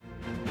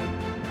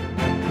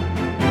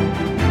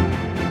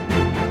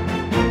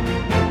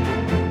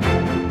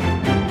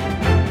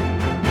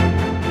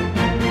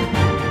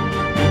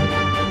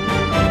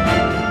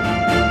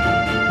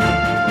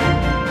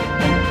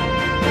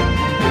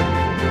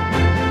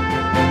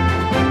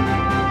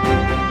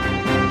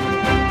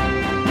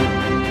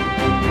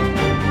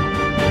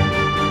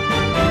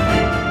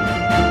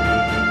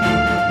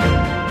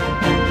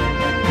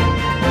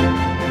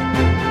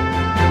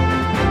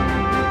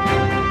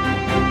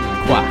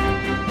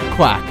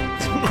Quack,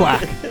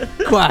 quack,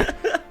 quack,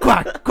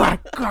 quack,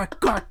 quack, quack,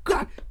 quack,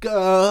 quack.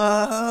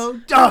 Go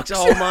Ducks!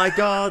 Oh my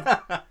god.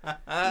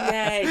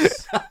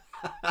 Yes.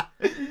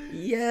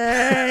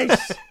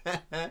 Yes.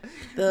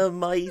 The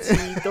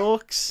Mighty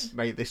Ducks.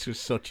 Mate, this was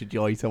such a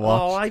joy to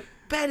watch. Oh, I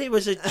bet it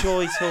was a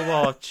joy to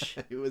watch.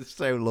 It was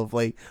so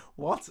lovely.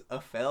 What a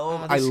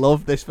film. Oh, I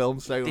love this film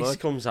so This much.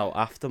 comes out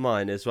after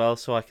mine as well,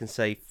 so I can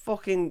say,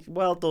 fucking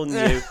well done,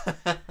 you.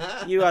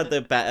 You had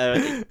the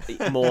better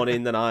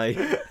morning than I.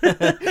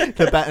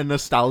 The better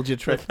nostalgia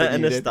trip. Better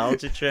than you did.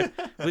 nostalgia trip.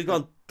 We've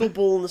gone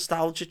double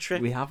nostalgia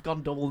trip. We have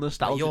gone double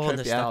nostalgia Your trip,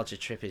 nostalgia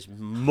trip is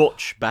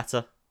much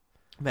better.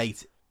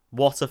 Mate,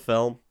 What a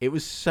film. it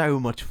was so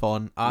much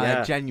fun. I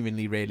Yeah.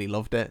 genuinely really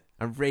loved it.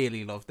 I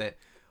really loved it.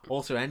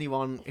 Also,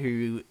 anyone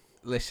who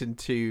listened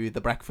to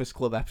the Breakfast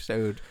Club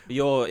episode,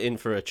 You're in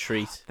for a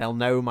treat. they'll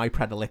know my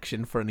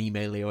predilection for an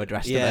emailio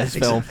address to Yeah, this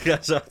film. exactly.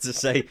 That's what I was to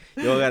say.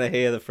 You're going to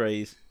hear the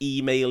phrase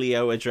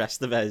emailio address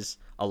the Vez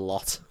a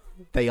lot.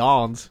 They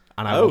aren't,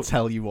 and I Oh. will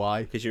tell you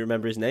why. Because you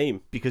remember his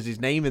name. Because his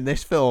name in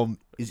this film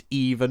is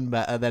even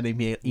better than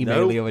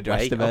Emilio way.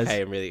 Estevez.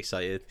 Okay, I'm really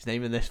excited. His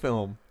name in this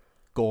film,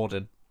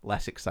 Gordon.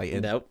 Less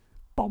exciting. No.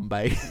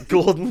 Bombay.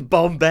 Gordon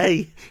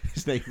Bombay.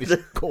 His name is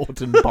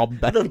Gordon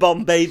Bombay. The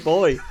Bombay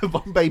boy.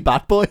 Bombay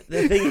bad boy.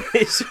 The thing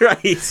is,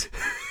 right,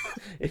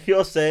 if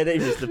your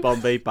surname is the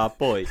Bombay bad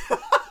boy,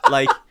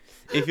 like,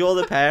 if you're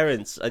the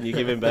parents and you're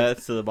giving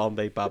birth to the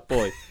Bombay bad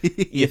boy, you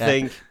Yeah.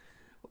 think,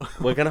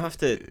 we're going to have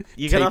to...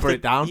 You're Taper gonna have to,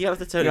 it down. You have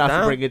to turn You're it gonna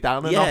have down. to bring it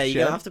down a yeah, notch, you're yeah.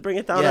 going to have to bring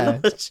it down Yeah. a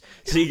notch.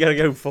 So you're going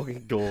to go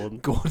fucking Gordon.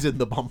 Gordon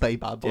the Bombay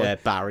bad boy. Yeah,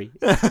 Barry.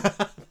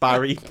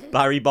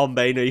 Barry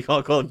Bombay. No, you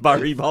can't call him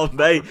Barry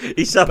Bombay.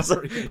 He sounds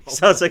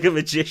like a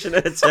magician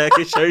at a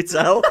Turkish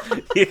hotel.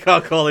 You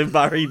can't call him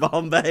Barry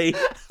Bombay.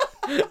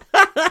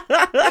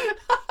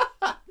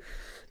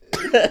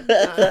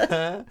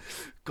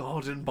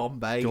 Gordon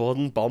Bombay.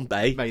 Gordon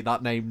Bombay. Mate,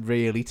 that name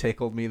really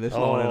tickled me this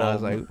morning. I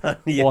was like, man,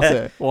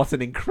 yeah. what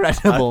an I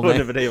incredible wouldn't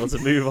name. have been able to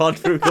move on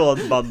from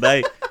Gordon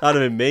Bombay.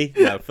 That'd have been me.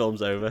 No,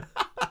 film's over.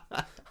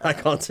 I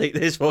can't take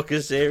this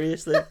fucker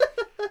seriously.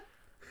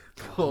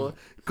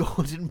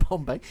 Gordon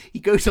Bombay. He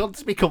goes on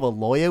to become a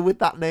lawyer with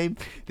that name.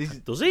 This is...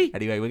 Does he?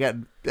 Anyway, we're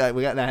getting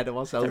ahead of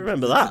ourselves. I don't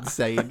remember This that. is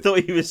insane. I thought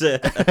he was an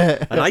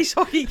ice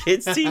hockey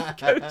kids team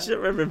coach. I don't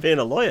remember him being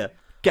a lawyer.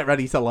 Get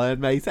ready to learn,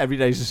 mate. Every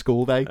day's a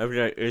school day. Every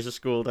day is a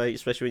school day,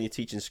 especially when you're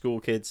teaching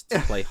school kids to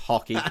play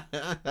hockey.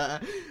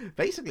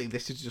 Basically,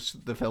 this is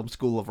just the film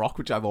School of Rock,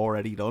 which I've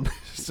already done.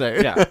 So,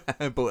 Yeah.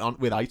 but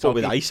with ice But hockey.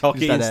 with ice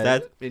hockey of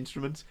instead.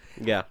 instruments.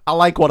 Yeah. I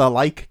like what I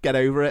like. Get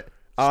over it.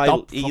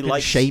 Stop he fucking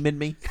likes- shaming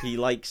me. He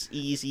likes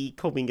easy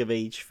coming of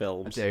age I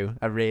films. do.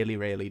 I really,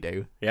 really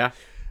do. Yeah.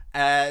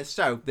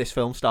 So this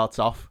film starts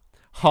off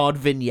hard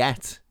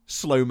vignette,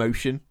 slow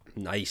motion.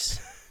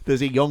 Nice.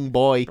 There's a young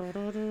boy.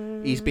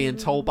 He's being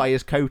told by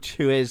his coach,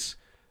 who is.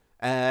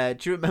 Do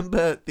you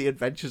remember the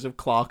Adventures of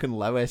Clark and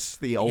Lois?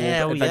 The old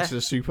Yeah, Adventures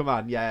of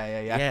Superman.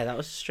 Yeah. Yeah, that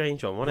was a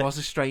strange one, It wasn't it? was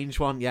a strange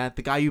one. Yeah,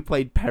 the guy who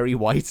played Perry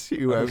White,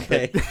 who owned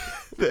Okay.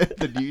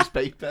 the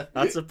newspaper.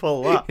 That's a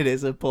pull, that. It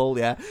is a pull,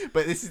 yeah.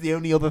 But this is the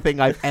only other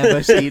thing I've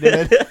ever seen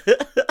him in.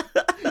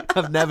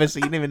 I've never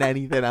seen him in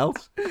anything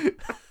else.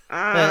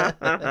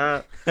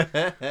 Oh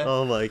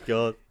my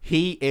god.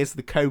 He is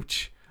the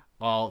coach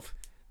of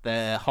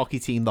the hockey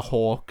team, the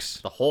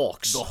Hawks. The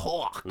Hawks. The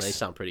Hawks. They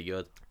sound pretty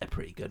good. They're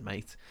pretty good,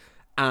 mate.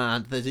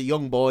 And there's a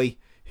young boy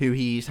who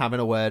he's having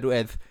a word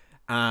with,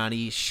 and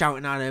he's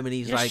shouting at him, and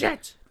he's like,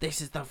 shit.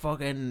 "This is the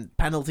fucking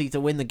penalty to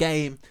win the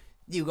game.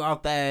 You go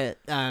out there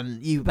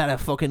and you better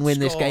fucking win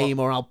this Score." game,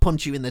 or I'll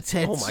punch you in the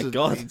tits." Oh my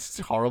God. It's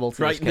horrible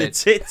to Right in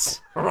this the kid.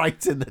 tits.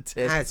 Right in the tits.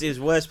 That's his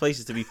worst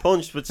places to be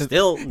punched, but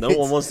still, no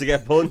one wants to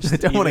get punched. I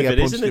don't want to even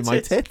get if it is punched in my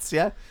tits. tits.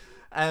 Yeah.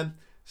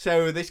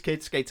 So this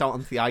kid skates out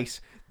onto the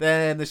ice.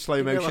 Then the slow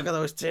Look motion. at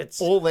those tits.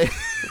 All this,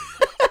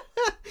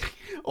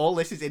 all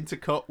this is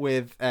intercut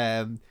with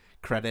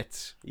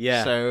credits.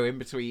 Yeah. So in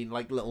between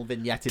like little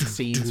vignetted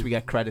scenes, we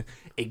get credit.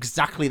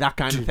 Exactly that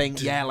kind of thing.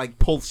 Yeah, like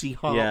pulsy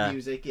heart Yeah.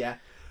 music. Yeah.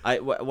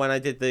 When I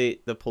did the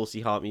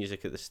pulsy heart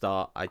music at the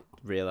start, I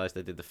realised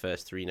I did the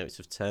first 3 notes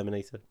of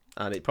Terminator,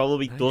 and it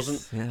probably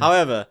doesn't. yeah.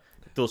 However,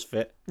 it does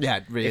fit. Yeah,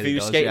 it really If he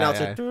was does, skating yeah, out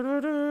yeah. to,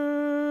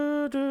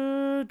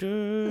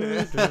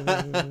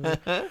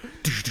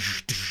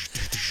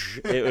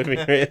 it would be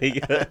really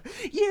good.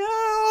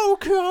 You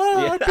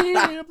could be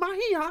my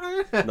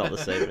heart. Not the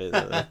same, is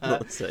it?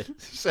 Not the same.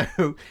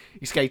 So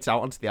he skates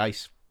out onto the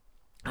ice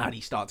and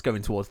he starts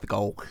going towards the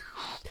goal.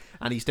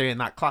 And he's doing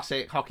that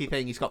classic hockey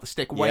thing. He's got the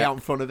stick way Yeah. out in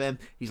front of him.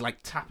 He's like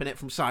tapping it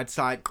from side to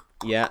side.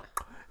 Yeah,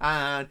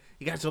 And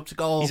he gets up to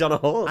goal. he's on a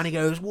horse. And he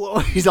goes, whoa,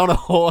 he's on a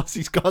horse.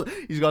 He's got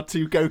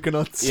 2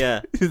 coconuts.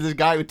 Yeah. There's a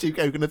guy with 2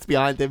 coconuts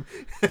behind him.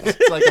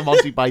 It's like a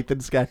Monty Python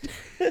sketch.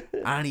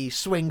 And he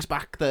swings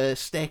back the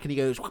stick and he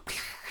goes,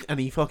 and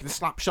he fucking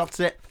slap shots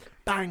it.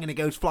 Bang, and it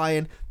goes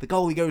flying. The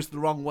goalie goes the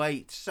wrong way.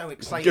 It's so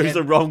exciting. Goes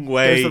the wrong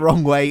way. Goes the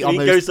wrong way. On He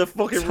those goes the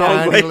fucking tiny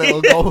wrong way.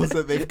 little goals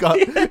that they've got.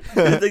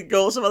 The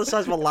goals are the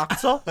size of a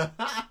laptop.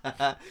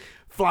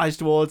 Flies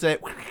towards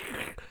it.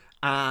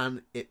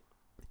 And it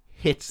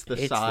hits the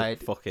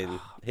side.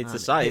 Hits the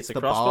side. Hits the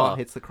bar, crossbar.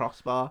 hits the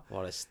crossbar.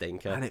 What a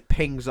stinker! And it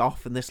pings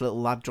off, and this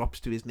little lad drops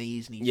to his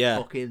knees, and he's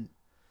fucking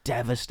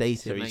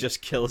devastated. So he mate.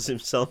 just kills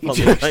himself He on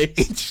just the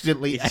face.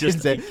 instantly ends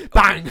just it.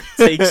 Bang!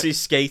 Takes his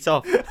skate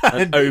off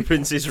and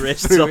opens his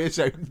wrists through up. his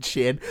own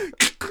chin.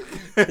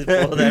 There's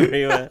blood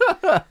everywhere.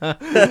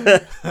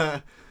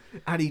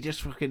 And he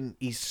just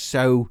he's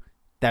so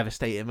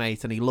devastated,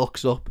 mate. And he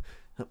looks up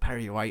at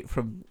Perry White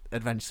from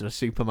Adventures of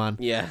Superman.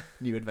 Yeah.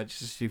 New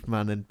Adventures of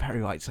Superman. And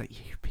Perry White's like,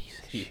 you piece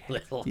of You shit.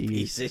 little You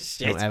piece of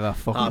shit. Don't ever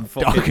I'm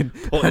fucking fucking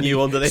dog. putting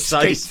you under this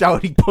ice. Skates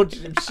out, he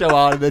punches him so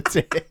hard in the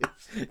tits.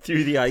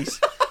 Through the ice.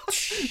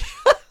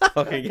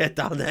 Fucking get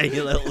down there,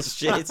 you little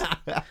shit.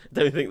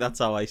 Don't think that's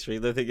how ice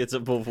rink. I think it's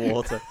above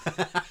water.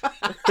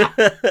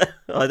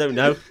 I don't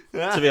know,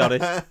 to be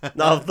honest.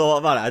 Now I've thought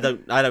about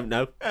it, I don't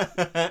know.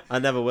 I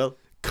never will.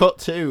 Cut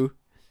to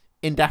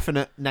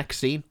indefinite next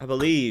scene. I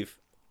believe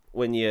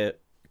when you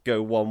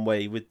go one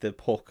way with the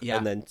puck, Yeah.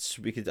 and then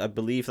I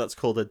believe that's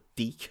called a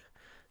deke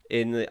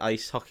in the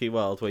ice hockey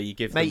world, where you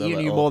give Mate, them a you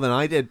little... knew more than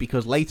I did,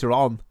 because later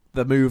on,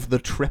 the move, the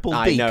triple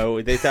I deke, know.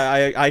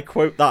 I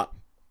quote that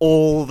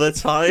all the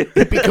time.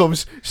 it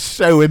becomes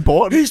so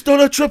important. He's done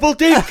a triple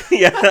deke.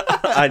 Yeah,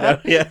 I know.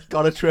 Yeah,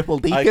 Got a triple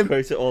deke I him.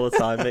 quote it all the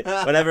time, mate.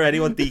 Whenever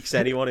anyone dekes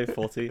anyone in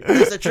footy,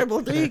 it's a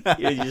triple deke.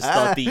 You just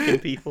start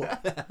deking people.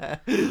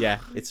 Yeah,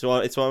 it's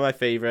one of my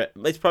favourite.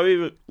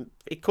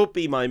 It could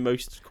be my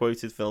most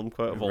quoted film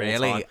quote of all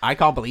Really? time. I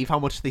can't believe how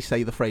much they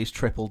say the phrase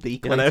triple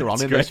deke I know, later on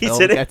it's in this great,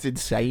 film. isn't it? It's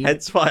insane.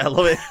 Hence why I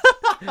love it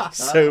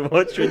so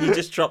much, when you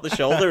just drop the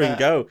shoulder and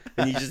go,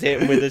 and you just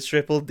hit him with a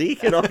triple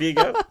deke and off you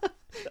go.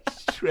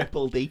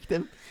 Triple deked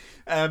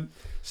him.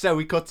 So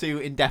we cut to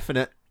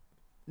indefinite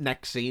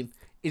next scene.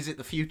 Is it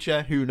the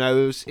future? Who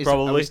knows? Are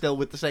Probably. we still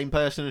with the same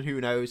person? Who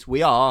knows?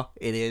 We are.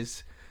 It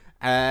is.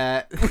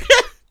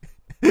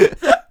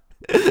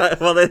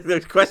 Well,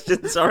 the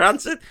questions are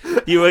answered.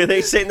 You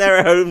were sitting there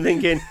at home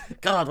thinking,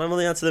 God, when will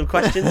they answer them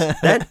questions?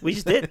 Then we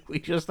just did. We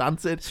just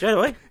answered. Straight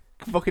away.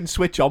 Fucking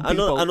switch on,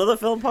 people. Another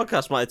film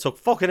podcast might have took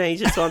fucking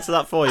ages to answer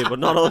that for you, but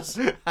not us.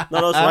 Not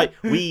us, right?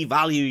 We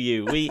value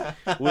you. We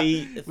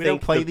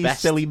don't play the these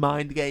best. silly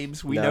mind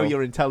games. We No. know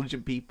you're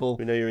intelligent people.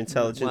 We know you're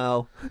intelligent.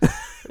 Well,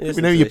 Listen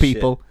we know to you this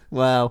people. shit.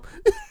 Well,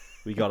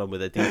 We got him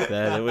with a deep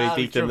there. Didn't we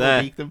beat triple them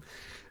there.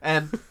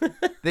 deked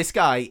them. This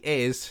guy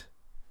is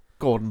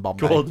Gordon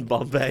Bombay. Gordon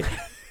Bombay.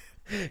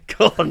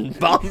 Gordon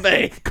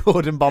Bombay.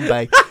 Gordon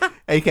Bombay,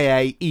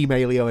 aka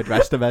Emailio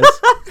Adrestivez.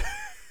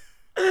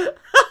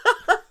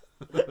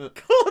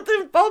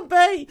 Gordon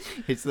Bombay.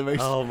 It's the most.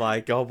 Oh my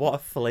God, what a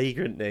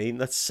flagrant name.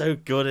 That's so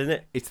good, isn't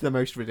it? It's the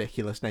most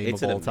ridiculous name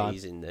It's of an all time.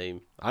 amazing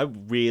name. I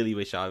really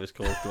wish I was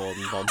called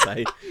Gordon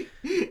Bombay.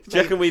 Do you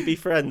reckon we'd be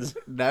friends?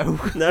 No,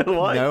 No,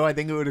 why? no. I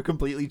think it would have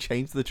completely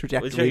changed the Would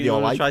trajectory you of your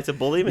want to life. try to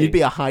bully me? You'd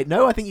be a high.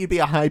 No, I think you'd be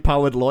a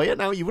high-powered lawyer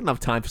now. You wouldn't have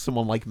time for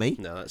someone like me.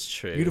 No, that's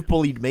true. You'd have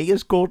bullied me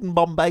as Gordon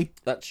Bombay.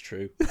 That's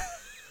true.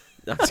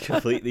 That's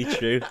completely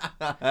true.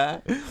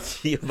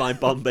 You're my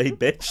Bombay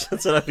bitch.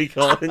 That's what I'd be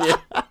calling you.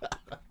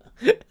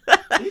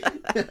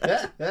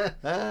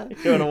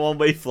 You're on a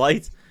one-way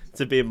flight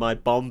to be my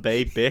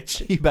Bombay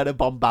bitch. You better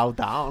bow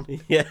down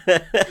Yeah.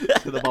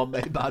 to the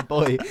Bombay bad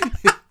boy.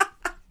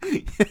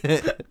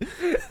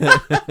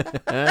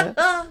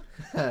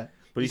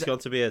 But he's gone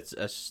to be a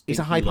He's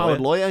a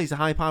high-powered lawyer. He's a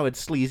high-powered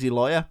sleazy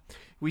lawyer.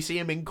 We see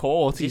him in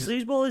court. He's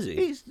sleazeball, is he?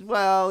 He's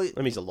well, I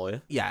mean, he's a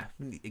lawyer. yeah,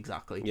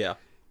 exactly. Yeah.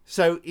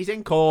 So he's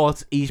in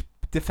court. He's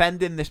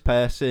defending this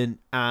person,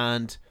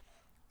 and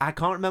I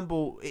can't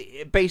remember.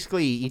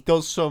 Basically, he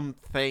does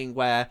something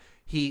where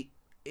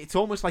it's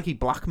almost like he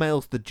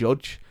blackmails the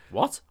judge.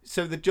 What?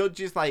 So the judge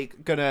is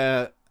like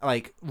gonna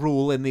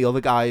rule in the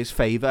other guy's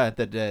favor,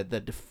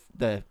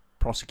 the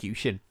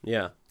prosecution.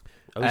 Yeah.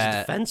 Oh, he's a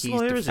defense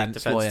lawyer, is he?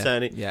 Defense lawyer.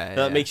 attorney. Yeah,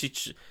 That yeah. makes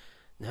you.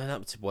 No,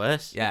 that's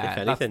worse. Yeah, if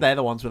anything. they're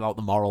the ones without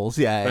the morals.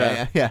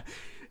 Yeah.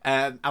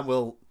 And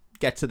we'll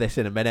get to this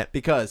in a minute,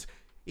 because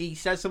he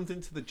says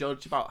something to the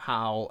judge about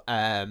how,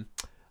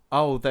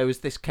 there was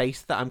this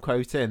case that I'm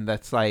quoting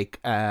that's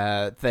like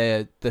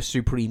the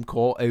Supreme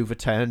Court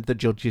overturned the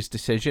judge's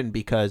decision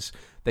because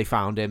they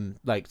found him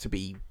to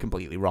be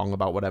completely wrong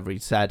about whatever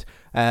he'd said.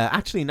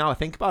 Actually, now I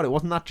think about it,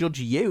 wasn't that judge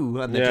you?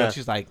 And the judge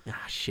is like,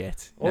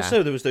 shit. Nah.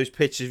 Also, there was those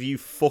pictures of you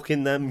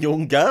fucking them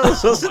young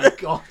girls, wasn't Oh my there?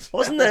 God.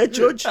 Wasn't there,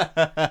 Judge? Do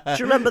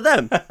you remember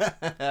them?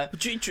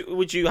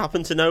 Would you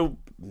happen to know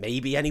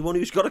maybe anyone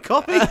who's got a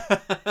copy?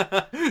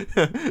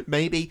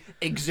 Maybe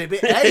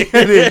Exhibit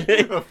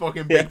A. A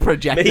fucking big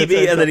projector. Maybe,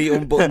 turns and then up. he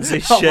unbuttons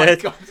his Oh my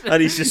shirt, God.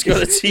 and he's just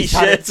got a He's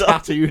had it t-shirt on.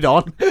 tattooed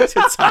on. It's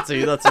a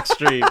tattoo, that's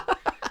extreme.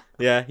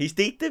 Yeah, he's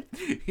deked him.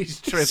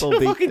 He's triple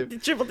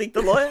deep. Triple deked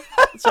the lawyer.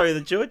 Sorry,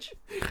 the judge.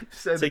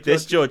 So Take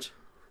this, Judge.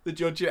 The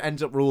judge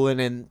ends up ruling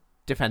in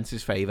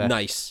defence's favour.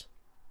 Nice.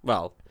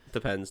 Well,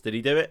 depends. Did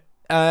he do it?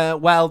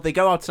 Well, they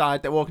go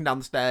outside. They're walking down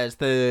the stairs.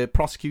 The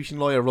prosecution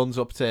lawyer runs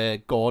up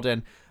to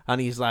Gordon, and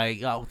he's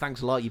like, "Oh,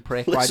 thanks a lot, you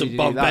prick. Why did you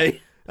do that?"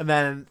 And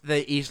then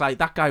he's like,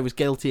 "That guy was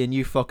guilty, and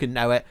you fucking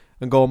know it."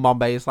 And Gordon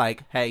Bombay is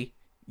like, "Hey,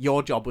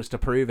 your job was to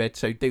prove it,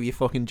 so do your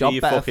fucking job, Do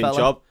your better, fucking fella."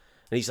 job.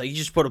 And he's like, you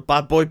just put a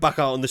bad boy back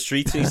out on the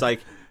streets. And he's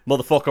like,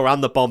 motherfucker,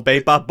 I'm the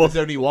Bombay bad boy.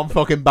 There's only one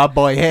fucking bad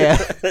boy here.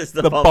 It's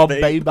the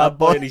Bombay bad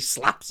boy. And he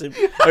slaps him.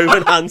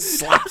 Owen hand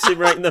slaps him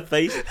right in the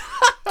face.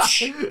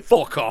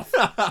 Fuck off.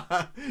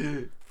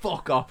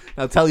 Fuck off.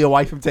 Now tell your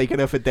wife I'm taking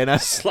her for dinner.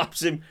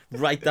 Slaps him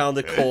right down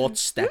the court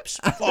steps.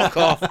 Fuck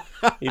off.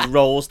 He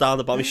rolls down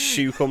the bottom. His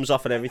shoe comes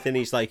off and everything.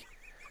 He's like,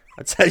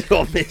 I tell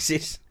your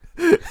missus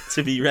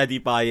to be ready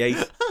by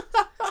 8.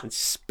 And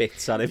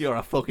spits at him. You're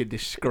a fucking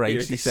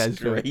disgrace, he says.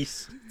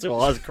 Disgrace to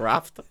our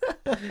craft.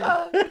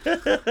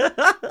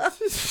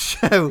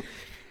 So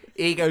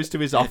he goes to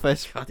his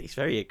office. God, he's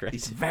very He's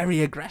aggressive.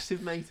 very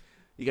aggressive, mate.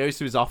 He goes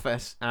to his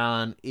office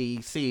and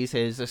he sees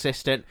his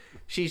assistant.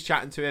 She's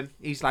chatting to him.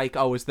 He's like,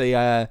 "Oh, has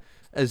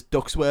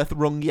Ducksworth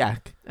rung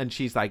yet?" And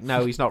she's like,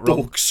 "No, he's not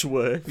rung."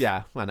 Ducksworth.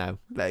 Yeah, I know.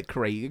 They're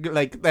great.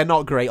 Like they're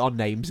not great on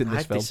names in this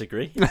I film.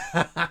 disagree.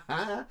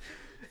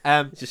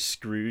 Just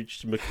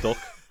Scrooge McDuck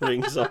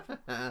rings up.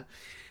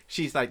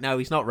 She's like, "No,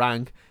 he's not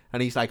rang."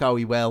 And he's like, "Oh,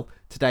 he will.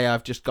 Today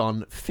I've just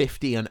gone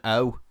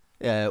 50-0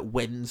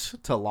 wins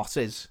to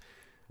losses."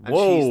 And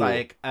Whoa. she's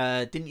like,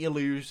 "Didn't you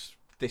lose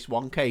this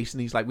one case?"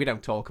 And he's like, "We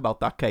don't talk about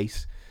that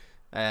case."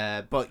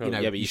 But Oh, you know,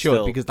 yeah, but you you should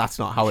still- because that's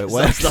not how it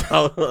works.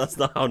 That's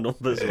not how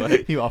numbers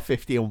work. You are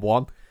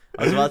 50-1.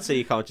 I was about to say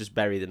you can't just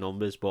bury the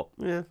numbers, but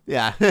yeah,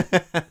 Yeah.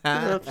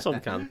 some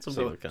can. Some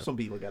people can. Some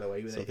people get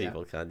away with Some it.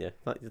 people can, yeah.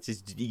 That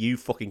is you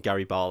fucking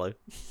Gary Barlow.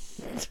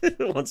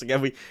 Once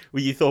again, we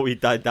you thought we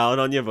died down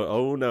on you, but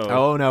oh no.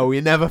 Oh no,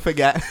 we never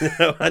forget.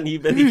 And you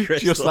Billy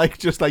Crystal.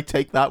 just like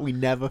take that. We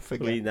never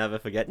forget. We never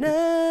forget.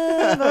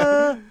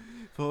 Never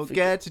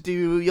Forget to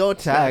do your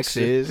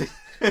taxes.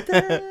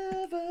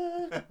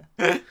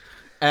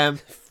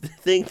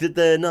 think that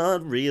they're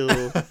not real.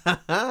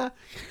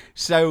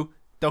 So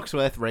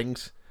Ducksworth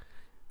rings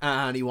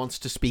and he wants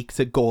to speak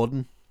to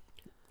Gordon.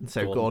 And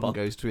so Gordon Gordon Bob.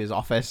 goes to his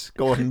office.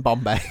 Gordon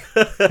Bombay.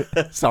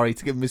 Sorry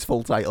to give him his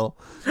full title.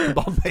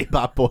 Bombay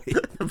Bad Boy.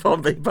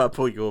 Bombay bad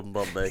boy Gordon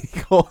Bombay.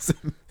 He calls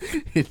him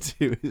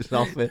into his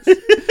office.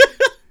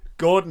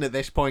 Gordon at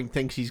this point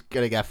thinks he's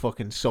gonna get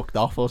fucking sucked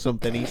off or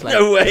something. He's like,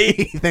 No way.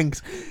 He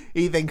thinks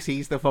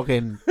he's the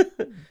fucking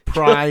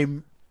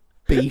prime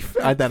beef.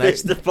 I don't know.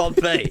 Mr.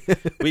 Bombay,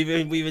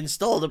 we've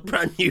installed a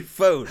brand new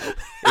phone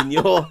in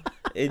your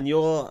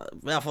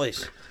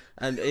office,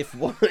 and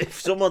if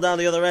someone down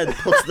the other end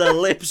puts their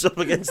lips up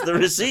against the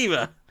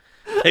receiver,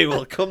 they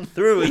will come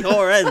through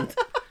your end.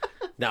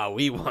 Now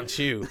we want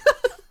you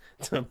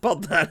to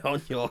put that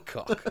on your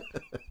cock.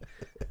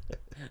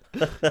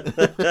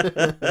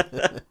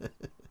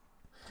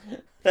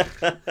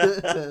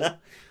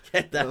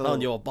 Get that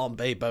on your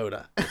Bombay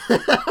boner.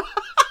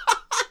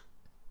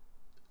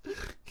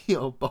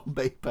 Your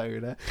Bombay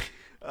boner.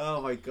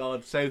 Oh my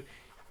god. So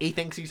he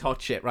thinks he's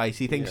hot shit, right?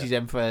 He thinks he's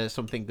in for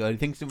something good. He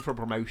thinks he's in for a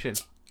promotion.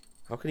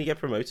 How can he get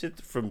promoted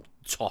from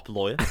top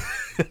lawyer?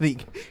 And he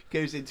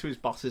goes into his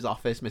boss's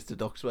office, Mr.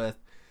 Ducksworth,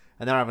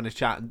 and they're having a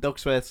chat. And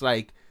Ducksworth's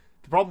like,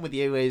 the problem with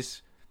you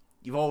is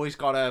you've always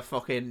got to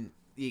fucking...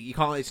 You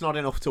can't. It's not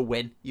enough to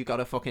win. You got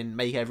to fucking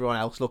make everyone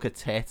else look a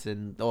tit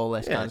and all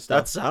this kind of stuff.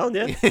 That's sound,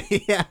 yeah.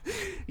 Yeah.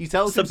 He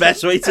tells It's the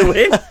best way to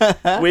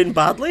win. Win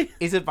badly.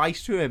 His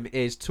advice to him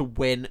is to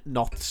win,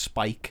 not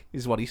spike,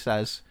 is what he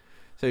says.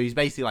 So he's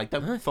basically like,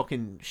 don't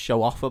fucking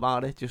show off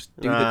about it. Just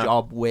do the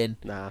job, win.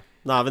 Nah,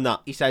 not having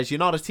that. He says, you're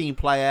not a team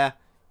player.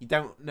 You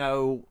don't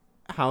know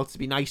how to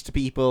be nice to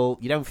people.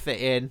 You don't fit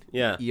in.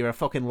 Yeah. You're a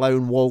fucking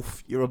lone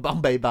wolf. You're a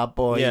Bombay bad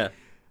boy. Yeah.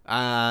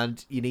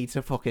 And you need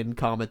to fucking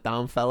calm it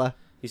down, fella.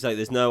 He's like,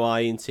 there's no I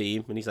in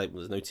team. And he's like, well,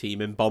 there's no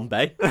team in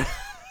Bombay.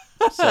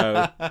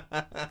 So,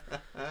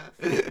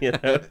 you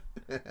know.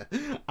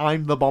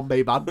 I'm the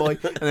Bombay bad boy.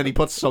 And then he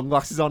puts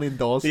sunglasses on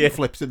indoors and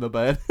flips in the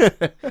bird.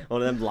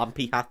 One of them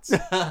lampy hats.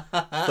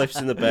 Flips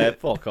in the bird,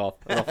 fuck off.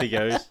 And off he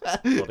goes.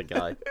 What a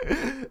guy.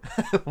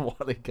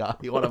 What a guy.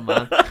 What a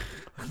man.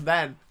 And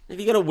then... If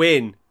you're going to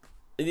win,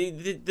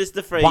 there's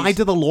the phrase... Why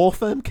do the law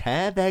firm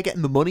care? They're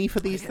getting the money for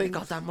these things.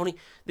 Got that money.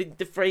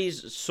 The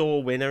phrase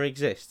sore winner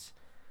exists.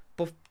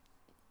 But,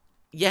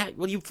 yeah,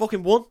 well, you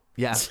fucking won.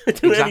 Yeah,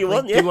 Do whatever you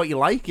want, yeah. Do what you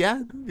like,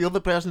 yeah. The other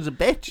person's a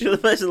bitch. You're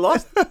the person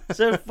lost.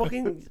 So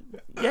fucking,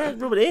 yeah,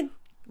 rub it in.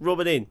 Rub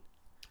it in.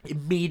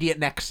 Immediate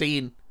next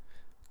scene,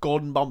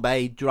 Gordon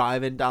Bombay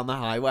driving down the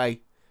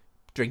highway,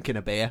 drinking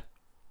a beer.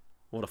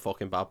 What a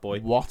fucking bad boy.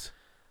 What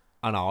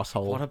an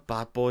arsehole. What a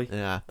bad boy.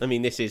 Yeah. I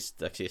mean, this is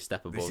actually a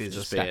step above. This is a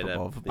just step being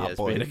above a yeah, bad just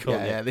boy. being a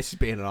cunt, Yeah, this is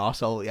being an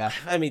arsehole, yeah.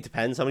 I mean, it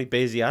depends how many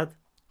beers he had.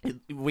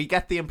 We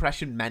get the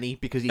impression many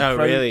because he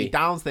really? he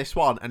downs this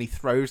one and he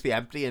throws the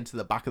empty into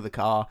the back of the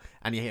car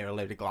and you hear a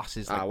load of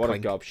glasses like What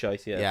clink. a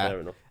gobshite, yeah,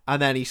 fair enough.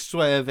 And then he's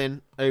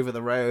swerving over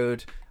the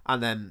road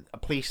and then a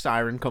police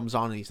siren comes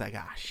on and he's like,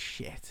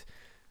 shit.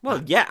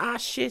 Well,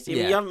 shit.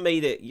 Yeah. You haven't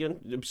made it, you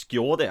haven't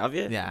obscured it, have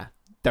you? Yeah.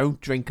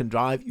 Don't drink and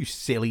drive, you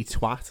silly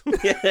twat.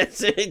 Yeah,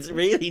 it's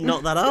really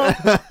not that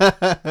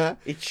hard.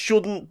 It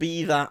shouldn't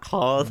be that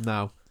hard.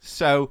 No.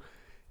 So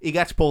he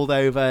gets pulled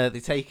over, they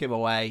take him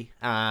away,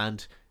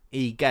 and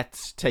he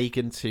gets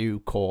taken to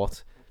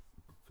court.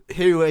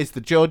 who is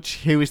the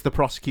judge? Who is the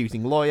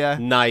prosecuting lawyer?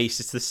 Nice.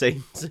 It's the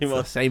same. It's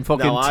the same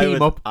fucking Now,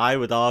 team up. I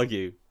would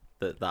argue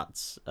that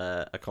that's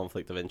a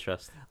conflict of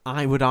interest.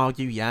 I would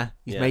argue, yeah.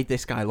 He's made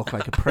this guy look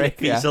like a prick.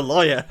 If he's a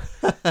lawyer,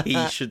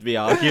 he should be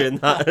arguing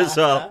that as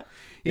well.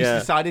 He's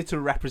decided to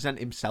represent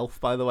himself,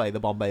 by the way, the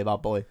Bombay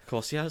bad boy. Of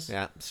course he has.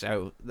 Yeah,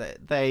 so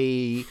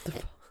they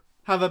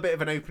have a bit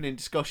of an opening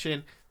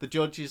discussion. The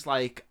judge is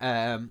like,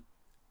 the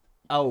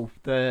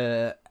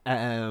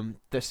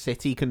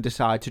city can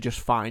decide to just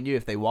fine you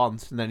if they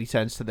want. And then he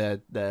turns to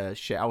the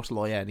shithouse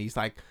lawyer and he's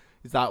like,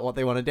 is that what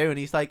they want to do? And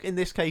he's like, in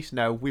this case,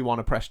 no, we want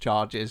to press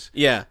charges.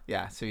 Yeah.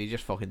 Yeah, so he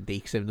just fucking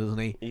dekes him, doesn't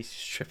he? He's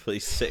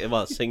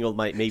single,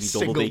 maybe double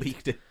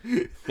Single-deked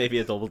deek. Maybe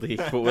a double deek,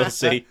 but we'll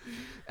see.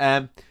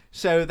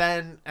 So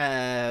then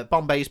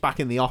Bombay's back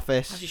in the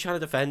office. Is he trying to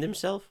defend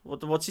himself?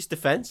 What's his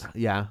defence?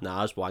 Yeah. Nah,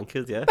 I was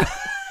wankered, yeah.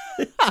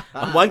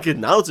 I'm wankered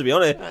now, to be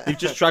honest. You've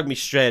just dragged me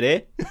straight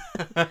here.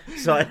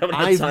 So I haven't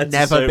had time I've to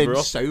never sober been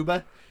up.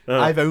 sober. Oh.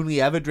 I've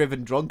only ever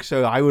driven drunk,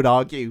 so I would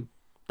argue.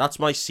 That's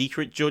my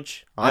secret,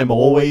 Judge. I'm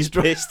always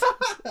pissed.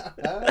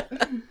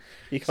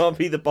 You can't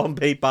be the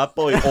Bombay bad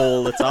boy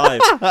all the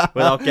time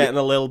without getting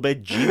a little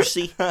bit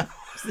juicy.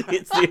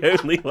 It's the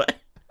only way.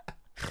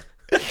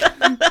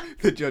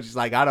 The judge is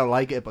like, I don't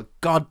like it, but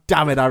god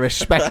damn it, I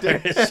respect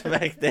it. I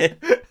respect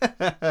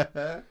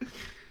it.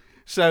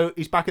 So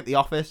he's back at the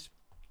office.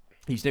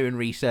 He's doing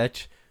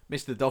research.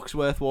 Mr.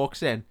 Ducksworth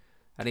walks in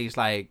and he's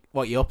like,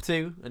 what are you up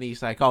to? And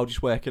he's like, oh,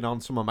 just working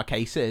on some of my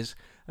cases.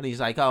 And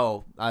he's like,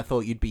 oh, I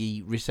thought you'd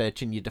be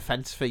researching your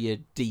defence for your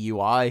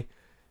DUI.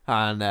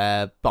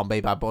 And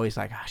Bombay bad boy's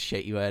like, ah,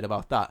 shit, you heard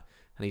about that?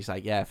 And he's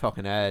like, yeah,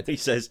 fucking heard. He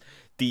says,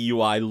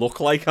 DUI look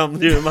like I'm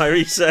doing my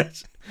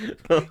research.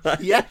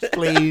 Yes,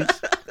 please.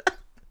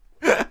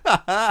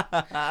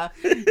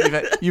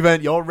 You've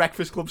earned your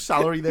Breakfast Club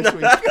salary this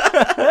week.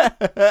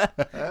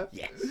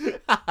 Yes.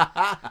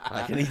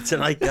 I can eat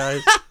tonight,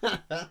 guys.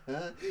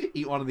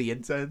 Eat one of the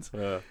interns.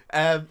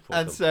 And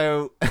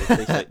so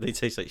they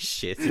taste like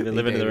shit. They've been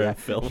living in their own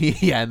film.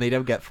 Yeah, and they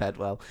don't get fed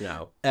well.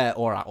 No.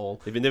 Or at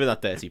all. They've been doing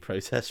that dirty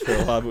protest for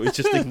a while, but we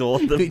just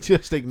ignored them. We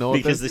just ignored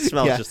because them. they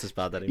smell Yeah. just as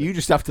bad anyway. You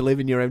just have to live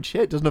in your own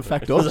shit. It doesn't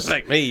affect It doesn't us.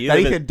 affect me. You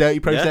They live think dirty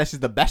protest is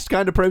the best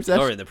kind of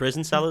protest. Or in the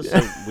prison cellars,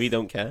 so we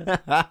don't care.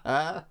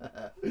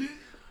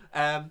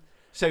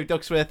 So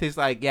Ducksworth is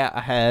like, yeah,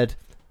 I heard.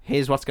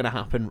 Here's what's going to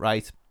happen,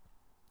 right?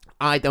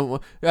 I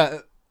don't...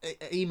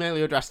 email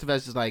your address to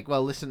us is like,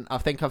 well, listen, I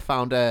think I've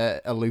found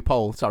a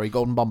loophole. Sorry,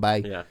 Golden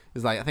Bombay. Yeah.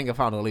 Is like, I think I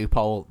found a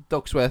loophole.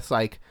 Ducksworth's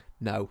like,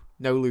 no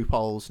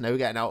loopholes, no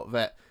getting out of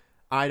it.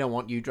 I don't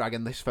want you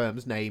dragging this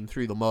firm's name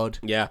through the mud.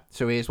 Yeah.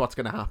 So here's what's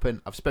going to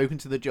happen. I've spoken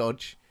to the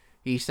judge.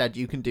 He said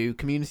you can do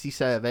community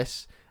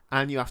service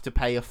and you have to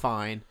pay a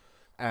fine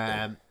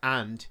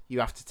and you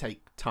have to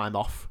take time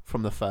off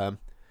from the firm.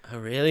 Oh,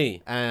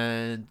 really?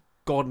 And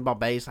Gordon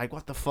Bombay's like,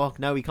 what the fuck?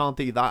 No, he can't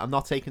do that. I'm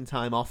not taking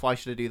time off. Why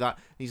should I do that?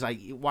 And he's like,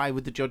 why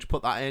would the judge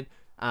put that in?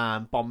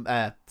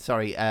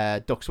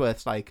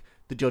 Ducksworth's like,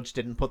 the judge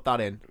didn't put that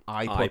in.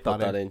 I put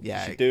that in.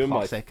 Yeah, you're doing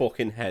classic. my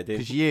fucking head in.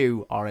 Because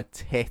you are a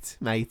tit,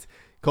 mate.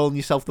 Calling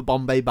yourself the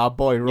Bombay bad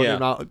boy, running Yeah.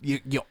 around.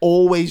 You're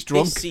always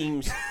drunk. It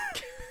seems...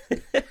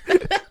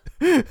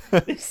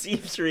 It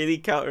seems really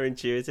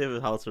counterintuitive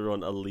of how to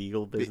run a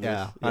legal business.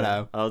 Yeah, I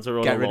know. How to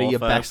run Get a rid law of your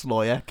firm. best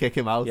lawyer. Kick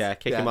him out. Yeah,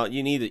 kick him out.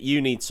 You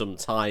need some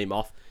time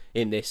off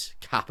in this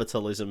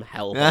capitalism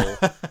hellhole.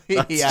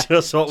 That's Yeah.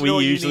 just what Do you know we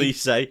what you usually need?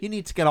 say. You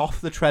need to get off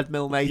the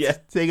treadmill, mate. Yeah.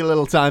 Take a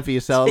little time for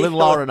yourself. Take a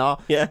little a- R&R.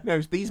 Yeah. You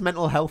know, these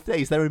mental health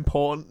days, they're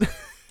important.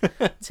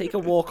 Take a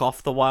walk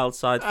off the wild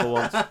side for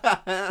once.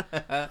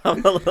 Have a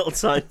little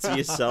time to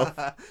yourself.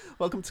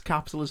 Welcome to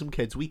capitalism,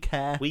 kids. We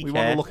care. We care.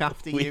 want to look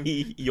after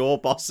you. Your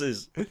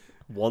bosses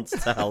want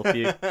to help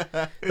you.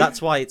 That's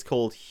why it's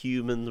called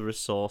human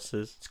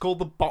resources. It's called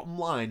the bottom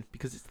line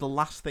because it's the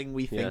last thing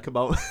we think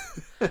about.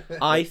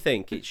 I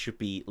think it should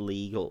be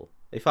legal.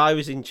 If I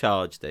was in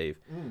charge, Dave,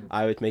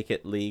 I would make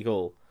it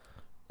legal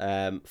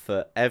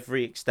for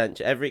every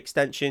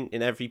extension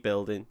in every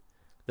building,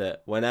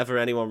 that whenever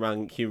anyone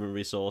rang human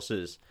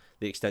resources,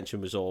 the extension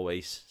was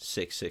always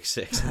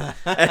 666.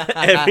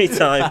 Every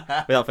time,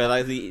 without fail.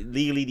 Like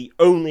legally the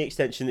only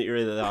extension that you're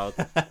allowed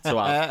to have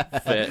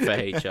for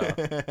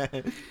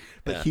HR.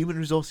 But human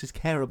resources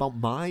care about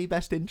my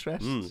best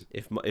interests.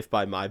 If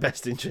by my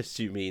best interests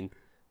you mean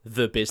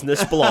the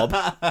business blob.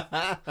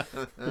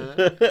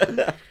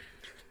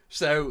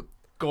 So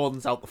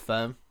Gordon's out the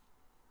firm,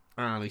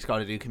 and he's got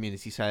to do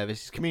community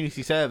service. His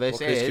community service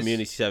What could is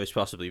community service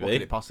possibly what could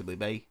be? it possibly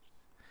be?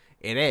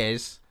 It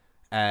is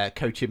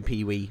coaching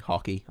pee-wee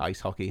hockey,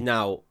 ice hockey.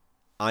 Now,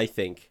 I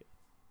think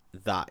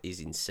that is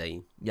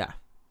insane. Yeah,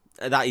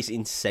 That is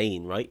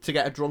insane, right? to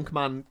get a drunk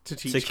man to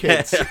teach To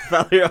kids. get a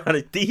fella who had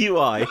a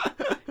DUI,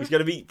 he's going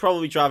to be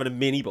probably driving a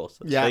minibus,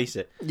 let's Yeah. face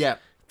it. Yeah,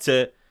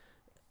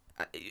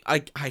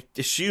 I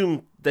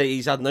assume that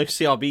he's had no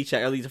CRB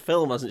check. At least the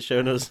film hasn't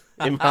shown us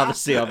him have a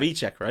CRB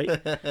check, right?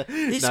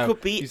 This No,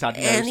 could be he's had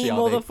no any CRB.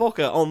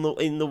 motherfucker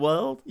in the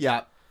world.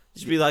 yeah.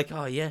 Just be like,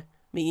 oh yeah,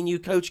 meeting new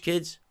coach,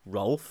 kids.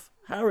 Rolf,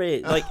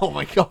 Harry. Like, oh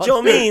my god. do you know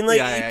what I mean? Like,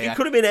 Yeah, it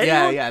could have been yeah,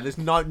 anyone. yeah. There's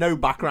no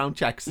background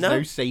checks. There's No.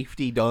 no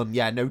safety done.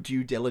 Yeah, no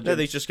due diligence. No,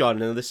 they've just gone,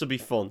 no, this will be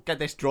fun. Get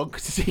this drunk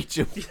to teach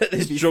them.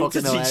 This drunk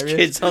to teach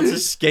kids how to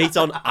skate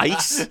on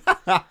ice.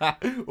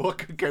 What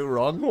could go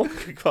wrong? What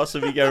could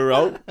possibly go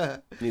wrong?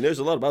 He knows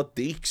a lot about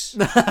deeks.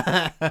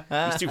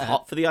 He's too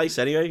hot for the ice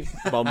anyway.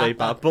 Bombay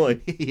bad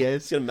boy. He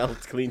is. He's gonna melt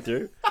clean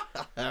through.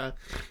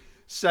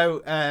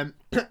 So,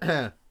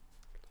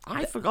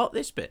 I forgot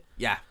this bit.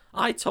 yeah.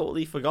 I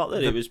totally forgot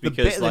that it was the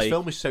because bit of like this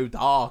film is so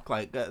dark.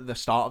 Like at the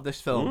start of this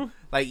film,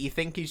 like you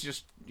think he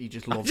just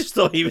I loves just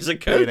thought he was a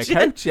being coach. a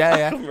coach. Yeah, I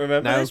yeah. couldn't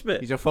remember No, this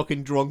bit. he's a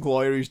fucking drunk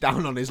lawyer who's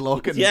down on his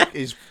luck and Yeah.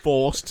 is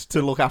forced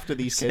to look after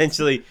these kids.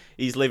 Essentially,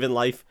 he's living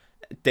life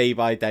day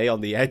by day on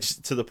the edge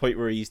to the point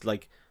where he's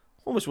like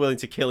almost willing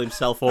to kill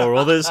himself or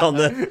others on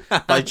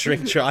the by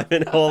drink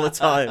driving all the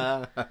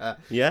time.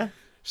 Yeah,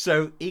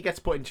 So he gets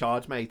put in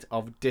charge, mate,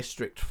 of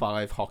District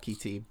 5 hockey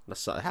team.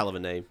 that's a hell of a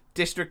name.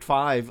 District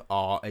 5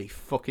 are a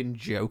fucking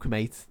joke,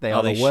 mate. They Are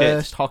are they the shit?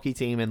 worst hockey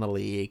team in the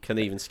league. Can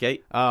they even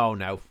skate? Oh,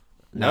 no.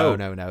 No.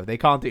 No. They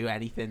can't do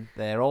anything.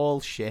 They're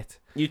all shit.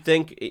 You'd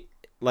think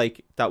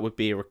like that would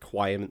be a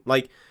requirement.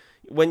 Like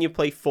when you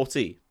play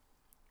footy,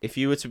 if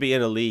you were to be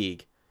in a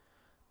league,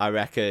 I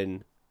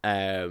reckon.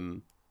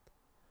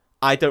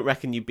 I don't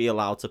reckon you'd be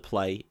allowed to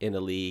play in a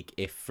league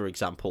if, for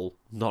example,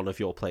 none of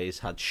your players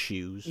had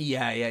shoes.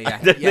 Yeah. I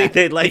don't think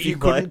they'd let if you you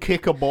play. couldn't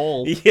kick a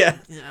ball, Yeah,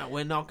 yeah,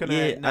 we're not gonna.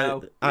 yeah.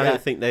 No, I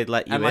don't think they'd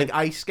let you And in. like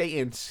ice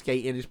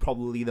skating is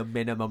probably the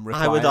minimum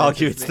requirement. I would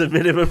argue it's the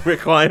minimum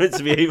requirement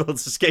to be able to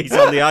skate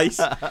on the ice,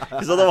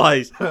 because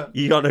otherwise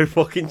you got no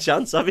fucking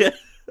chance, have you?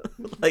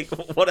 Like,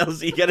 what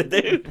else are you gonna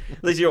do?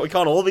 You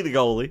can't all be the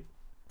goalie.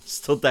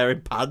 Stood there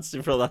in pads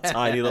in front of that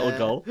tiny little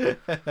goal,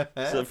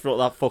 so in front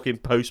of that fucking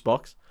post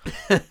box.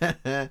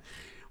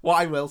 What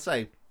I will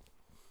say,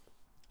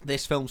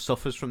 this film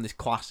suffers from this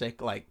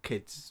classic like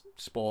kids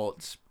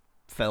sports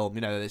film.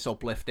 You know, this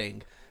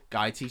uplifting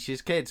guy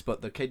teaches kids,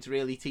 but the kids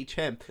really teach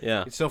him.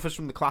 Yeah, It suffers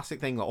from the classic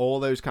thing that all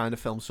those kind of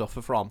films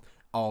suffer from.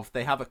 Of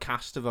they have a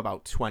cast of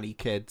about 20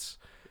 kids,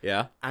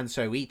 yeah. and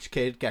so each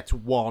kid gets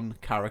one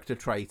character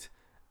trait,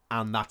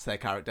 and that's their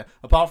character.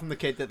 Apart from the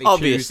kid that they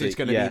Obviously, choose, it's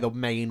going to yeah. be the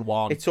main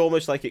one. It's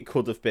almost like it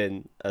could have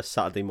been a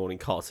Saturday morning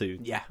cartoon.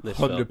 Yeah, this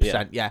film,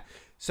 100%. Yeah.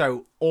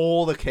 So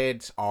all the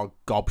kids are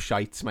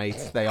gobshites,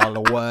 mate. They are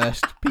the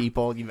worst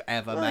people you've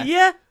ever met.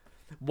 Yeah,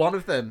 One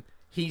of them,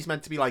 he's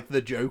meant to be like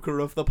the Joker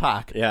of the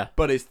pack. yeah.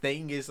 But his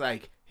thing is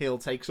like he'll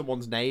take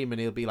someone's name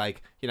and he'll be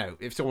like, you know,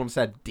 if someone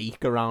said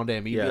Deke around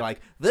him, he'd Yeah. be like,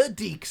 the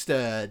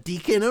Dekester,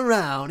 deking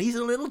around. He's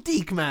a little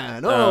Deke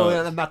man. Oh.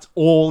 And that's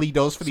all he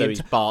does for So the he's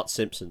entire. Bart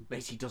Simpson.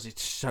 Mate, he does it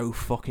so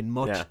fucking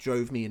much. Yeah.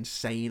 Drove me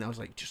insane. I was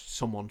like, just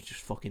someone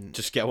just fucking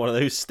Just get one of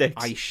those sticks.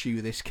 ice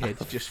shoe this kid.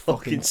 Just fucking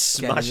fucking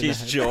smash get him in his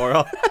the head. jaw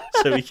off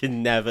so he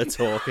can never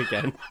talk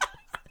again.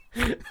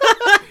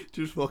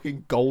 Just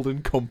fucking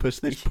golden compass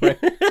this prick.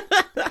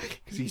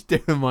 Because he's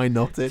doing my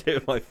nutting.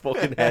 Dude, my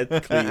fucking head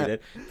cleaning.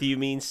 Do you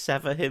mean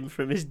sever him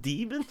from his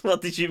demon?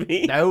 What did you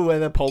mean? No, where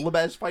the polar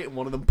bears fight and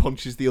one of them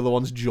punches the other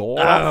one's jaw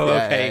Oh, off.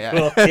 Yeah, okay. yeah,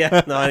 Cool.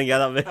 Yeah, no, I didn't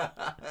get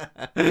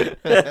that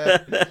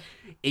bit.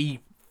 He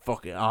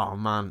fucking... Oh,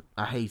 man.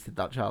 I hated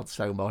that child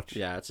so much.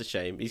 Yeah, it's a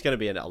shame. He's going to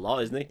be in it a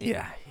lot, isn't he?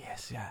 Yeah,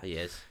 yes, yeah. He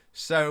is.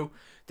 So,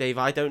 Dave,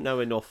 I don't know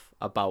enough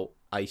about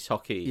ice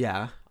hockey.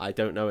 yeah. I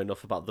don't know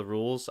enough about the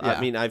rules. Yeah.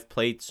 I mean, I've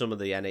played some of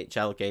the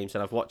NHL games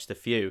and I've watched a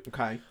few,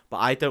 Okay. but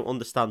I don't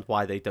understand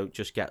why they don't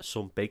just get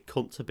some big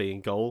cunt to be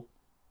in goal.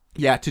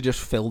 Yeah, to just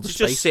fill the Just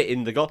space. sit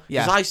in the goal.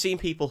 Yeah. Because I've seen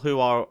people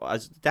who are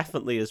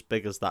definitely as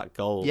big as that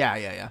goal. Yeah,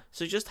 yeah, yeah.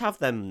 So just have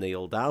them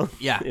kneel down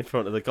Yeah. in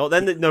front of the goal.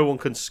 Then no one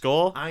can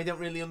score. I don't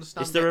really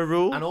understand Is there it. a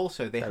rule? And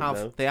also, they Don't have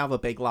know. they have a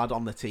big lad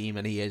on the team,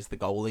 and he is the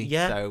goalie.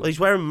 Yeah. So Well, he's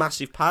wearing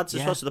massive pads as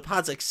Yeah. well, so the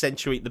pads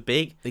accentuate the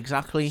big.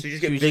 exactly. So you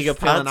just get he's bigger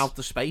filling pads. out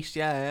the space.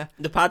 Yeah, yeah.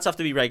 The pads have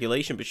to be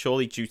regulation, but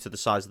surely due to the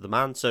size of the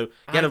man. So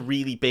get a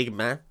really big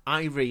man.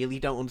 I really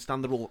don't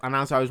understand the rule. And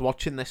as I was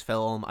watching this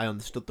film, I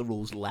understood the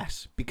rules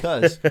less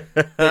because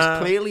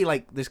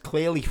there's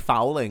clearly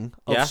fouling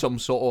of Yeah. some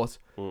sort,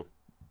 Mm.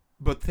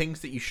 but things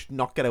that you should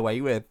not get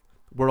away with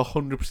were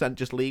 100%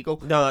 just legal.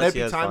 No, There'd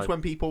be that's times fine.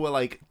 when people were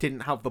like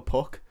didn't have the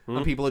puck, Mm.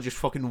 and people would just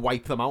fucking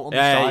wipe them out on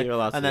Yeah, the side, you're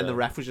allowed to and do then the that.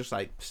 ref was just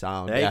like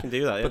sound. Yeah, Yeah, you can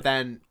do that. Yeah. but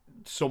then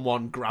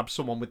someone grabs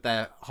someone with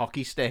their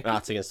hockey stick,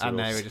 That's against the and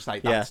they rules. were just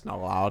like, Yeah. "That's not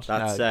allowed.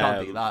 That's no, you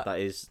can't do that." that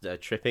is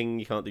tripping.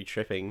 You can't do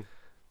tripping.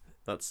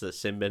 That's a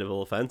sin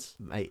binable offence.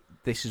 Mate,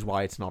 this is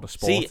why it's not a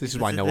sport. See, this is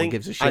why the no one thing-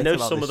 gives a shit. I know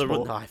about some this of the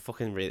sport. no, I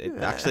fucking really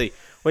actually.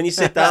 When you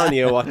sit down and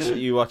you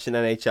watch an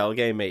NHL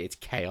game, mate, it's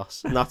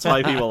chaos, and that's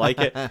why people like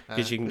it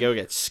because you can go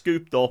get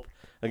scooped up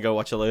and go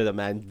watch a load of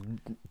men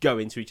go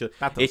into each other.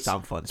 That does It's-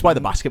 sound fun. It's why the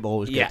basketball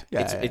was Yeah,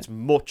 good. it's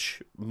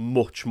much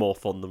more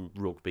fun than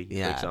rugby,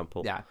 yeah, for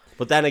example. Yeah.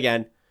 But then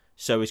again,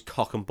 so is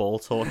cock and ball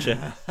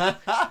torture.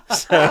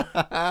 So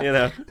you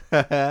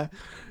know,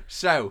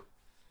 So,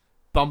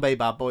 Bombay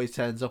Bad Boys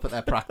turns up at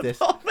their practice.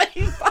 oh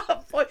mate,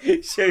 bad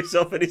boy shows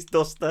up in his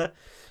duster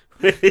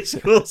with his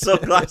cool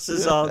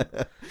sunglasses on,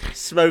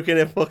 smoking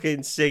a fucking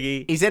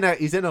ciggy. He's in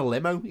a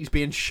limo. He's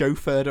being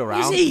chauffeured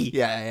around. Is he?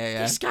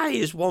 Yeah. This guy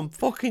is one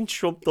fucking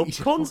trumped up He's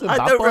a cunt. fucking I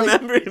bad don't boy.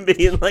 remember him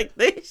being like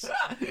this.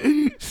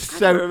 I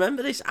So don't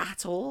remember this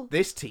at all.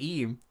 this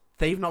team,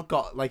 they've not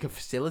got like a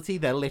facility.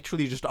 They're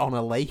literally just on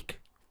a lake,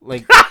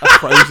 like a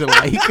frozen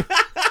lake.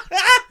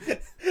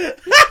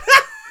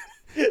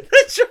 They're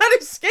trying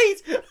to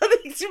skate and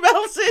it's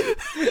melting.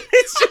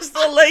 It's just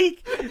a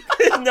lake.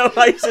 There's no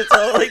ice at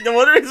all. Like, no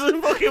wonder it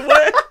doesn't fucking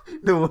work.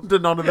 No wonder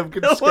none of them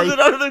can No skate. wonder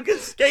none of them can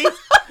skate.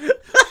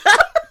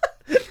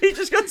 He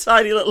just got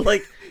tiny little,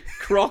 like,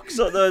 Crocs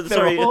on the...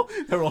 Sorry.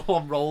 They're all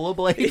on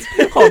rollerblades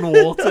on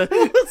water.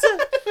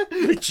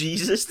 The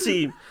Jesus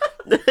team.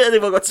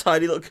 They've all got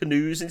tiny little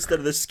canoes instead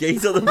of the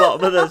skate on the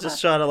bottom, and they're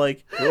just trying to,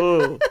 like,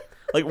 whoa.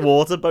 Like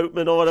water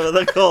boatmen or whatever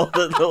they're called.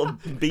 The little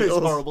Those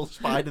beetles. horrible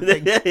spider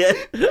things. Yeah.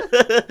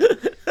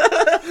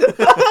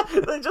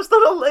 They're just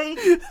on a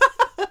lake.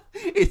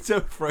 It's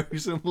a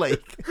frozen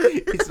lake.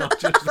 It's not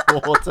just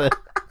water.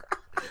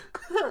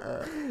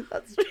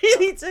 That's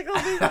really tickled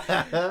me.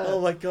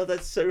 Oh my god,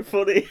 that's so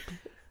funny.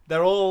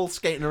 They're all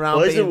skating around.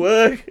 Why does it being-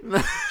 work?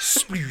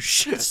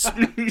 Sploosh,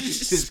 sploosh,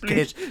 This sploosh.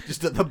 kid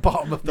just at the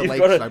bottom of the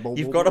lake.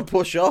 You've got to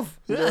push off.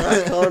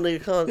 I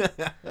can't.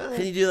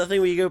 Can you do that thing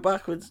where you go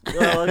backwards?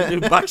 Oh, I can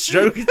do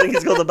backstroke. I think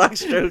it's called the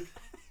backstroke.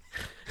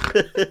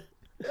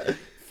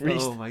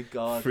 Oh my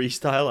god.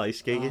 Freestyle ice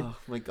skating. Oh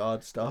my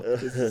god, stop.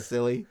 This is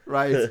silly.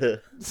 Right.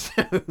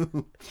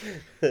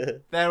 So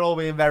they're all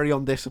being very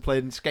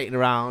undisciplined, skating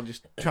around,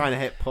 just trying to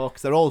hit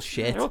pucks. They're all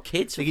shit. They're all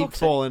kids. They for keep fuck's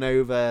sake. falling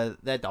over.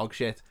 They're dog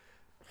shit.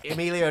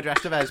 Emilio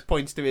Estevez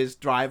points to his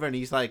driver and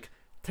he's like,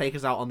 take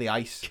us out on the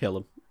ice. Kill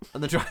him.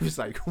 And the driver's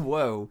like,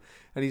 whoa.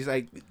 And he's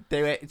like,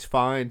 do it, it's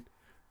fine.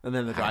 And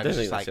then the I don't driver's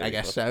think just like, that's I it,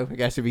 guess but- so. I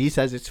guess if he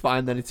says it's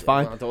fine, then it's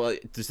fine. I don't-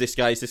 Is this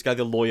guy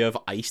the lawyer of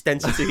ice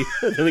density?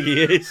 I don't think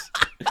he is.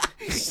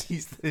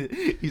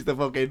 he's the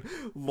fucking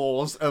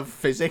laws of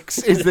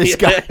physics, is this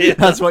Yeah, guy. yeah.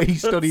 That's what he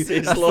studied. That's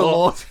his That's the law.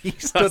 laws he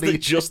That's the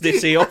studied.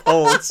 justice he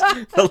upholds.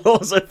 The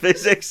laws of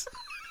physics.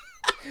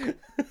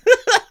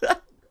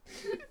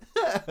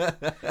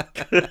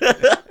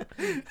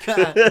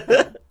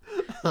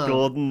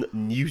 Gordon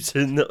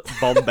Newton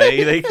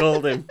Bombay, they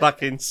called him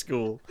back in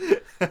school.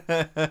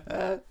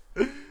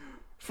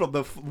 From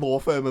the law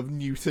firm of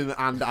Newton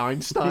and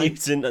Einstein.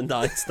 Newton and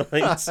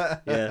Einstein.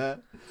 Yeah.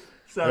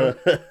 So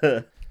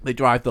they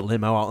drive the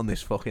limo out on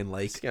this fucking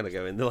lake. It's gonna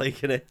go in the lake,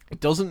 innit? It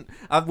doesn't,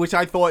 which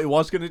I thought it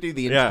was going to do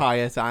the Yeah.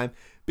 entire time.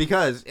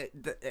 Because,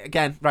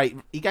 again, right,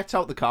 he gets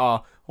out the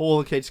car, all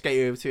the kids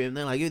skate over to him,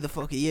 they're like, who the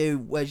fuck are you?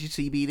 Where's your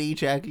CBD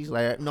check? He's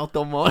like, not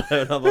done one.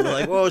 And I'm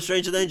like, whoa,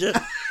 stranger danger.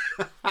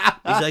 He's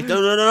like,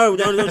 no,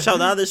 don't shout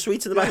that. There's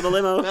sweets in the back of the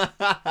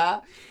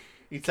limo.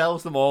 He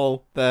tells them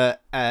all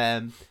that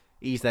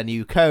he's their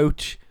new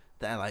coach.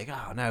 They're like,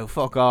 oh no,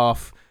 fuck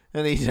off.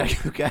 And he's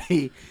like,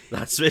 okay.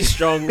 That's a bit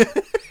strong.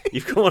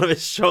 You've come on a bit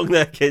strong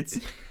there, kids.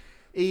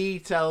 He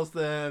tells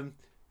them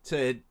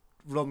to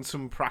run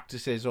some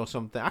practices or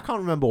something. I can't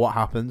remember what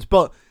happens,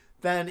 but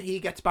then he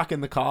gets back in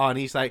the car and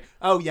he's like,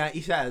 oh yeah,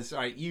 he says,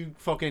 right, you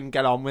fucking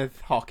get on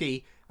with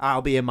hockey.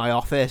 I'll be in my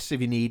office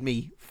if you need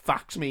me.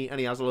 Fax me.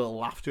 And he has a little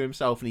laugh to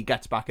himself and he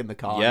gets back in the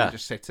car Yeah. and he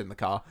just sits in the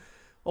car.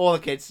 All the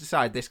kids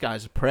decide this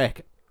guy's a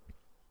prick.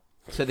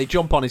 So they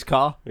jump on his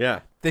car.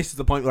 Yeah. This is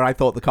the point where I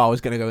thought the car was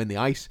going to go in the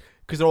ice.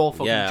 Because they're all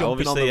fucking Yeah,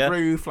 jumping on obviously, the yeah.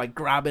 roof, like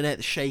grabbing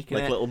it, shaking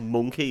Like it. little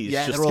monkeys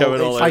Yeah, just they're all,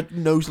 going all it's over. like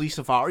Knowsley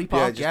Safari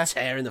Park, yeah. Just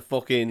tearing the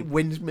fucking...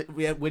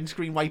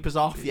 Windscreen wipers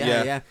off,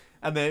 yeah.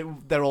 And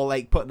they're all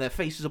like putting their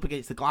faces up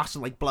against the glass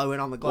and like blowing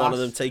on the glass. One of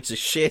them takes a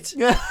shit.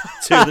 Yeah.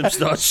 Two of them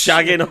start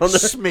shagging on the...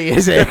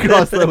 Smears it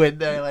across the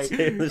window. Like,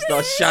 Two of them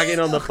start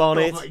shagging on the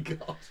bonnet. oh my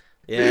god.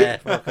 Yeah,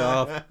 fuck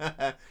off.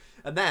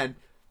 And then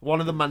one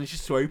of them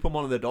manages to open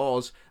one of the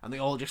doors and they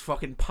all just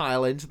fucking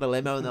pile into the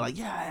limo and they're like,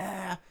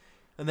 yeah.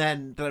 And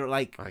then they're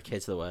like, Our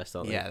kids are the worst,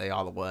 aren't they? yeah, they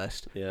are the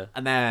worst. Yeah.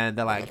 And then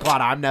they're like,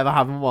 glad I'm never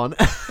having one.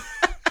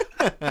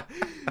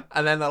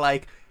 And then they're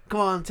like,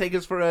 come on, take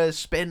us for a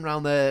spin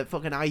round the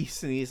fucking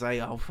ice. And he's like,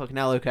 oh, fucking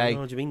hell, okay.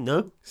 Oh, what do you mean,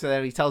 no? So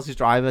then he tells his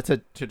driver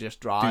to just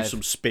drive. Do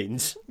some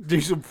spins.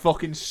 Do some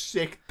fucking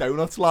sick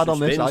donuts, lad, Some on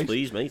this spins, ice.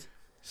 please, mate.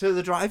 So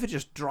the driver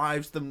just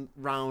drives them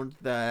round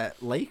the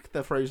lake,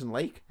 the frozen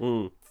lake.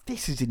 Mm.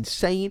 This is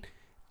insane.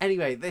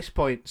 Anyway, at this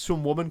point,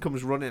 some woman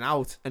comes running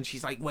out and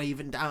she's like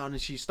waving down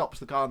and she stops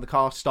the car and the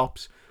car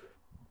stops.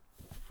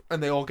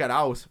 And they all get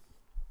out.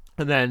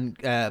 And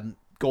then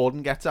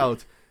Gordon gets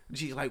out. And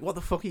she's like, what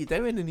the fuck are you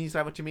doing? And he's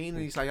like, what do you mean?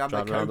 And he's like, I'm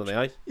the Driving around on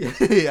coach. the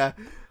ice. Yeah.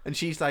 And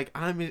she's like,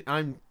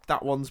 I'm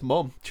that one's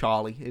mum.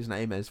 Charlie, his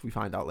name is. We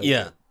find out later.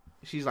 Yeah.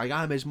 She's like,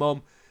 I'm his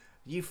mum.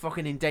 You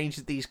fucking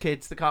endangered these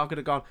kids. The car could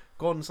have gone.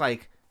 Gordon's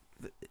like,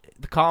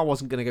 the car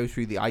wasn't going to go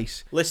through the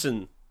ice.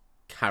 Listen,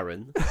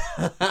 Karen.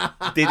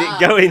 Did it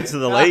go into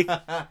the lake?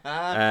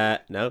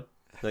 No.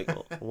 Like,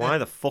 why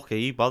the fuck are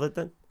you bothered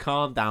then?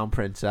 Calm down,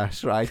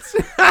 princess, right?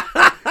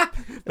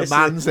 The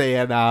man's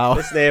here now.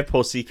 Listen here,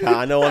 pussycat.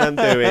 I know what I'm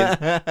doing.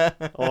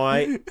 All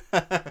right.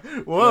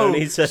 Whoa! No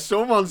need to-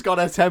 Someone's got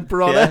a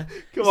temper on Yeah. her.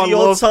 Come It's on,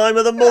 your love. time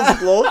of the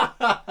month,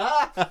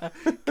 love.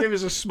 Give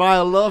us a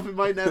smile, love. It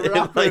might never It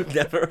happen. might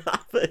never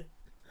happen.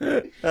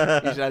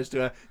 He says to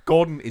her,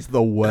 "Gordon is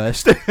the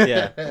worst."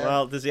 Yeah.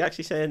 Well, does he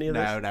actually say any of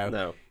this?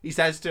 No. He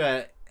says to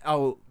her,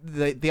 "Oh,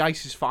 the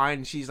ice is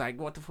fine." She's like,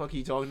 "What the fuck are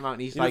you talking about?"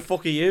 And he's Who like, the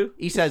fuck are you?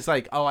 he says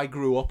like, "Oh, I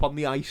grew up on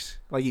the ice.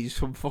 Like he's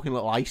some fucking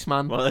little ice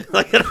man, Well,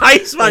 like an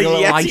ice man, like a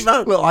little Yeti ice,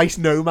 man. little ice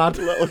nomad."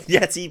 Little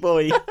Yeti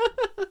boy.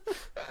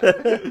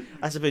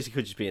 I suppose he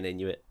could just be an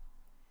Inuit.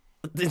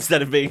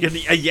 Instead of being a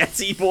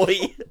Yeti boy.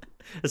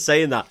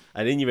 Saying that,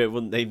 an Inuit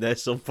wouldn't name their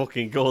son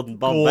fucking Gordon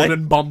Bombay.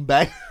 Gordon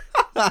Bombay.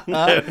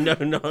 No,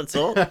 not at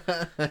all.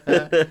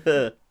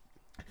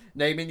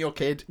 Naming your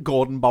kid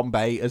Gordon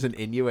Bombay as an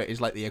Inuit is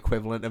like the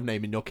equivalent of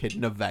naming your kid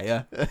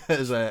Nevaeh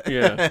as a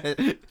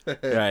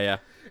Yeah.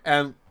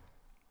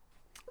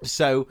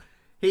 So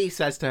he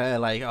says to her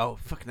like, "Oh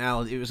fucking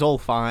hell, it was all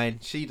fine."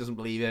 She doesn't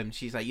believe him.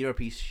 She's like, "You're a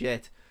piece of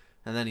shit."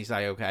 And then he's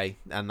like, "Okay,"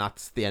 and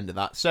that's the end of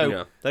that. So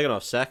Yeah. They're gonna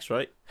have sex,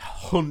 right?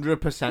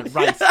 100%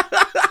 right.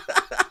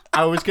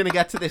 I was gonna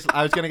get to this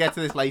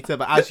later,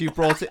 but as you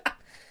brought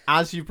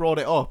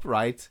it up,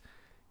 right?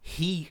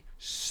 He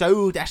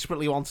so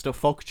desperately wants to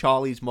fuck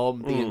Charlie's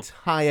mum the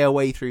entire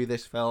way through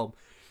this film.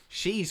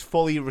 She's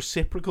fully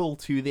reciprocal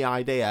to the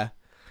idea,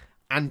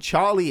 and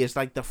Charlie is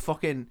like the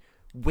fucking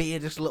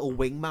weirdest little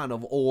wingman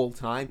of all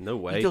time. No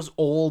way. He does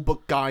all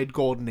but guide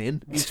Gordon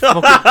in. He's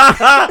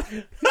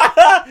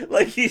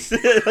like he's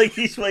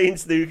playing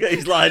snooker.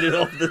 He's lining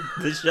up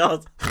the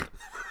shot.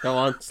 Go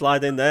on,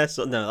 slide in there.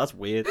 So, no, that's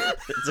weird.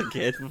 It's a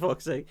kid, for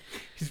fuck's sake.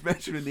 He's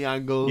measuring the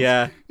angles.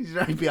 Yeah. He's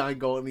right behind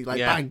Gordon. He's like,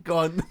 Yeah. "Bang,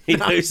 gun." He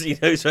knows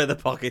where the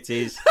pocket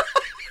is.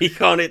 He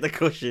can't hit the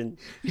cushion.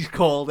 He's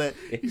called it.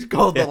 He's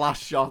called the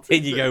last shot.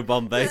 In you go,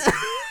 Bombay.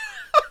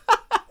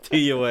 Do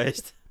your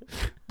worst.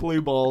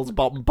 Blue balls,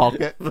 bottom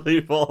pocket.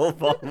 Blue ball,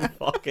 bottom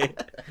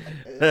pocket.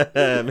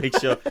 make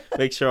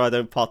sure I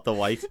don't pot the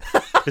white.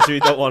 Because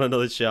we don't want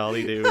another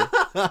Charlie, do we? Oh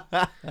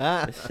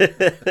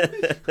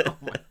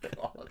my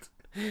god.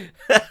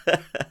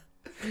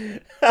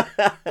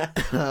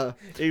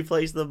 Who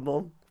plays the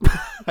mum?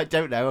 I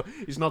don't know.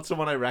 He's not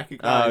someone I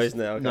recognise. Oh, isn't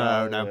it? Okay.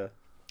 No. Yeah.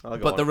 I'll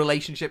go But the on.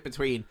 relationship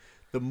between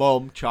the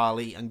mum,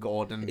 Charlie, and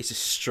Gordon It's a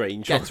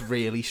strange one. gets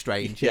really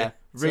strange. Yeah,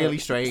 really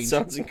strange.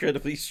 Sounds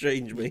incredibly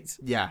strange, mate.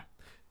 Yeah.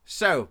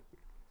 So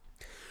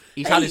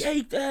he's had his.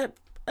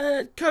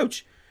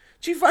 Coach,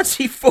 do you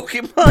fancy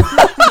fucking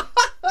my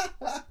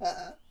mum?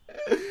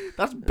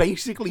 That's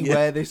basically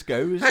where this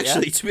goes.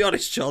 Actually, to be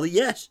honest, Charlie,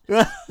 yes.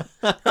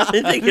 I've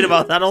been thinking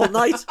about that all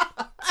night.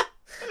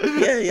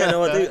 Yeah,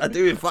 no, I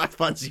do in fact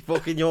fancy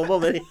fucking your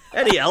mum.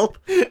 Any help?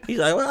 He's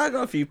like, well, I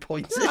got a few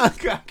points. I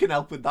can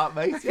help with that,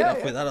 mate. Get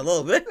up with that a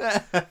little bit.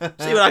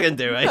 See what I can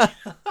do, eh?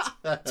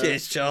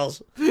 Cheers,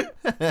 Charles.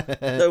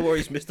 No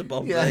worries, Mr.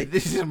 Bombay. Yeah,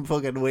 this isn't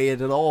fucking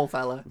weird at all,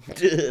 fella.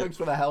 Thanks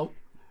for the help.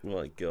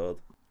 My God.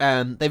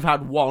 They've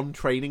had one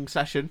training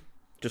session.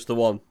 Just the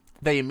one.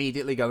 They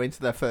immediately go into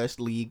their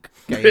first league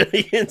game.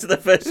 Really into the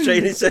first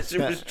training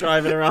session was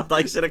driving around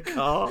ice in a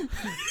car.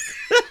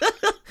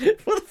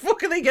 What the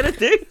fuck are they going to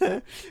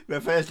do?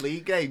 Their first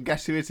league game.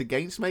 Guess who it's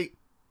against, mate?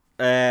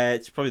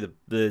 It's probably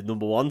the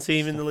number one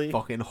team in the league.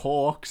 Fucking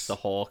Hawks. The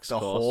Hawks, The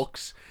of course.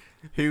 Hawks.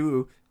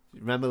 Who,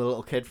 remember the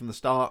little kid from the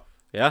start?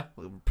 Yeah?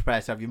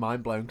 Prepare to have your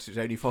mind blown because it's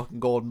only fucking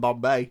Gordon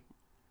Bombay.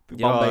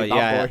 Bombay, bad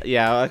yeah, boy.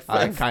 yeah. I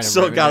I kind of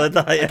so gathered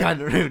that. I Yeah.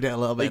 kind of ruined it a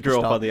little bit. He at the grew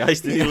up start. on the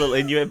ice, didn't he, little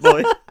Inuit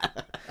boy?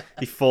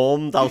 He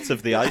formed out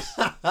of the ice.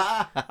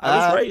 I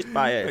was raised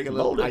by it, Like a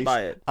little molded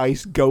by it.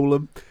 ice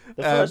golem.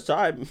 The first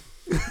time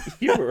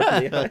you were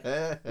on the ice.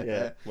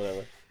 Yeah,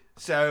 whatever.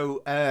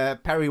 So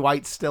Perry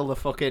White's still the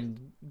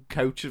fucking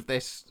coach of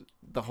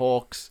the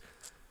Hawks,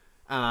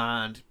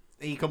 and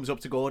he comes up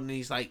to Gordon and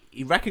he's like,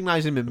 he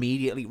recognizes him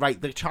immediately. Right,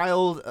 the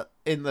child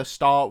in the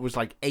start was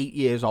like 8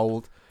 years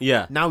old.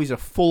 Yeah. Now he's a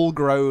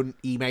full-grown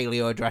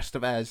Emilio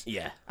Estevez.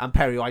 Yeah. And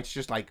Perry White's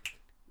just like,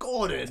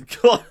 Gordon,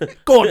 God.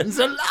 Gordon's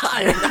alive.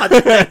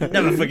 I'd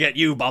never forget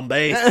you,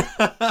 Bombay.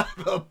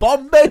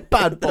 Bombay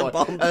bad boy.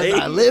 Bombay. As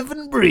I live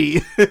and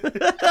breathe.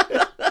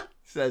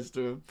 Says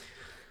to him.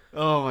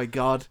 Oh my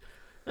god.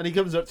 And he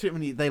comes up to him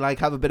and they like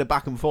have a bit of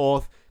back and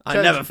forth. I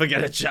never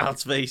forget a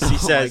child's face, he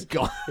says.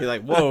 Oh my god. You're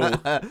like, whoa.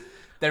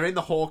 They're in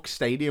the Hawks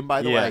Stadium,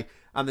 by the Yeah. way.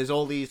 And there's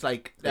all these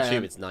like I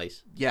assume it's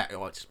nice. yeah,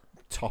 it's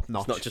top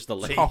notch. It's not just a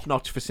league. Top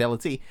notch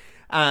facility.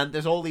 And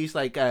there's all these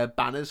like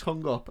banners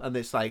hung up, and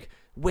it's like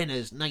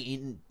winners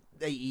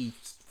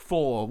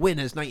 1984,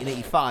 winners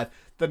 1985.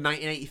 The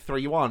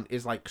 1983 one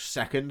is like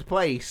second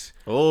place.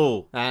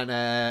 Oh.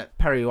 And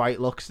Perry White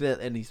looks at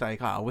it and he's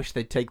like, "Oh, I wish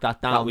they'd take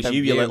that down." That was don't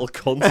you little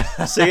cunt.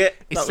 See it?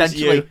 That was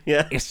you.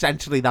 Yeah.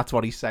 Essentially, that's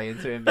what he's saying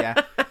to him. Yeah.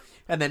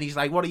 And then he's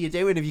like, "What are you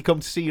doing? Have you come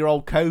to see your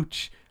old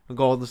coach?" And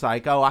Gordon's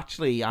like, "Oh,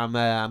 actually,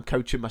 I'm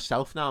coaching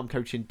myself now. I'm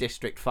coaching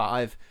District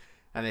 5."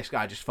 And this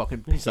guy just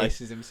fucking He's like-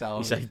 pisses himself.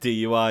 He's like,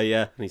 DUI,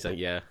 yeah. And he's like,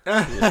 yeah.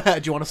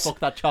 Do you want to fuck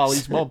that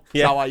Charlie's mum?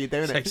 Yeah. Is that why you're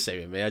doing It's it? like, same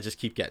with me. I just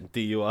keep getting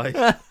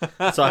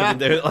DUI. So I've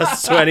been doing it the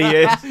last 20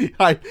 years.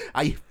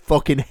 I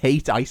fucking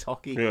hate ice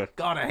hockey. Yeah.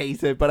 God, I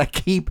hate it. But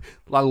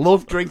I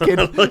love drinking.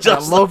 I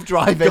Just- love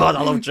driving. God,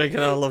 I love drinking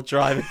and I love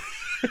driving.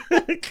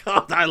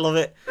 God, I love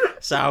it.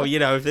 So,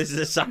 if this is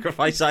a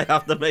sacrifice I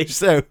have to make,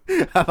 So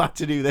I've had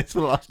to do this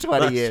for the last 20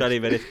 that's years. 20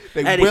 minutes.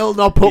 They will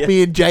not put yeah.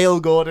 me in jail,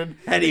 Gordon.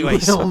 Anyway,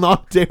 They will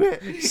not do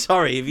it.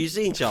 Sorry, have you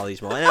seen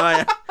Charlie's Mom?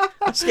 I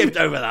skipped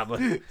over that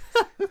one.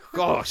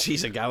 Gosh,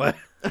 she's a goer.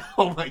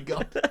 Oh my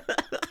god.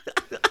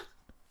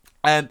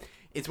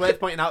 It's worth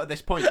pointing out at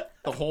this point,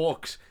 the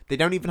Hawks, they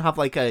don't even have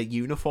like a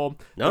uniform.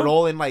 No. They're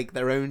all in like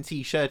their own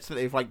t-shirts that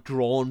they've like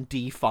drawn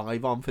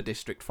D5 on for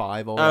District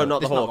 5. Or Oh, not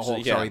the it's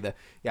Hawks, yeah.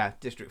 Sorry,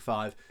 District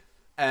 5.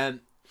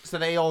 So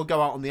they all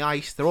go out on the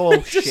ice. They're all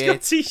Just shit.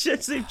 got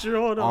t-shirts they've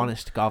drawn on.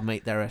 Honest to God,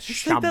 mate, they're a like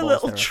shambles. they're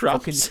little They're a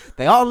tramps.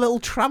 they are little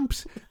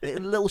tramps. They're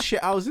little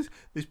shit houses.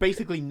 There's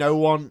basically no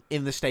one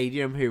in the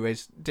stadium who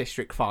is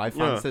District 5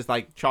 fans. Yeah. There's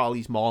like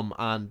Charlie's mom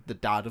and the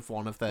dad of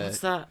one of the What's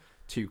that?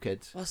 2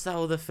 kids. What's that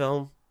other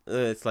film?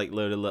 It's like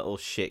load of little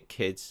shit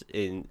kids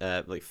in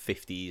like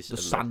 50s. The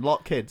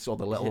Sandlot kids or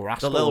the Little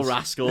Rascals. The Little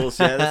Rascals,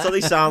 yeah. That's what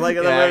they sound like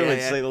at the Yeah, moment. yeah,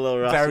 It's yeah. like the Little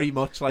Rascals. Very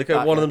much like Like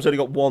that. one of them's only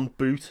got one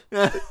boot.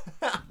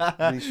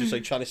 And he's just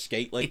like trying to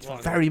skate like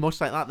It's very much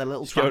like that. The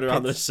little going tramp around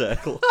in a kids.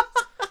 circle.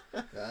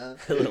 The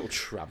little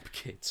tramp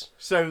kids.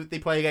 So they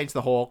play against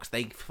the Hawks.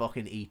 They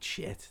fucking eat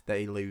shit.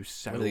 They lose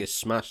so They get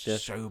smashed, yeah.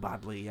 so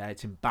badly. Yeah,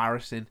 it's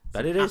embarrassing. It's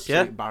Bet an it is, absolute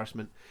yeah.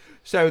 embarrassment.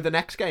 So the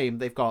next game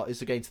they've got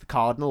is against the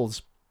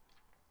Cardinals.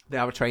 They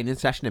have a training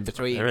session in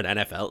between. They're an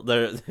NFL.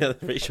 They're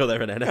pretty sure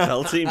they're an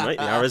NFL team, right?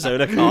 The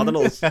Arizona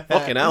Cardinals.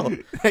 Fucking hell.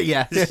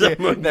 Yeah,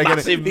 Some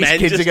massive men these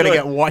kids just are gonna going,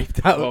 get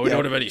wiped out. Oh, we yeah.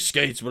 don't have any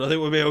skates, but I think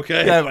we'll be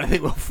okay. Yeah, but I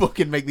think we'll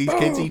fucking make these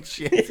kids eat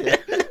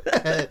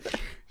shit.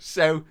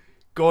 So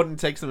Gordon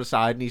takes them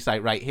aside and he's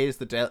like, right, here's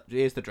the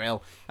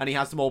drill. And he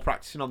has them all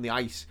practicing on the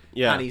ice.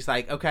 Yeah. And he's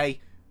like,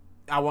 okay,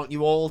 I want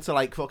you all to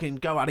like fucking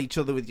go at each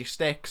other with your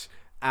sticks.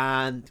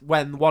 And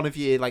when one of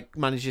you like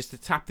manages to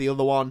tap the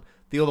other one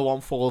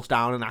falls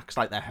down and acts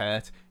like they're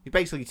hurt. You're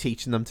basically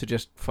teaching them to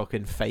just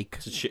fucking fake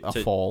a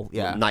fall.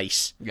 Yeah.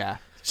 Nice. Yeah.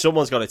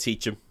 Someone's got to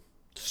teach them.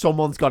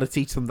 Someone's got to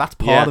teach them. That's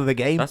part of the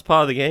game. That's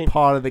part of the game.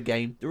 Part of the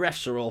game. The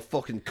refs are all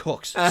fucking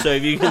cooks. So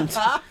if you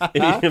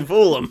can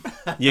fool them,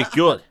 you're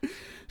good.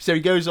 So he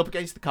goes up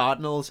against the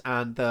Cardinals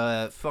and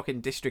the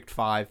fucking District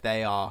 5,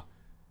 they are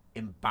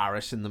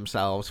embarrassing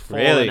themselves,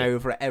 falling Really?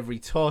 over at every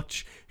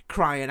touch,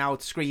 crying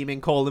out,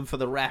 screaming, calling for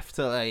the ref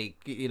to, like,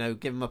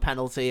 give him a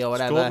penalty or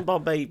whatever. Gordon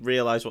Bombay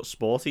realise what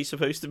sport he's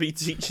supposed to be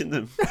teaching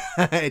them.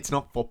 It's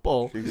not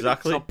football.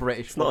 Exactly. It's not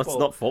British It's football.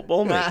 not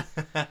football, mate.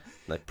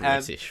 Like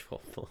British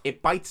football.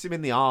 It bites him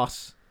in the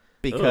arse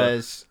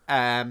because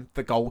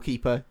the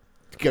goalkeeper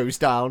goes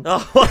down.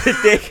 Oh, what a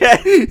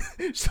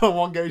dickhead.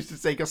 Someone goes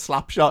to take a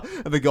slap shot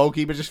and the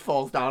goalkeeper just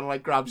falls down and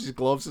like grabs his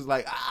gloves and is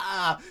like,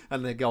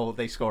 and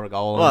they score a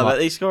goal. Well, I bet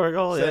they score a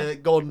goal, So yeah.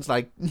 Gordon's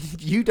like,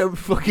 you don't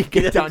fucking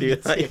get down Do your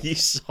that, tits. you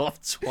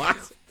soft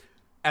twat.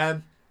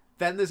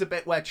 Then there's a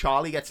bit where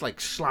Charlie gets like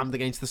slammed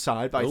against the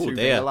side by Oh, two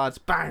dear. bigger lads.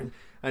 Bang!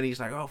 And he's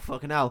like, oh,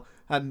 fucking hell.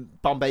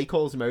 And Bombay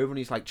calls him over and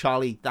he's like,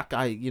 Charlie, that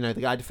guy, the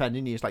guy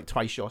defending you is like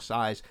twice your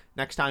size.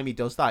 Next time he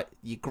does that,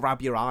 you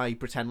grab your eye,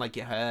 pretend like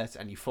you're hurt,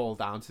 and you fall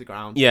down to the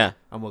ground. Yeah.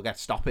 And we'll get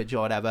stoppage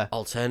or whatever.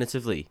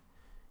 Alternatively,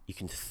 you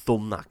can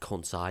thumb that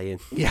cunt's eye in.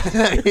 Yeah.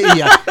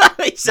 Yeah.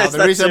 He says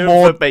Now, that to him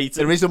verbatim.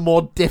 there is a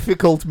more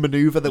difficult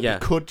maneuver that Yeah.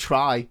 we could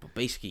try. But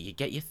basically, you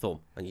get your thumb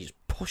and you just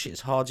push it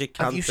as hard as you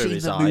can Have you through seen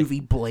his the eye. movie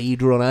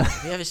Blade Runner?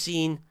 Have you ever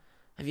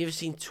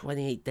seen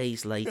 28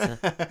 Days Later?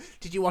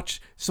 Did you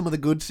watch some of the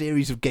good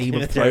series of Game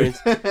of Thrones?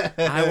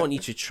 I want you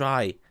to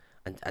try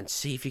and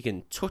see if you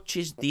can touch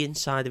the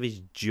inside of his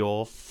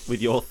jaw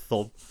with your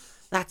thumb.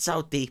 That's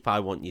how deep I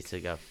want you to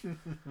go.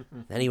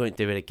 Then he won't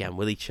do it again,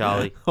 will he,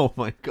 Charlie? Oh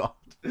my god.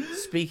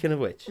 Speaking of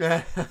which,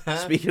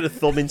 speaking of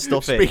thumbing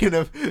stuff in. Speaking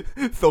of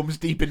thumbs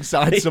deep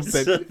inside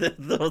something.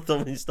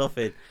 Thumbing stuff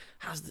in.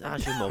 How's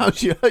your mum?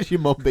 How's your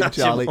mum been, How's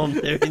Charlie? your mum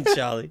doing,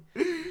 Charlie?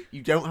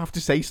 You don't have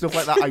to say stuff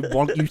like that. I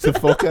want you to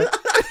fuck her.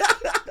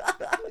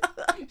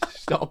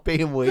 Stop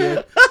being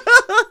weird.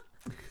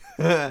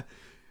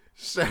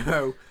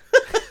 So,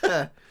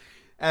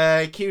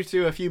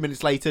 Q2 a few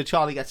minutes later,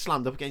 Charlie gets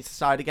slammed up against the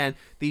side again.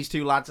 These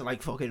two lads are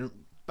like fucking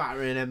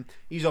battering him.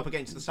 He's up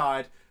against the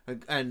side.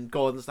 And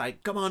Gordon's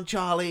like, come on,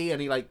 Charlie.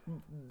 And he like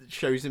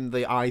shows him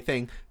the eye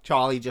thing.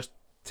 Charlie just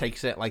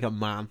takes it like a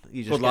man. He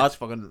just Good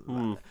gets lad.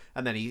 fucking...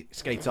 And then he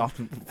skates off.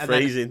 And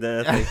Phrasing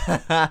there. I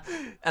think.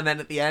 and then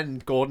at the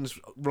end, Gordon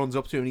runs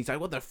up to him and he's like,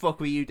 what the fuck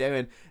were you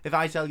doing? If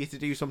I tell you to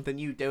do something,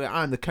 you do it.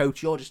 I'm the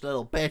coach. You're just a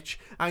little bitch.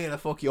 I'm going to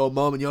fuck your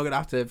mum and you're going to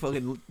have to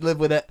fucking live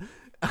with it.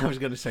 I was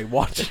going to say,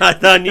 watch.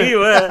 I knew you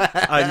were.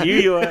 I knew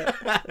you were.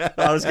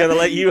 I was going to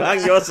let you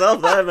hang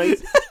yourself there,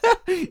 mate.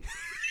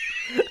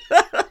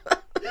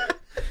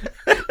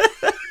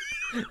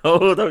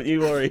 Oh, don't you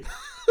worry.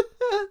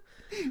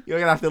 You're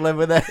gonna have to live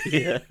with it.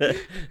 Yeah.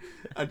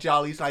 And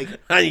Charlie's like,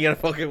 And you're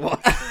gonna fucking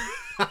watch.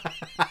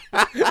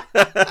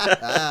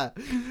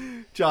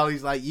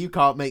 Charlie's like, you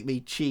can't make me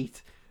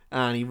cheat.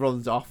 And he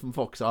runs off and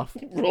fucks off.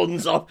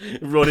 Runs off,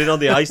 running on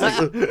the ice like,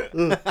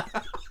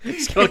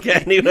 He's not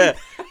get anywhere.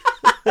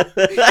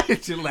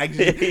 His legs,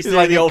 He's it's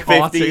like the old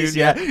cartoon, 50s,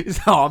 yeah. His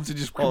arms are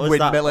just What was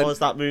windmilling.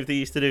 that move they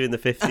used to do in the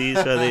 50s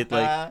where they'd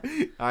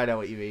like... I know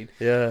what you mean.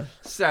 Yeah.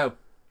 So,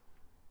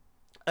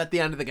 at the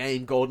end of the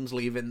game, Gordon's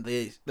leaving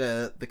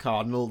the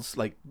Cardinals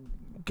like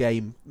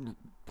game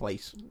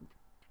place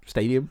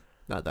stadium.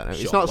 No, I don't know.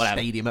 It's Sure, not whatever.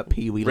 a stadium at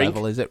Pee Wee Rink?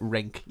 level, is it?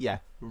 Rink. Yeah,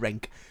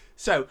 rink.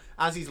 So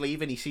as he's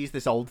leaving, he sees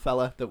this old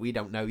fella that we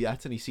don't know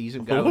yet, and he sees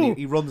him go. And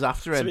he runs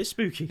after It's a him. bit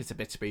spooky. It's a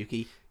bit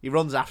spooky. He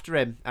runs after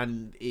him,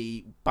 and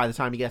by the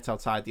time he gets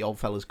outside, the old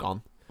fella's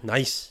gone.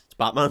 Nice. It's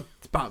Batman.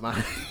 It's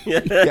Batman. Yeah.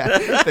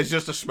 Yeah, there's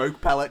just a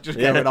smoke pellet just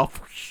Yeah. going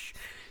off.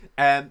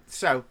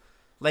 So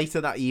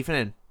later that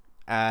evening,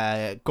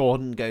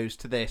 Gordon goes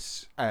to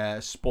this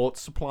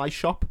sports supply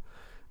shop,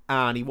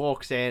 and he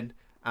walks in,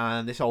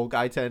 and this old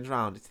guy turns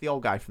around. It's the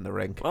old guy from the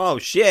rink. Oh,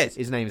 shit.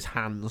 His name is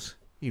Hans.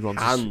 He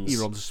runs. Hans. He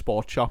runs a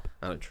sports shop.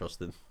 I don't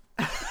trust him.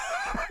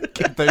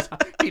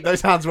 Keep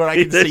those hands where I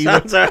can His see them.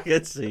 hands I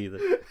can see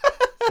them.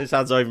 His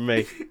hands over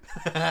me.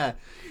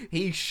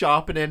 He's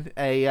sharpening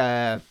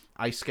a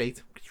ice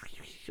skate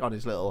on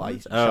his little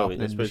ice Oh, I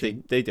sharpening suppose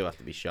machine. they do have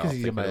to be sharp. 'Cause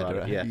he's a thinking about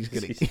murderer. it. Yeah, He's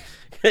gonna-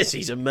 because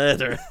he's a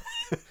murderer.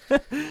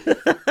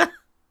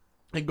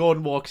 And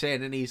Gordon walks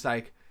in and he's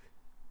like,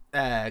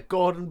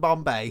 Gordon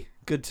Bombay,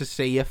 good to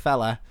see you,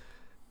 fella.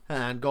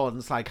 And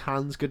Gordon's like,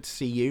 Hans, good to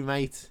see you,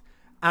 mate.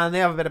 And they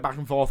have a bit of back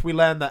and forth. We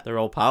learn that, They're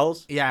all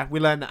pals. we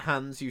learn that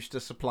Hans used to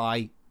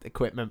supply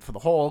equipment for the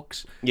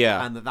Hawks,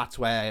 Yeah. and that's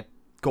where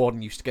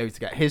Gordon used to go to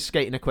get his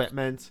skating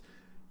equipment.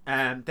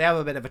 They have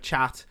a bit of a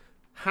chat.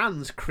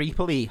 Hans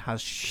creepily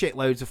has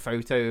shitloads of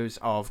photos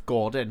of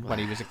Gordon when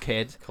he was a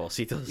kid. Of course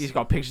he does. He's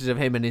got pictures of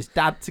him and his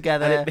dad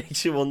together. And it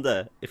makes you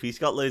wonder, if he's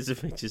got loads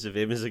of pictures of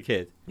him as a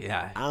kid,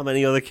 Yeah. how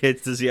many other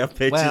kids does he have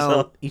pictures Well,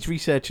 of? he's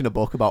researching a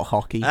book about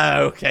hockey.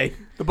 Oh, okay.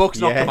 The book's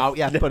not Yeah. come out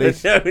yet, No, but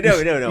he's, no.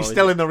 he's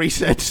still in the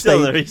research Still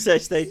in stage. the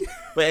research stage.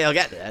 But he'll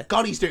get there.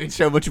 God, he's doing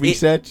so much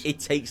research. It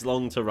takes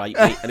long to write,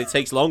 mate, and it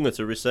takes longer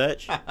to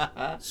research.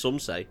 Some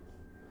say.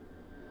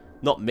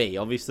 Not me,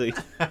 obviously.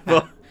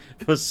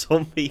 but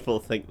some people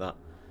think that.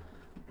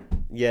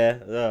 Yeah.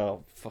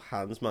 Oh, for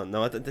Hans, man.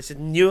 No, I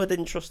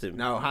didn't trust him.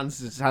 No, Hans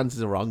is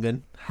a wrong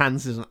un.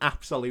 Hans is an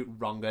absolute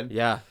wrong un.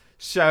 Yeah.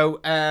 So,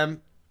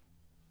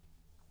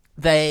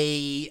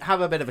 they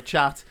have a bit of a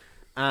chat,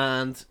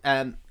 and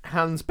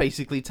Hans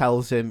basically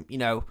tells him,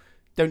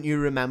 don't you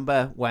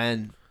remember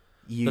when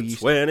you The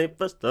used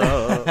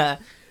 21st.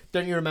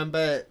 don't you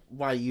remember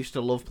why you used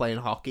to love playing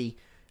hockey?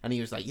 And he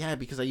was like, yeah,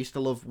 because I used to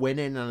love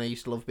winning and I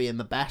used to love being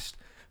the best.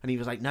 And he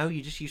was like, no,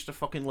 you just used to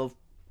fucking love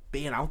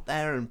being out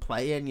there and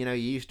playing. You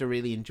used to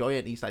really enjoy it.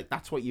 And he's like,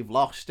 that's what you've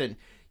lost. And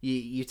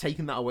you're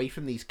taking that away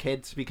from these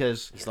kids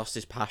because He's lost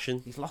his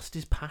passion. he's lost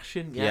his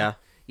passion. Yeah. Yeah.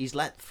 He's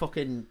let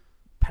fucking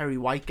Perry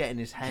White get in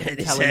his head Get and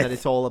in his tell him head. that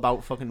it's all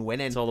about fucking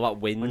winning. It's all about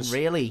when wins.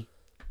 really,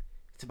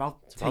 it's about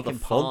about taking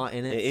the fun. part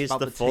in it. It It's is about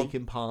the the fun.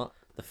 taking part.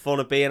 The fun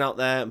of being out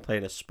there and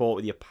playing a sport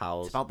with your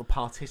pals. It's about the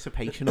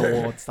participation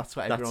awards. That's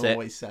what That's everyone it.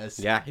 always says.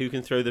 Yeah, who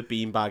can throw the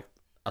beanbag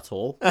at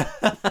all?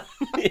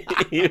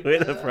 You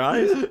win a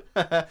prize.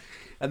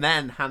 And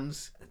then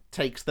Hans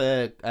takes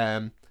the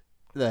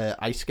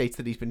ice skates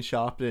that he's been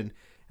sharpening,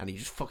 and he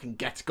just fucking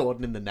gets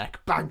Gordon in the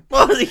neck. Bang!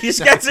 What? He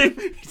just gets him.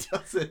 He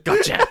does it.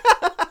 Gotcha.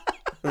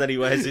 And then he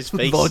wears his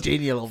face More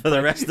genial. for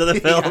the rest of the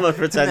film and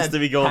pretends then to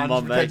be Gordon Hans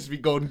Bombay. pretends to be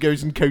Gordon,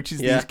 goes and coaches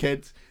Yeah. these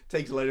kids,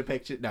 takes a load of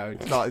pictures. No,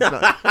 it's not.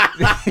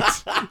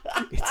 It's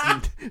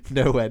not. it's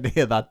nowhere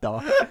near that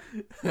dark.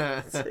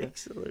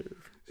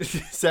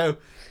 So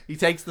he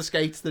takes the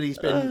skates that he's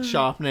been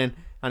sharpening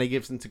and he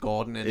gives them to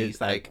Gordon, and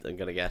he's like, I'm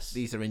gonna guess.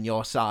 "These are in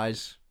your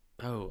size."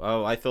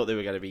 Oh, I thought they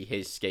were gonna be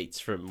his skates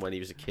from when he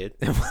was a kid.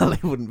 Well, they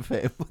wouldn't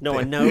fit him. would No, they?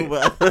 I know,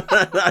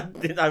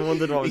 but I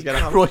wondered what was He gonna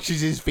happen.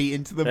 crushes his feet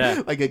into them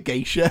Yeah. like a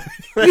geisha.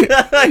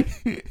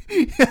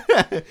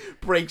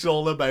 Breaks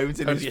all the bones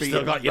in Have his you feet. still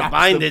and got your wraps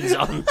bindings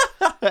on,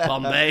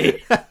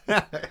 Bombay?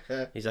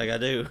 He's like, I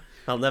do.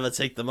 I'll never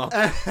take them off.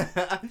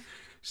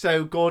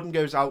 So Gordon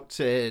goes out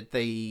to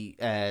the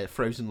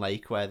frozen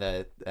lake where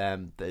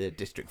the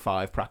District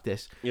 5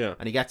 practice, Yeah.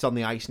 and he gets on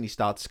the ice and he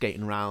starts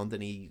skating around,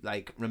 and he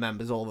like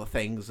remembers all the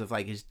things of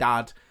like his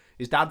dad.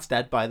 His dad's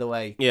dead, by the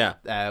way.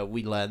 Yeah.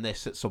 We learn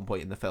this at some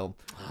point in the film.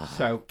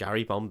 So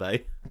Gary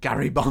Bombay.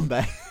 Gary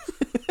Bombay,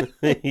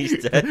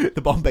 He's dead.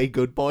 the Bombay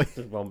good boy.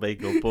 The Bombay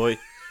Good Boy.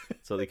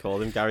 That's what they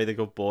call him. Gary the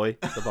Good Boy.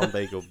 The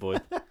Bombay Good Boy.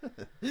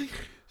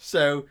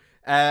 So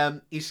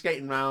he's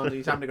skating around and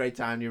he's having a great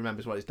time. He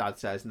remembers what his dad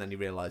says, and then he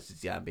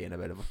realizes, I'm being a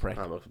bit of a prick.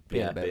 I'm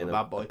Being a bit of a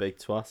bad boy. a big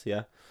twat,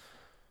 yeah.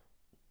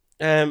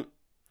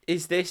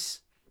 Is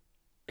this...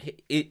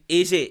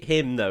 Is it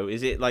him, though?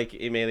 Is it like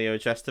Emilio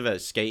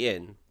Estevez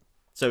skating?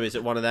 So is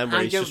it one of them where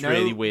I he's don't just know.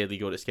 really weirdly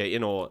good at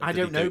skating? Or I did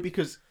he don't know do-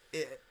 because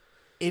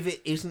if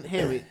it isn't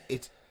him,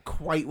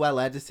 quite well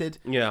edited.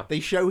 Yeah. They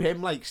show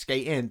him like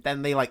skating,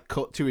 then they like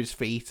cut to his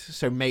feet,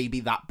 so maybe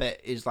that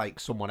bit is like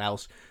someone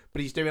else. But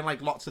he's doing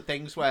like lots of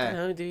things where.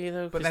 No, do you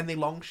though? But then they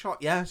long shot,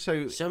 yeah.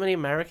 So many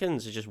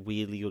Americans are just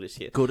weirdly good at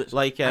skating. good at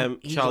Like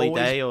he's Charlie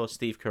always- Day or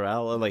Steve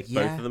Carell, are like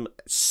both of them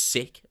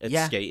sick at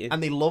skating.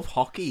 and they love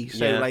hockey,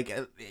 so Yeah. like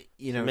it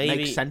Maybe-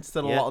 makes sense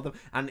that a yeah. lot of them.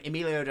 And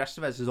Emilio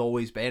Estevez has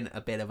always been a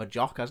bit of a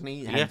jock, hasn't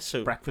he? Hence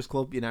so- Breakfast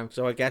Club, you know.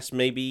 So I guess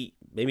maybe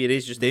it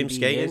is just him Maybe he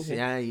skating. is,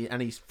 yeah,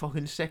 and he's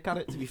fucking sick at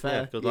it. To be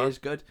fair, good he lad. is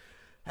good.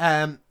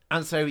 And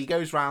so he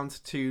goes round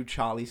to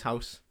Charlie's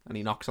house and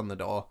he knocks on the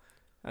door,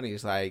 and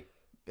he's like,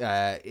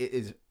 "It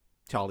is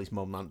Charlie's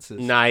mum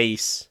answers.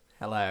 Nice.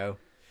 Hello."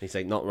 He's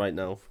like, not right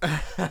now.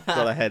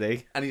 Got a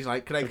headache. And he's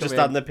like, "Can I I've come just in?"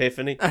 had an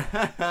epiphany.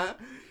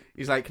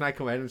 He's like, "Can I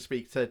come in and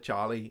speak to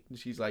Charlie?" And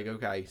she's like,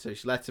 "Okay." So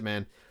she lets him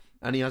in,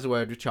 and he has a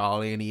word with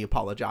Charlie, and he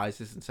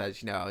apologizes and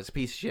says, "I was a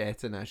piece of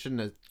shit, and I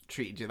shouldn't have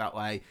treated you that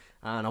way,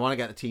 and I want to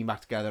get the team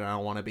back together, and I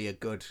want to be a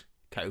good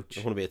coach."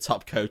 I want to be a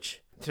top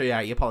coach. So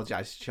yeah, he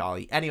apologizes to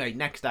Charlie. Anyway,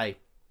 next day,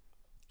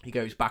 he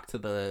goes back to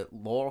the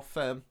law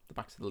firm,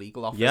 back to the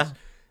legal office. Yeah.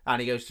 And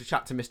he goes to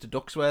chat to Mr.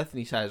 Ducksworth, and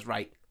he says,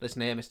 "Right,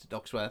 listen here, Mr.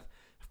 Ducksworth.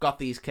 I've got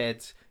these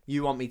kids.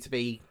 You want me to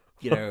be,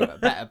 a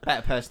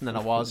better person than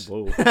I was."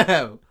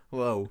 Whoa.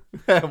 Whoa.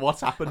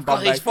 What's happened, Got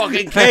Bombay? these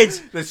fucking kids.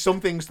 There's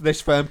some things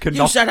this firm You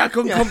cannot... said I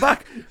couldn't come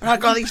back, and I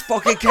got these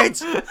fucking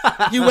kids.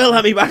 You will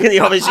have me back in the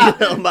office, you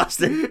little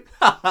bastard.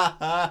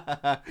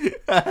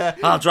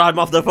 I'll drive them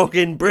off the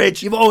fucking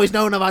bridge. You've always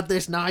known I've had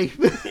this knife.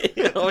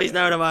 You've always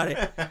known about it.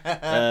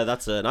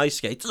 That's an ice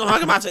skate. Doesn't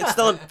fucking matter. It's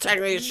still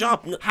technically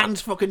sharp. Hans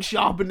fucking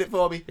sharpened it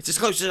for me. It's as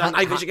close to a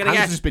knife as you're gonna Hans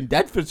get. has been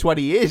dead for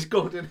 20 years,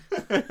 Gordon.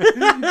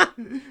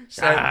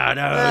 So, Ah,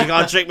 no, you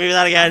can't trick me with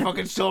that I again.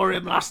 fucking saw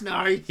him last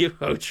night. You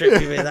won't trick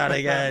me with that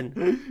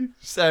again.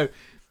 So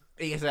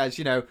he says,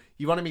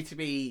 you wanted me to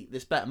be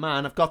this better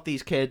man. I've got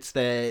these kids.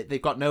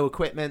 They've got no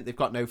equipment. They've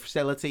got no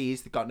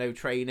facilities. They've got no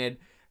training.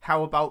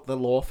 How about the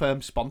law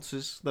firm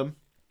sponsors them?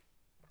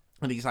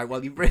 And he's like,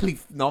 well, you've really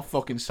not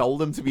fucking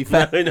sold them, to be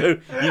fair. I know.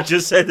 You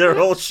just said they're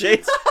all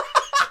shit.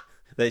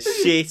 They're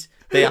shit.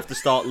 They have to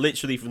start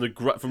literally from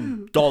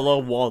from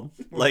 $1,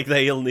 like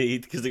they'll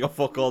need, because they got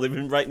fuck all. They've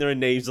been writing their own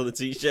names on the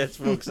t-shirts,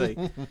 for fuck's sake,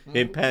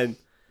 in pen.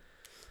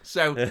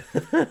 So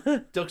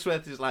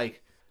Ducksworth is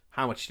like,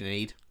 how much do you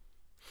need?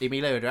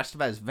 Emilio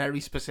Estevez very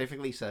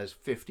specifically says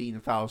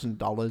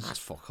 $15,000. That's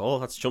fuck all.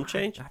 That's chump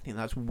change. I think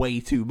that's way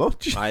too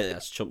much. I think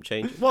that's chump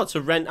change. What, to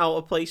rent out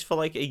a place for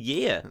like a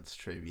year? That's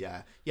true,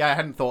 yeah. Yeah, I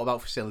hadn't thought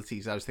about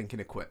facilities. I was thinking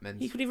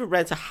equipment. You could even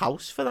rent a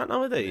house for that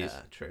nowadays.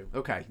 Yeah, true.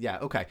 Okay, yeah,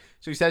 okay.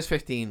 So he says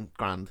 15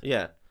 grand.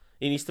 Yeah.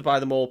 He needs to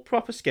buy them all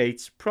proper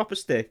skates, proper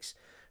sticks,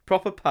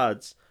 proper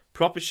pads,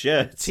 proper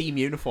shirts. Team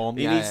uniform,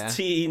 He yeah. needs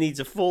yeah. he needs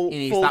a full He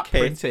needs full that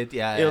kit. printed,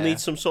 yeah. He'll yeah. need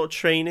some sort of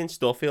training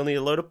stuff. He'll need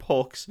a load of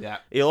pucks. Yeah.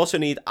 He'll also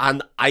need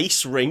an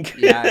ice rink.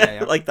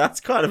 Yeah. Like, that's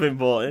kind of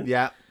important.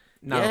 Yeah.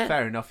 No, Yeah.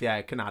 fair enough. Yeah,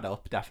 it can add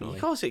up, definitely.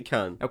 Of course it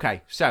can.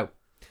 Okay, so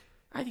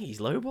I think he's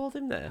lowballed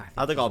him there. think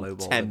I'd have he's gone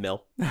lowballed 10 him.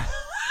 mil.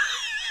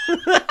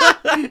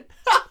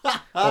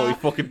 Oh, we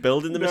fucking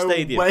building them a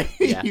stadium. way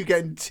Yeah. you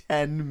getting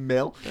 10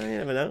 mil. You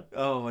never know.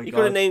 Oh my You god.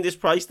 could have named his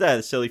price there,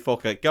 the silly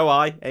fucker. Go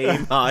high,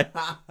 aim high.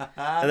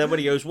 And then when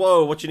he goes,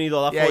 whoa, what you need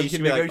all that Yeah, for? you should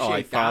can be like,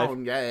 negotiate five.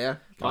 down. Yeah.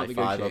 Can't Like 5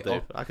 I'll negotiate do.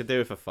 up. I could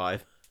do it for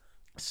 5.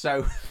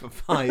 So for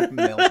 5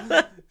 mil.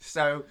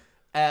 So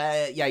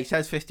yeah, he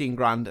says 15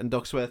 grand, and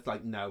Ducksworth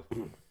like no.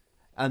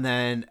 And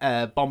then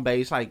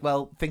Bombay's like,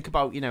 well, think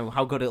about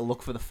how good it'll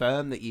look for the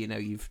firm that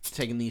you've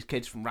taken these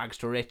kids from rags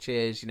to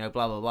riches, blah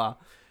blah blah.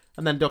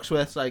 And then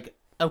Ducksworth's like,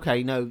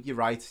 okay, no, you're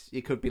right.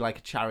 It could be like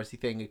a charity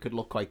thing. It could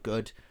look quite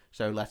good.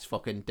 So let's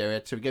fucking do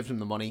it. So he gives him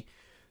the money.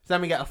 So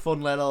then we get a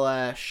fun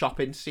little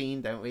shopping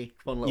scene, don't we?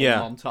 Fun little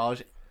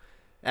montage.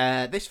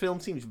 This film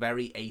seems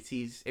very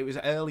 80s. It was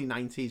early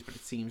 90s, but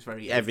it seems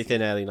very 80s.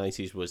 Everything early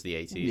 90s was the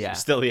 80s. Yeah.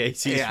 Still the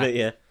 80s, Yeah. but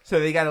yeah.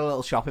 So they get a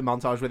little shopping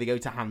montage where they go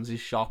to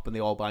Hans's shop and they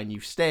all buy new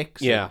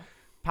sticks, Yeah. and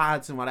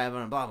pads and whatever,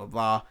 and blah, blah,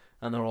 blah.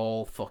 And they're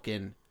all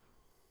fucking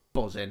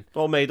buzzing.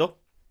 All made up.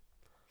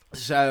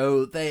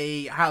 So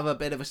they have a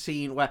bit of a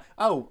scene where,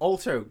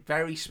 also,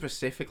 very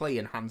specifically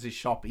in Hans's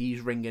shop,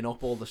 he's ringing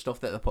up all the stuff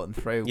that they're putting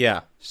through.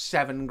 Yeah.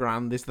 $7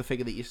 grand is the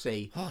figure that you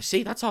see. Oh,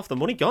 see, that's half the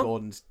money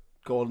gone.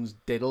 Gordon's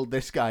diddled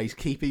this guy.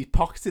 He's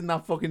pocketing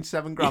that fucking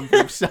 $7 grand for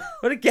himself.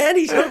 But again,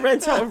 he's got to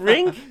rent out a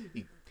ring.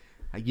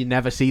 You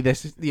never see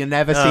this. You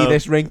never see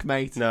this rink,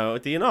 mate. No,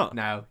 do you not?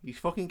 No, he's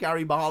fucking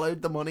Gary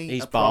Barlowed the money.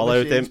 He's I promise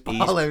Barlowed you, him. He's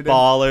He's Barlowed him.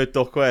 Barlowed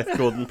Duckworth,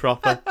 good and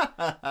proper.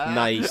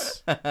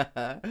 Nice.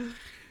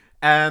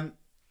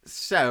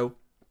 So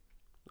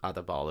I'd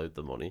have Barlowed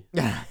the money.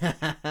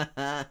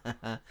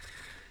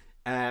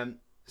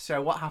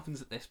 so what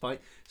happens at this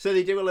point? So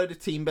they do a load of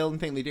team building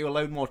thing. They do a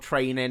load more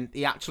training.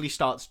 He actually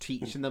starts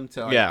teaching them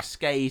to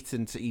skate,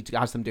 and he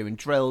has them doing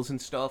drills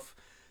and stuff.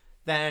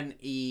 Then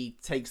he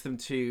takes them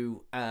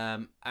to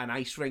an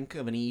ice rink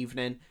of an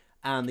evening,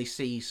 and they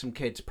see some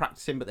kids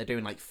practicing, but they're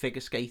doing like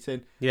figure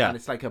skating. Yeah. And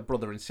it's like a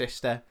brother and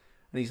sister.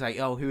 And he's like,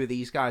 oh, who are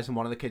these guys? And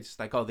one of the kids is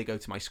like, oh, they go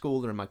to my school.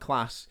 They're in my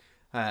class.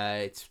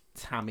 It's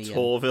Tammy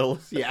Torville.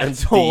 and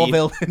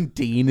Torville and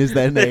Dean is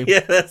their name. Yeah,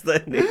 that's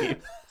their name.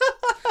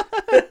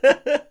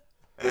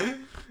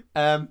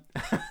 And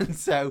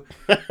so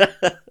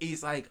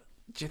he's like,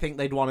 do you think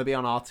they'd want to be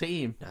on our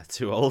team? Nah,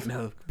 too old.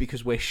 No,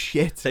 because we're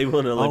shit. They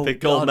won an Olympic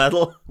God. gold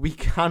medal. We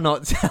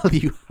cannot tell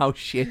you how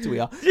shit we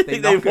are. Do you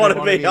think they want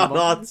to be on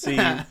our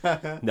team?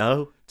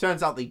 No.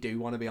 Turns out they do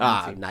want to be on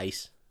our team.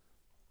 Nice.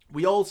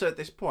 We also, at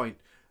this point,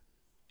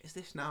 is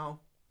this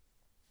now?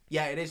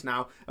 Yeah, it is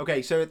now.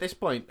 Okay, so at this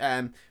point,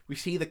 we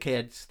see the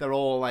kids. They're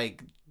all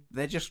like,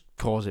 they're just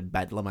causing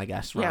bedlam, I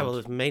guess. Yeah, well,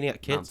 there's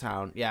maniac kids.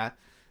 Town, yeah.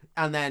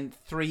 And then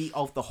 3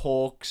 of the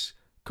Hawks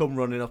come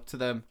running up to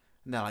them,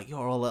 and they're like,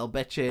 "You're all little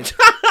bitches."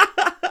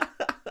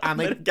 And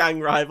they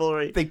gang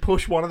rivalry. They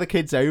push one of the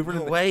kids over,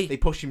 and they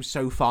push him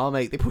so far,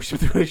 mate. They push him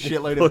through a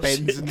shitload of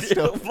bins and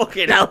stuff.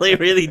 Fucking hell, they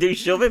really do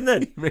shove him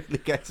then. He really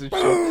gets a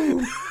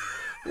shove.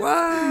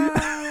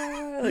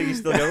 Wow! You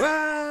still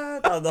go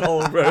down the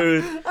whole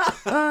road,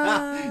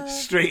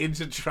 straight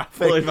into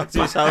traffic. Going back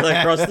to his house,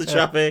 across the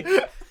traffic,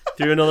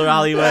 through another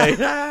alleyway.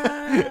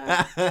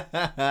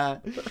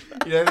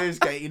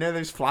 You know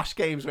those flash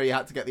games where you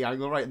had to get the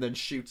angle right and then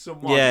shoot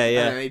someone. Yeah. And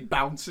then they'd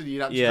bounce and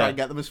you'd have to try and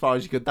get them as far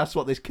as you could. That's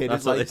what this kid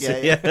is like.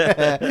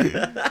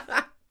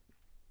 Yeah.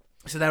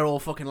 So they're all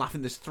fucking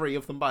laughing. There's 3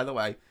 of them, by the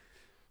way.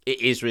 It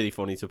is really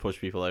funny to push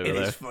people over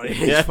there. It is funny.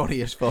 It's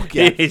funny as fuck.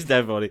 Yeah. It is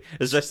dead funny,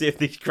 especially if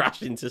they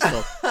crash into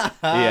stuff.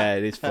 Yeah,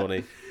 it is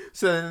funny.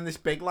 So then this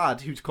big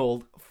lad who's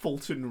called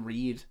Fulton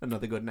Reed,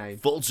 another good name.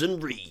 Fulton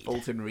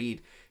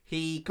Reed.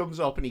 He comes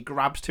up and he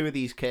grabs 2 of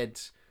these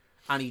kids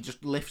and he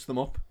just lifts them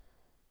up.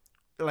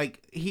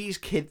 Like, he's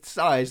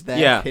kid-sized,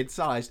 they're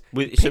kid-sized.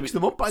 He picks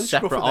them up by the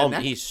scruff of their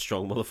neck. He's a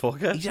strong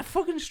motherfucker. He's a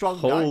fucking strong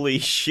guy. Holy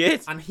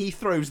shit. And he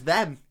throws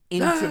them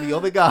into the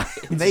other guy.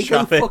 And they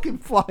go fucking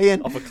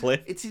flying. Off a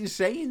cliff. It's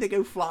insane. They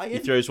go flying. He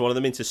throws one of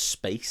them into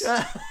space.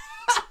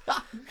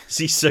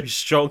 He's so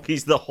strong.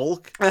 He's the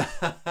Hulk.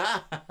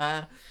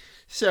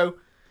 So,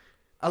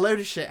 a load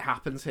of shit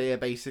happens here,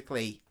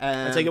 basically.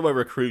 I think we're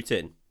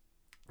recruiting.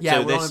 Yeah,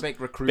 so we're on a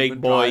big recruitment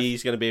big boy, drive.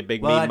 He's going to be a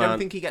big well, mean I don't man.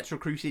 think he gets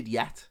recruited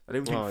yet. I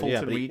don't think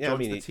Fulton Reed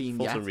joins the team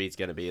yet. Fulton Reed's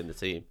going to be in the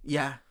team.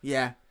 Yeah.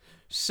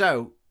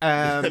 So,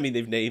 I mean,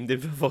 they've named him,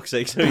 for fuck's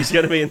sake, so he's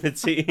going to be in the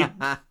team.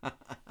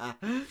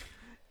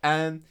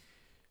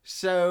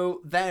 So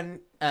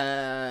then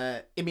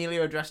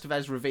Emilio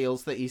Estevez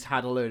reveals that he's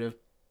had a load of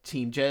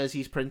team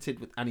jerseys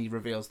printed, and he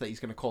reveals that he's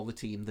going to call the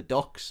team the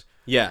Ducks.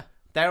 Yeah.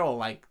 They're all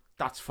like,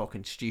 that's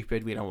fucking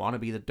stupid. We don't want to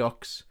be the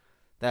Ducks.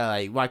 They're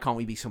like, why can't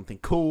we be something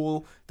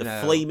cool? The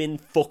flaming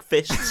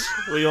fuckfists.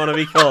 What do you want to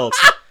be called?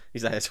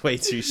 He's like, it's way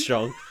too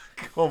strong.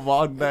 Come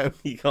on, no.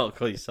 You can't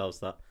call yourselves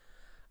that.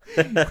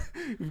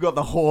 We've got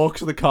the Hawks,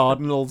 the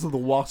Cardinals, and the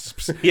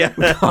Wasps. Yeah.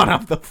 We can't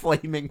have the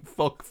flaming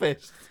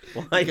fuckfist.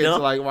 Why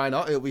not? Like, why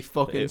not? It'll be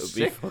fucking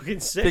sick.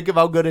 Think of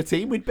how good a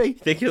team we'd be.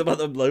 Thinking about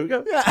the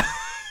logo? Yeah.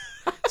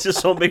 It's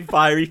just some big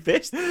fiery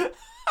fist.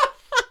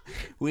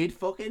 We'd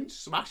fucking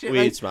smash it.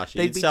 We'd smash it.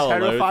 They'd be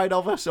terrified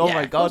of us. Oh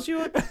my god.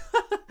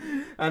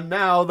 And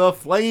now the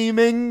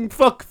flaming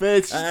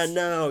fuckfist. And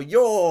now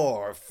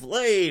you're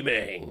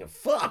flaming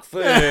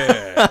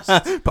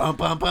fuckfist.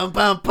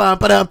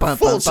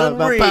 Fulton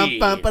Reed.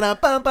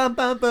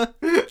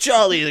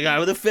 Charlie, the guy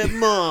with the fit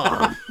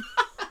mom.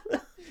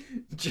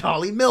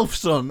 Charlie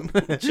Milfson.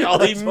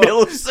 Charlie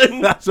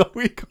Milfson. That's what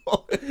we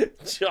call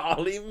it.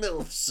 Charlie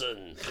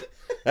Milfson.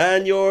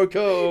 And your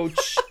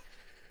coach,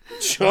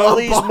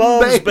 Charlie's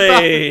mom's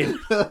bane.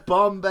 The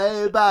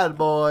Bombay bad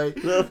boy.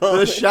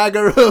 The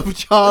shagger of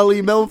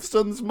Charlie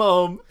Milfson's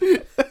mum.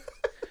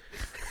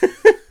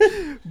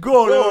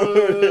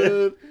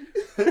 Gordon.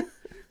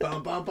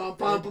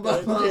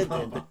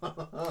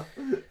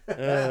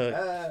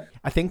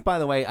 I think, by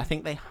the way,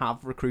 they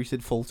have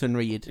recruited Fulton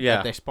Reed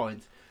at this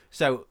point.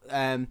 So,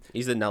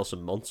 he's the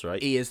Nelson Muntz,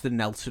 right? He is the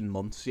Nelson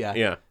Muntz, yeah.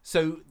 Yeah.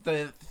 So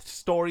the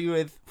story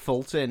with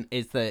Fulton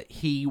is that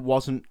he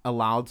wasn't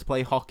allowed to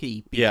play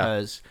hockey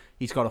because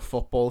he's got a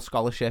football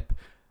scholarship,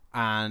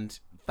 and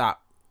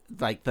that,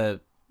 like, the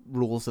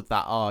rules of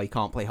that are he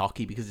can't play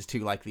hockey because it's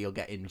too likely he'll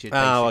get injured.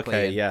 Oh,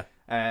 okay, yeah.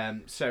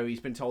 So he's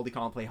been told he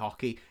can't play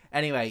hockey.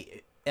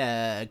 Anyway,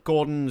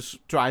 Gordon's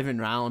driving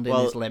around in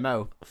his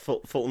limo.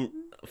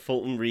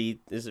 Fulton Reed,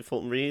 is it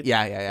Fulton Reed?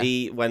 Yeah.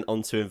 He went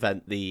on to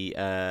invent the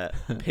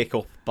pick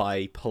up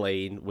by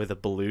plane with a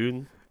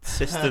balloon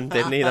system,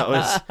 didn't he? That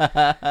was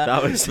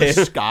him.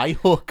 The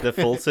Skyhook. The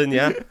Fulton,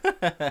 yeah.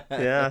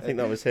 Yeah, I think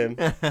that was him.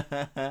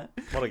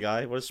 What a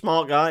guy. What a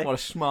smart guy. What a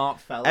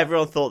smart fella.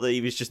 Everyone thought that he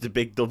was just a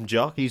big dumb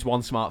jock. He's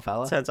one smart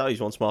fella. Turns out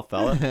he's one smart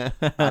fella.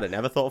 I'd have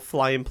never thought of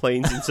flying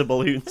planes into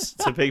balloons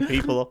to pick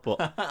people up,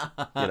 but,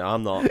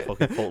 I'm not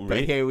fucking Fulton Reed.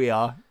 But here we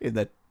are in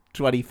the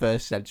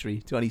 21st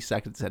century,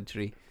 22nd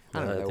century.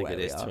 I don't think it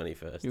is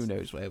 21st. Who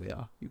knows where we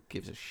are? Who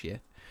gives a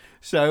shit?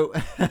 So,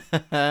 it's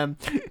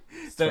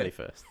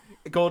 21st.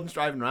 Gordon's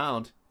driving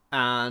around,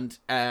 and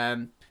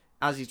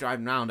as he's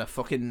driving around, a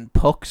fucking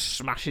puck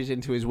smashes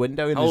into his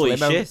window in his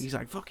limo. Shit. He's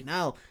like, fucking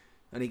hell.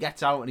 And he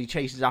gets out and he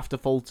chases after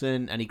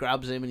Fulton and he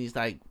grabs him and he's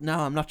like, no,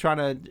 I'm not trying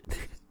to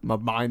My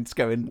mind's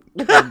going.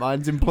 My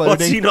mind's imploding.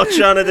 What's he not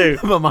trying to do?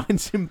 My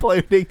mind's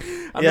imploding.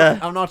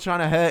 I'm not trying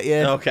to hurt you.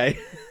 Okay.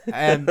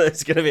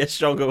 There's going to be a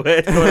stronger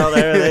word coming out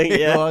there, I think.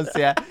 Yeah. It was,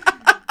 yeah.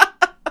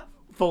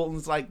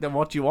 Fulton's like, then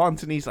what do you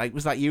want? And he's like,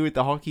 was that you with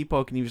the hockey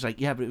puck? And he was like,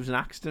 yeah, but it was an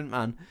accident,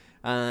 man.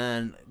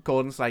 And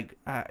Gordon's like,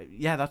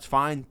 yeah, that's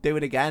fine. Do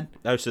it again.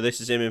 Oh, so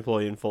this is him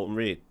employing Fulton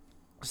Reed.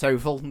 So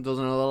Fulton does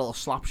another little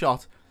slap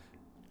shot.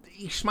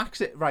 He smacks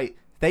it right.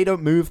 They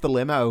don't move the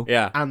limo.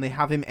 Yeah. And they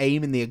have him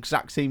aim in the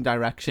exact same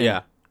direction.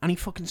 Yeah. And he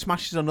fucking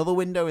smashes another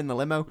window in the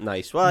limo.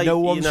 Nice. Well, no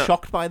one's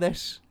shocked by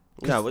this.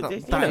 No,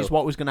 that is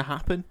what was going to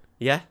happen.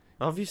 Yeah,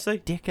 obviously.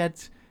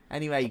 Dickheads.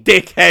 Anyway.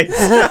 Dickheads.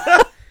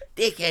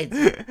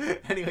 Dickheads.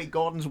 Anyway,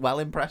 Gordon's well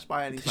impressed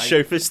by it. And he's The like,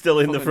 chauffeur's still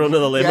in the front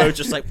of the limo,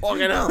 just like,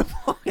 fucking hell.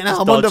 Fucking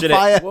hell, I'm under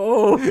fire.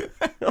 Whoa.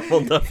 I'm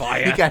under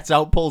fire. He gets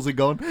out, pulls a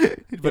gun,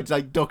 but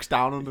like ducks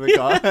down under the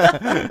car.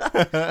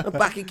 I'm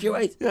back in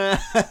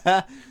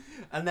Kuwait.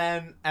 And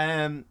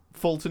then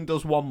Fulton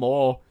does one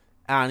more,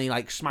 and he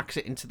like smacks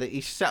it into the.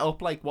 He's set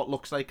up like what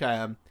looks like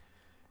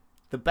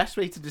the best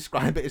way to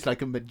describe it is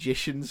like a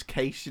magician's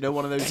case. You know,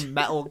 one of those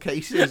metal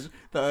cases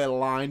that are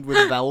lined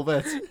with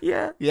velvet.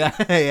 Yeah.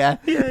 Yeah.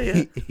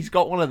 He's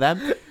got one of them.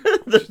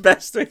 The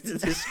best way to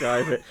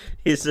describe it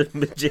is a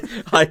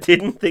I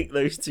didn't think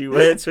those two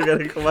words were going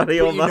to come out of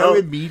your mouth. You know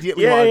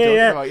immediately what I'm talking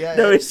about. Yeah.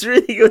 No, it's a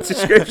really good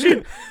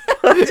description.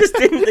 I just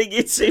didn't think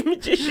you'd say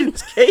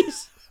magician's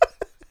case.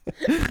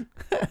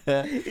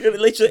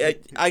 Literally,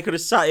 I could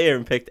have sat here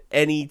and picked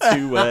any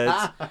two words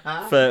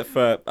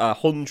for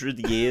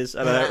 100 years,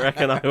 and I don't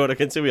reckon I would have.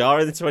 Until we are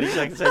in the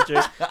 22nd century,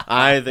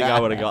 I think I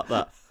would have got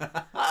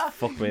that.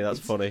 Fuck me, that's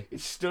funny.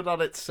 It stood on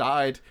its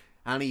side,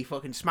 and he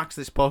fucking smacks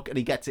this puck, and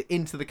he gets it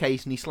into the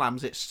case, and he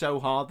slams it so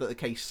hard that the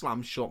case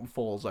slams shut and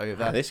falls over.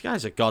 Man, this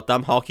guy's a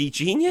goddamn hockey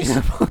genius. He's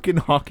a fucking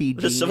hockey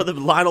Just genius. some of the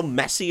Lionel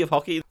Messi of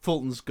hockey.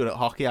 Fulton's good at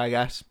hockey, I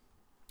guess.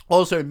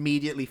 Also,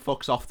 immediately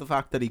fucks off the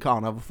fact that he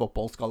can't have a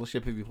football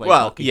scholarship if he plays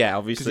hockey. Yeah, Because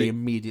obviously. he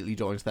immediately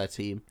joins their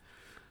team.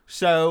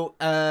 So,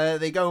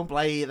 they go and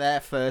play their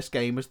first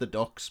game as the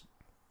Ducks.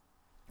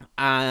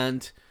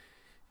 And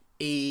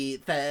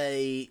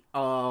they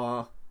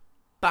are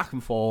back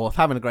and forth,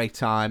 having a great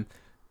time.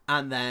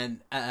 And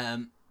then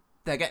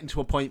they're getting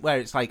to a point where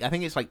it's like, I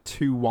think it's like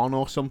 2-1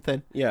 or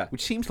something. Yeah.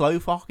 Which seems low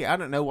for hockey. I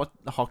don't know what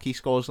the hockey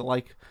scores are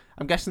like.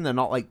 I'm guessing they're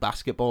not like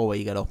basketball where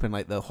you get up in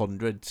like the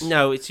hundreds.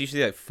 No, it's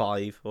usually like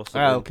 5 or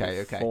something. Oh,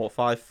 okay.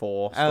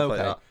 5-4, stuff like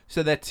that.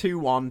 So they're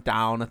 2-1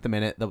 down at the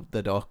minute,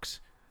 the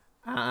Ducks.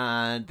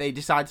 And they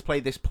decide to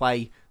play this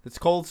play that's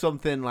called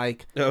something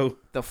like Oh.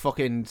 the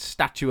fucking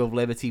Statue of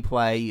Liberty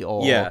play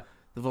or Yeah.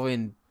 the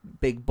fucking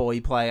big boy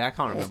play. I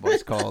can't remember what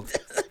it's called.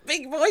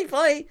 Big boy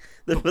play.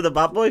 For the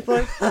bad boy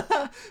play.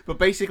 But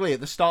basically, at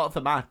the start of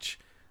the match,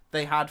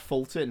 they had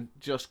Fulton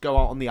just go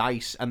out on the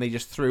ice and they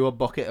just threw a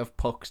bucket of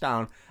pucks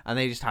down and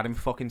they just had him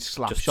fucking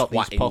slap shot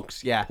these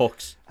pucks. Yeah.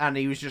 Pucks. And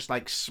he was just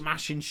like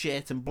smashing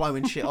shit and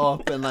blowing shit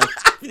up and like...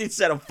 It's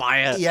set on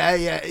fire.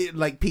 Yeah.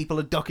 Like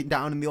people are ducking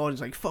down in the audience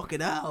like,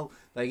 fucking hell.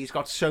 Like he's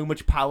got so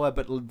much power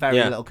but very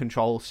little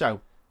control. So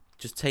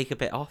just take a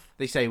bit off.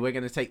 they say, we're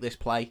going to take this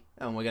play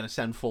and we're going to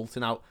send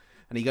Fulton out.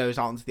 And he goes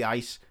out onto the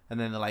ice and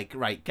then they're like,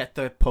 right, get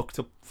the puck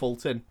to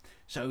Fulton.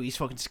 So he's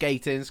fucking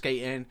skating.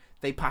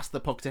 They pass the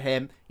puck to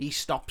him. He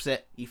stops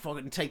it. He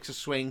fucking takes a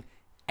swing.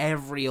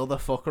 Every other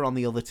fucker on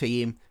the other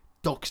team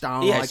ducks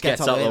down. Yeah, like,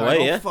 gets out of the like, way,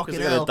 oh, yeah. fucking Because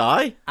they're hell. going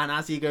to die. And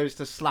as he goes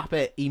to slap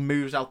it, he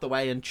moves out the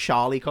way and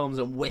Charlie comes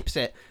and whips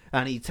it.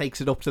 And he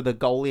takes it up to the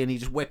goalie and he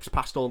just whips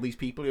past all these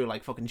people who are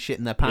like fucking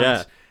shitting their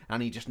pants. Yeah.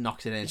 And he just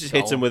knocks it in. He just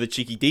hits him with a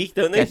cheeky deke,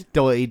 don't they?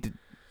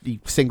 He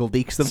single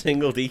dekes them.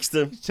 Single dekes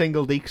them.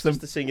 Single dekes them.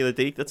 Just a singular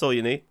deke, that's all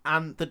you need.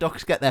 And the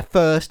Ducks get their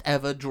first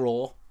ever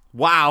draw.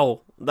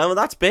 Wow. No,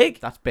 that's big.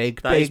 That's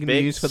big. That is Big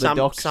news for the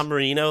Ducks. San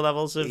Marino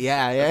levels of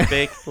Yeah.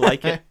 big.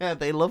 Like it.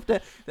 They loved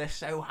it. They're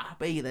so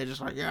happy. They're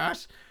just like,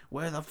 yes,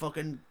 we're the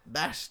fucking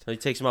best. He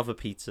takes him off a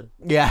pizza.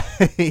 Yeah.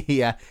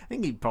 Yeah. I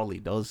think he probably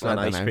does. And I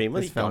don't ice know. cream.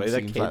 Well, This he got film it. They're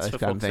seems kids, like for this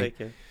kind of fuck's thing. sake.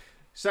 Yeah.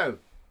 So,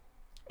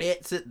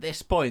 it's at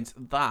this point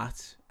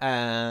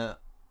that...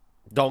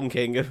 Don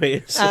King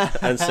appears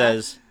and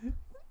says,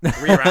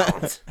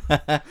 "Reround."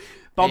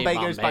 Bombay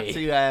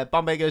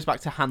Hey, goes back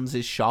to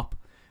Hans's shop,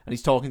 and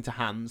he's talking to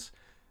Hans,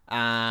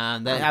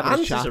 and they're having a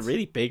Hans chat. is a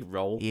really big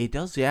role. He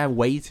does, yeah,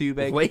 way too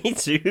big. Way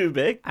too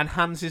big. And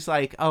Hans is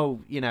like,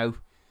 oh,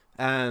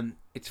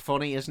 it's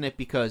funny, isn't it?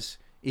 Because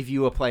if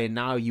you were playing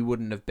now, you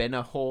wouldn't have been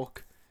a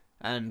Hawk.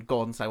 And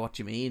Gordon's like, what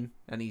do you mean?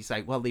 And he's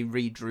like, well, they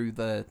redrew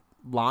the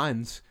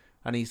lines.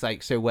 And he's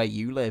like, so where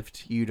you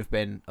lived, you'd have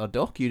been a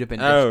Duck. You'd have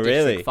been Oh,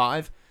 District really?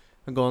 5.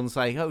 And Gordon's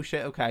like, oh,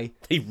 shit, okay.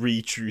 They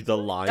redrew the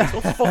lines.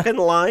 What fucking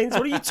lines?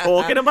 What are you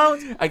talking about?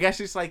 I guess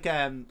it's like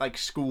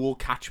school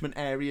catchment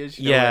areas.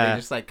 Where Yeah. they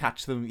just like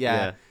catch them.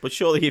 Yeah. But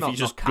surely if Not, you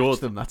just not catch good.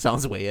 them, that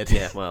sounds weird.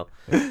 Yeah, well,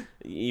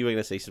 you were going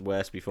to say some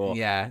worse before.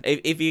 Yeah.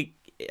 If you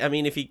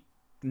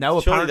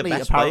No, surely the apparently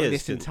best apparently players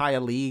this can- entire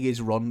league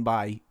is run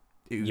by...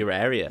 your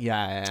area.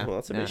 Yeah. Well,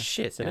 that's a bit yeah.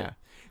 shit, isn't it?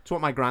 It's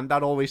what my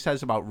granddad always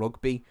says about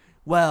rugby.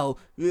 well,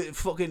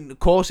 fucking, of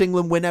course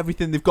England win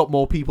everything. They've got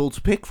more people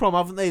to pick from,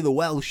 haven't they? The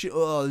Welsh,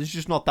 there's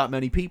just not that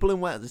many people in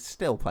Wales. There's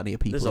still plenty of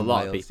people There's in a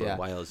lot Wales, of people in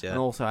Wales, yeah. And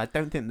also, I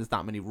don't think there's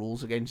that many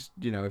rules against,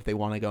 if they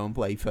want to go and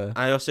play for...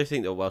 I also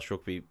think that Welsh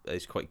rugby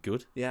is quite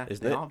good. Yeah,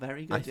 isn't they it? are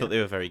very good. I thought they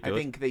were very good. I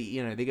think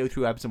they go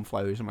through ebbs and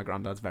flows, and my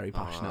granddad's very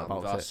passionate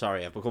about it.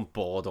 Sorry, I've become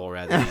bored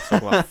already.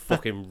 Talking about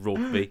fucking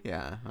rugby.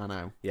 Yeah, I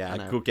know. Yeah, I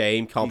know. Good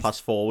game. Can't pass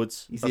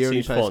forwards. He's That the only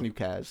seems person fun. who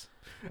cares.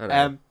 I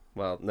know.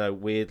 Well, no,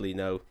 weirdly,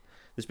 no.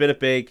 There's been a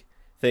big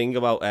thing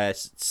about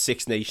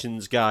Six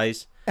Nations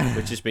guys,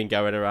 which has been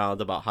going around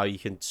about how you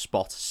can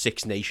spot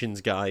Six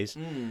Nations guys,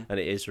 and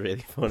it is really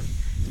fun.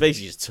 It's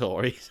basically just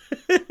Tories.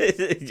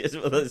 It's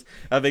just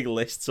a big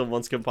list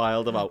someone's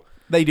compiled about.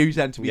 They do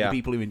tend to be the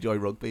people who enjoy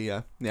rugby,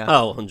 yeah.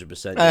 Oh,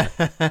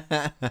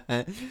 100%.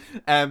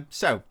 Yeah.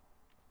 So,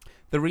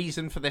 the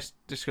reason for this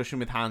discussion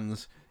with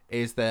Hans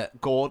is that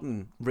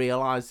Gordon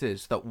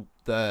realises that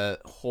the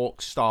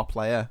Hawks star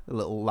player, a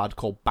little lad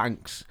called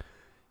Banks,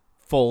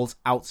 falls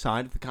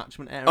outside of the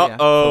catchment area for the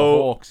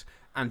Hawks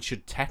and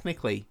should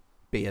technically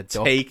be a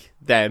duck. Take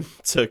them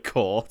to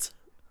court.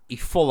 He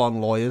full-on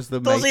lawyers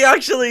them, Does mate. he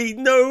actually?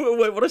 No,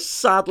 wait, what a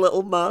sad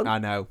little man. I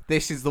know.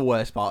 This is the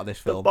worst part of this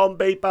The film.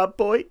 Bombay bad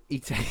boy. He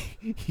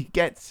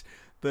gets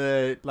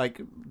the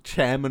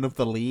chairman of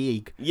the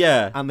league,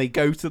 Yeah. and they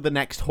go to the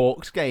next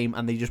Hawks game,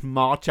 and they just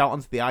march out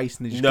onto the ice,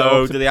 and they just go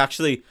No, up to, do they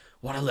actually?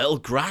 What a little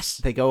grass.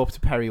 they go up to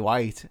Perry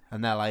White,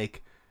 and they're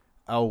like,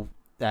 "Oh,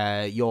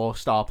 your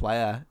star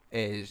player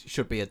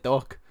should be a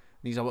duck."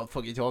 And he's like, "What the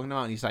fuck are you talking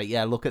about?" And he's like,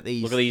 "Yeah, look at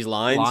these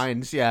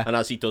lines, yeah." And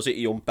as he does it,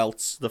 he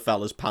unbelts the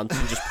fella's pants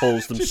and just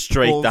pulls them Just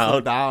straight pulls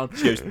them down. down.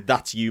 She goes,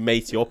 "That's you,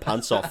 mate. Your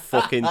pants are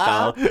fucking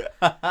down.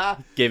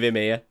 Give him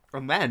here."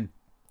 And then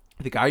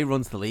the guy who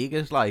runs the league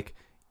is like,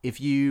 "If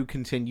you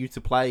continue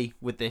to play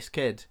with this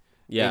kid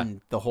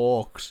in the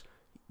Hawks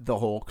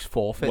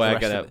forfeit.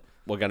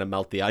 We're gonna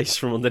melt the ice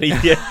from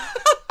underneath you.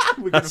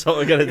 That's what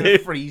we're gonna do.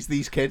 Freeze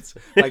these kids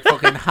like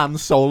fucking Han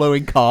Solo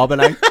in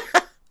carbonite."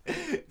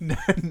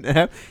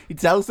 No. He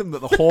tells them that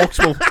the Hawks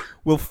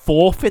will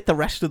forfeit the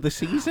rest of the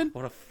season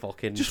What a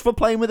fucking just for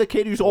playing with a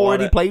kid who's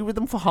already played with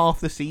them for half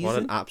the season. what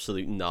an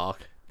absolute narc.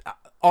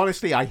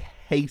 Honestly, I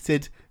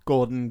hated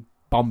Gordon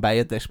Bombay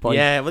at this point.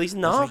 Yeah, well, he's I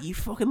was not. like, you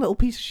fucking little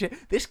piece of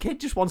shit. This kid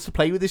just wants to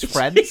play with his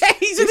friends. Yeah,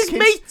 he's with his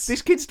mates.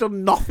 This kid's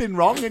done nothing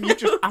wrong, and you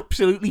just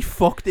absolutely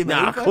fucked him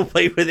Nah, over. come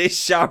play with this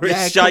shower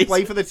Yeah, is come shite.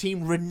 play for the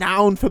team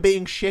renowned for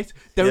being shit.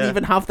 Don't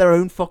even have their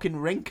own fucking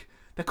rink.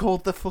 They're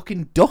called the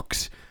fucking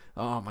Ducks.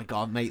 Oh my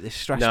god, mate, this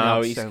stressed me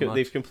out so much.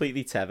 They've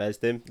completely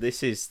Tevez'd him.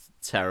 This is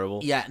terrible.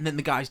 Yeah, and then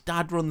the guy's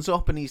dad runs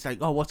up and he's like,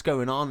 "Oh, what's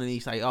going on?" And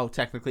he's like, "Oh,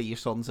 technically your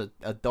son's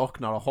a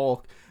duck, not a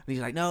hawk." And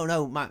he's like,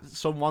 "No, my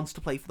son wants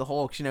to play for the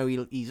Hawks.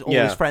 He's all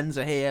his friends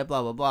are here,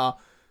 blah blah blah."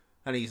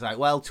 And he's like,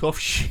 "Well, tough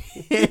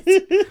shit.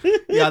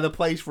 He either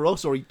plays for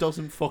us or he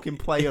doesn't fucking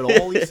play at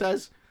all." He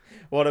says.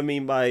 What I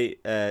mean by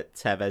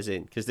Tevez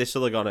in, because this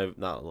will have gone over.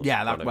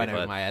 That went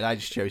over my head. I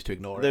just chose to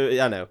ignore it.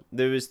 I know.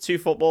 There was two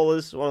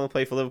footballers. One of them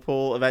played for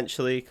Liverpool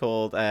eventually,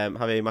 called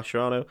Javier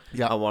Mascherano.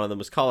 Yeah. And one of them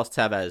was Carlos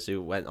Tevez,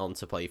 who went on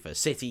to play for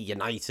City,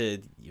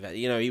 United.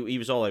 He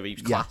was all over. He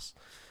was class.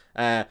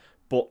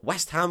 But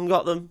West Ham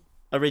got them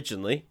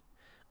originally.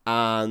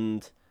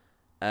 And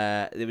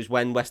it was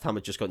when West Ham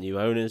had just got new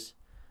owners.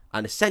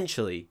 And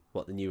essentially,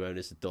 what the new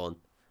owners had done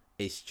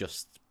is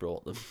just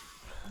brought them.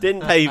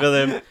 Didn't pay for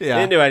them.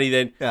 Didn't do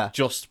anything.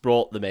 Just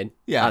brought them in.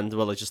 And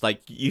well, it's just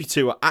like, you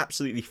two are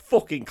absolutely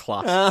fucking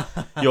class.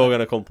 You're going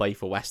to come play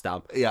for West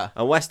Ham.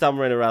 And West Ham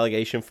were in a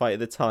relegation fight at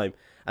the time.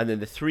 And then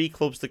the three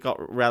clubs that got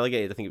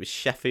relegated, I think it was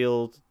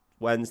Sheffield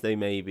Wednesday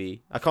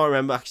maybe. I can't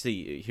remember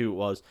actually who it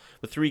was.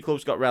 The three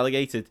clubs got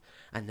relegated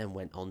and then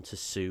went on to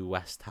sue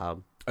West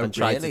Ham. And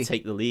tried to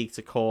take the league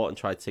to court and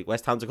tried to take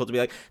West Ham to court to be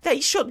like, they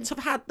shouldn't have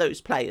had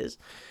those players.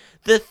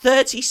 The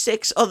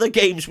 36 other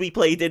games we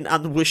played in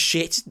and were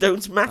shit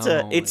don't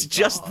matter. It's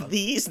just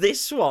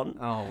this one.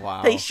 Oh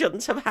wow. They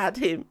shouldn't have had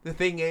him. The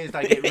thing is,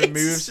 like,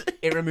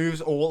 it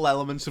removes all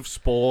elements of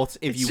sport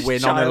if you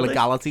win on a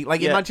legality.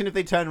 Like, imagine if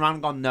they turn around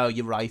and gone, "No,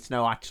 you're right.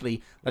 No,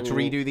 actually, let's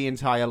redo the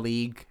entire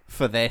league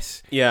for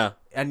this." Yeah.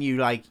 And you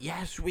like,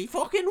 "Yes, we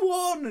fucking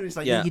won." And it's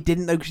like, "No, you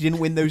didn't know because you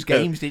didn't win those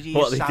games, did you?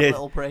 What You they sad did,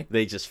 little prick."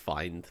 they just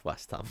fined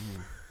West Ham.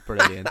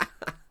 Brilliant.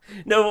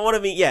 No, but what I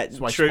mean,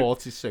 That's why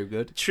sports is so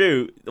good.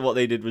 True, what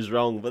they did was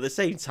wrong, but at the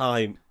same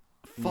time,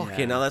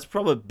 fucking hell, that's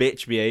proper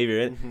bitch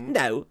behaviour.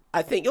 No,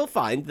 I think you'll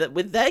find that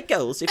with their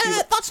goals,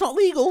 that's not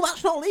legal.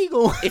 That's not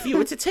legal. If you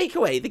were to take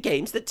away the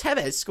games that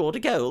Tevez scored a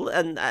goal,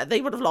 and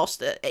they would have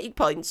lost 8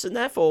 points, and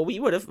therefore we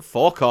would have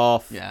fuck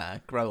off. Yeah,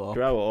 grow up.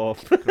 Grow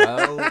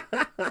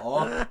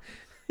up.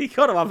 You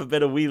gotta have a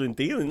bit of wheeling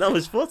dealing. That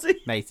was funny,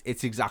 mate.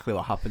 It's exactly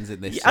what happens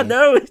in this. I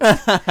know.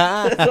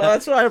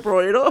 That's why I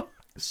brought it up.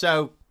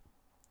 So,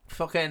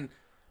 fucking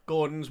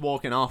Gordon's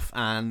walking off,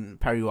 and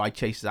Perry White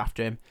chases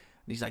after him,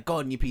 and he's like,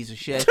 "Gordon, you piece of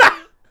shit."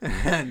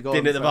 And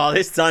Didn't hit the bar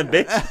this time,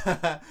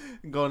 bitch.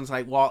 And Gordon's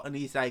like, "What?" And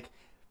he's like,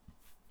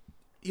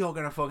 "You're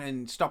gonna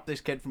fucking stop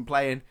this kid from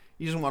playing.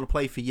 He doesn't want to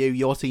play for you.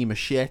 Your team is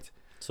shit."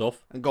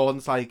 Tough. And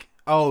Gordon's like,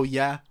 oh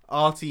yeah,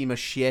 our team are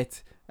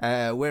shit.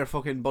 We're a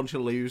fucking bunch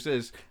of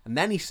losers. And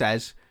then he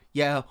says,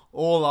 yeah,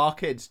 all our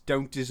kids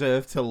don't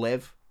deserve to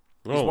live.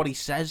 Is what he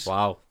says.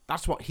 Wow.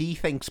 That's what he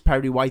thinks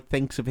Perry White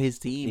thinks of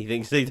his He team.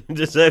 thinks they don't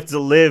deserve to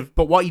live.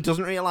 But what he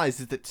doesn't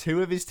realise is that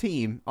 2 of his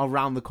team are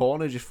round the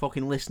corner just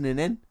fucking listening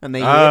in. And they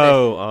hear it.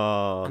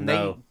 Oh, And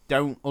no. they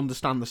don't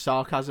understand the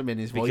sarcasm in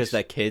his voice. Because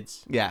they're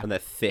kids. Yeah. And they're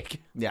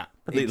thick. Yeah.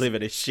 They live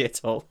in a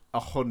shithole.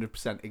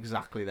 100%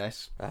 exactly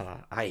this.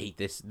 I hate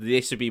this.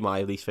 This would be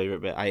my least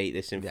favourite bit. I hate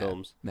this in Yeah.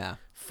 films. Yeah.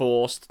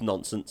 Forced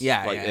nonsense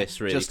like this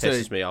really Just to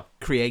pisses me off.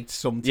 create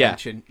some Yeah.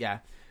 tension. Yeah.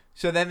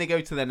 So then they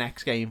go to the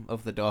next game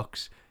of the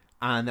Ducks,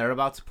 and they're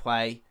about to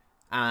play,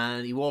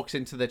 and he walks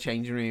into the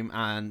changing room,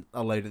 and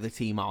a load of the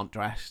team aren't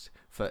dressed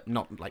for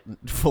not like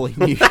fully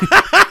nude.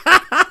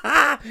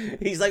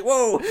 He's like,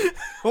 whoa.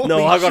 Holy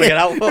No, I gotta shit. get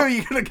out. No,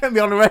 you're gonna get me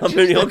on a register.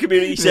 I'm doing on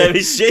community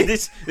service shit.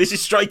 This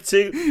is strike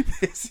 2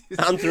 This is,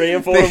 and 3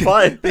 and 4 and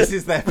 5. This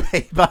is their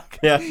payback.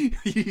 Yeah.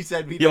 You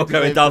said we You're don't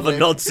going deserve down to for live,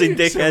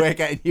 nonsense, So dickhead. we're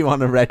getting you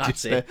on a That's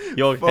register. it.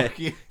 You're Fuck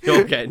you.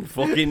 You're getting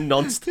fucking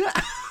nonced.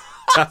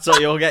 That's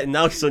what you're getting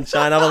now,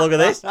 sunshine. Have a look at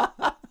this.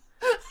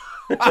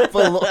 Have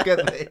a look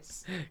at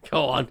this.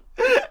 Go on.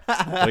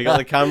 We got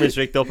the cameras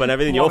rigged up and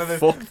everything. You're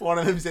fucked. One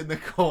of them's in the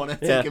corner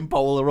Yeah. taking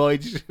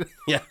Polaroids.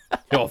 Yeah,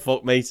 you're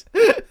fucked, mate.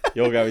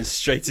 You're going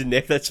straight to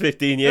Nick. That's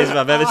 15 years if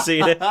I've ever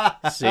seen it.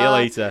 See you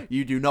later.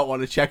 You do not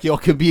want to check your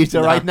computer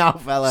No. right now,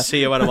 fella.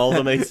 See you when I'm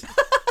older, mate.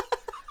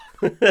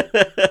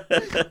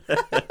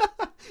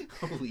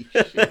 Holy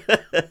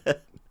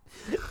shit.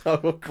 Oh,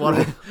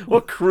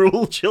 what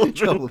cruel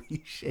children.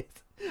 Holy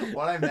shit.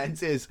 What I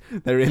meant is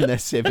they're in their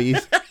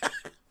civvies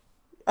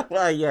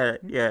Well,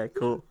 yeah,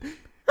 cool.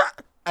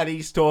 and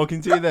he's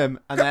talking to them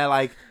and they're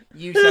like,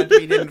 you said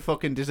we didn't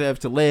fucking deserve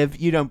to live.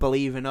 You don't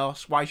believe in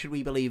us. Why should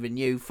we believe in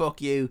you?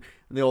 Fuck you.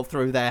 And they all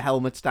throw their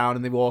helmets down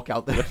and they walk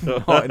out there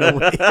nodding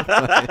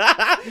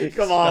away.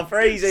 Come on,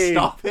 phrasing.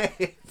 Stop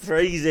it.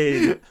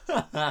 Phrasing.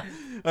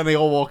 And they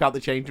all walk out the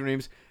changing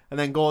rooms. And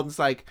then Gordon's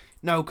like,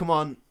 no, come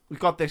on. We've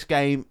got this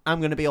game. I'm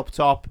going to be up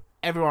top.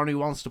 Everyone who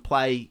wants to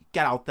play,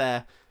 get out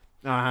there.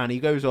 And he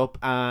goes up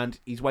and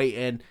he's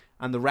waiting.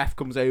 And the ref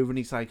comes over and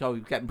he's like, oh, we're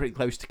getting pretty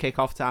close to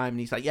kickoff time. And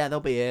he's like, yeah,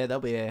 they'll be here. They'll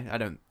be here. I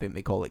don't think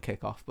they call it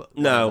kickoff, but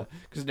No.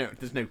 because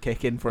there's no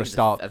kick in for a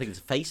start. I think it's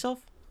a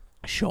face-off.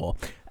 Sure.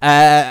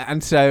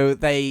 And so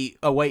they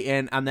are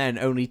waiting, and then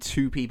only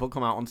 2 people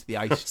come out onto the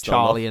ice, That's not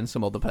Charlie and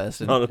some other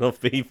person. Not enough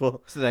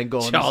people. So then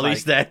Gordon's Charlie's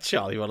like, there.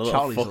 Charlie, what a little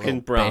Charlie's a fucking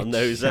little brown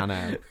bitch. noser. I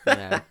know.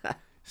 Yeah.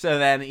 So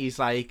then he's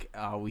like,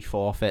 oh, we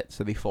forfeit.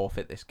 So they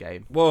forfeit this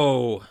game.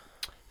 Whoa.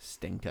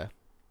 Stinker.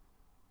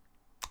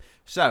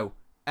 So,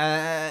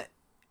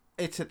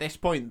 it's at this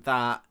point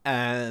that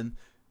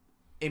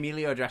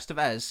Emilio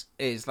Estevez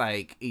is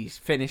like, he's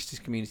finished his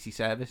community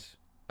service.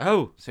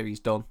 Oh. So he's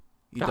done.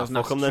 He Ah, doesn't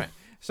have fuck to him train.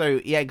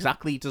 So, yeah,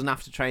 exactly. He doesn't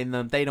have to train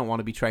them. They don't want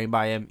to be trained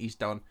by him. He's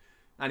done.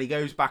 And he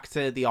goes back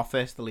to the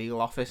office, the legal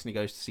office, and he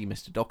goes to see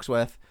Mr.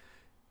 Ducksworth.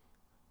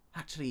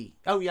 Actually,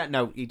 oh, yeah,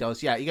 no, he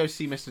does. Yeah, he goes to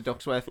see Mr.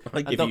 Ducksworth. I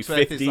and give you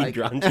Ducksworth is 15 like-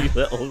 grand, you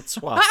little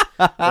twat.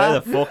 Where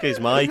the fuck is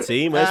my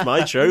team? Where's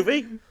my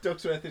trophy?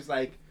 Ducksworth is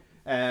like,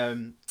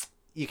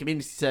 your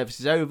community service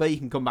is over. You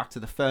can come back to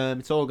the firm.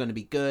 It's all going to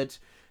be good.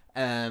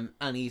 And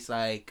he's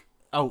like,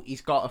 oh,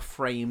 he's got a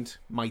framed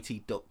Mighty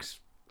Ducks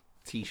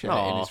t-shirt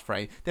in his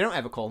frame. They don't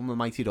ever call them the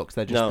Mighty Ducks.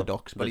 They're just the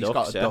Ducks. But the he's Ducks,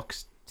 got a yeah.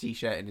 Ducks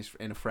t-shirt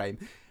in a frame.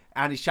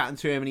 And he's chatting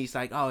to him and he's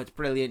like, oh, it's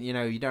brilliant. You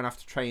know, you don't have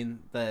to train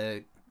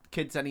the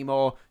kids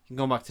anymore. You can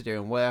go back to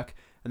doing work.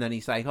 And then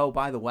he's like, oh,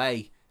 by the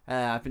way,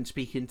 I've been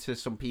speaking to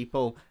some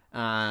people.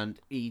 And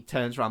he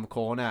turns around the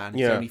corner and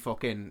it's Yeah. only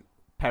fucking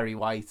Perry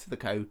White, the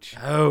coach,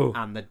 Oh.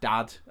 and the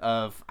dad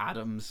of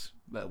Adams,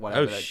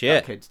 whatever that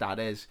shit. kid's dad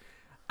is.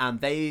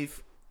 And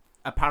they've,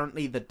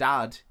 apparently the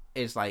dad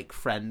is like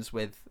friends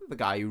with the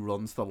guy who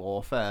runs the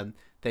law firm.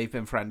 They've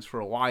been friends for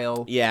a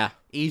while. Yeah.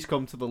 He's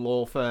come to the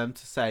law firm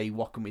to say,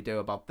 what can we do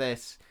about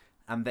this?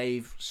 And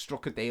they've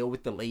struck a deal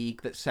with the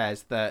league that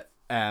says that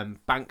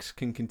Banks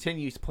can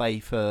continue to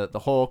play for the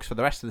Hawks for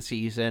the rest of the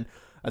season.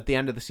 At the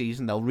end of the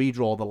season, they'll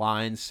redraw the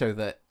lines so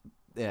that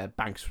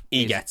Banks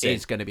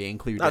is going to be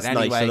included That's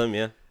anyway. nice of them,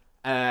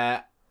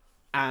 yeah.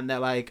 And they're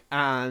like,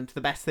 and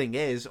the best thing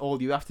is,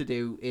 all you have to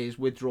do is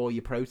withdraw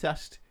your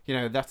protest. You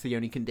know, that's the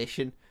only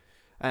condition.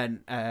 And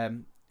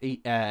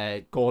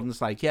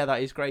Gordon's like, yeah,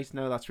 that is great.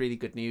 No, that's really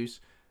good news.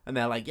 And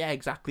they're like, yeah,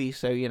 exactly.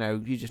 So, you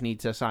know, you just need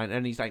to sign.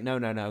 And he's like,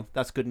 no,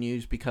 that's good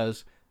news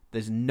because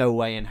there's no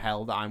way in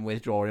hell that I'm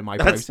withdrawing my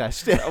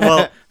protest.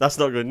 Well, that's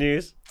not good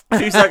news.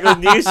 Who's that good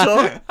news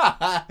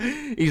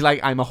for? He's like,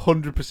 I'm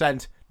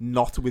 100%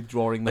 not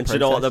withdrawing the And protest. you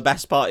know what the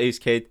best part is,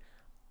 kid?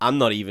 I'm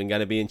not even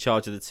going to be in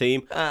charge of the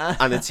team.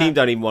 And the team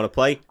don't even want to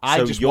play. I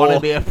So just want to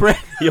be a prick.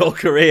 your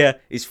career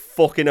is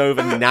fucking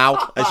over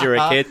now as you're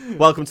a kid.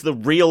 Welcome to the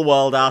real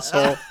world,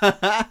 asshole.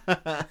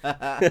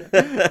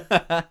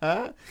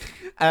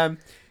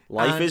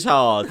 Life is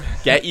hard.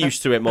 Get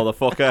used to it,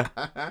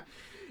 motherfucker.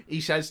 He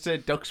says to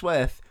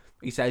Ducksworth,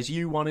 he says,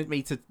 you wanted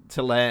me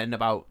to learn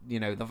about, you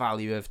know, the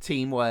value of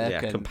teamwork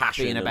and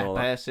compassion being a and better all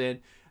that.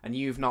 person. and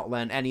you've not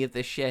learned any of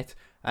this shit.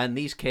 And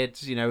these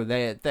kids, you know,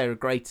 they're a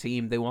great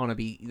team. They want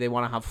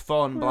to have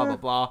fun, blah blah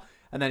blah.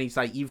 And then he's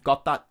like, you've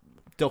got that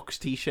Ducks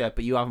t-shirt,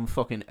 but you haven't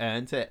fucking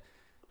earned it.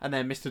 And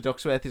then Mr.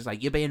 Ducksworth is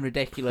like, you're being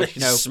ridiculous,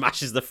 you know.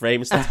 Smashes the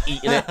frame and starts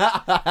eating it.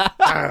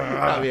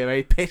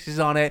 He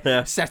pisses on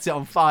it, sets it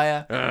on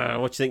fire.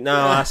 What do you think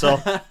now, asshole?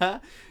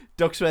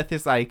 Ducksworth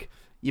is like,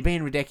 you're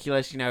being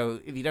ridiculous, you know.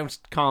 If you don't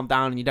calm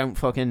down and you don't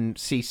fucking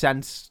see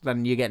sense,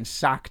 then you're getting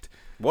sacked.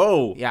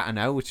 Whoa. Yeah, I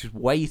know, which is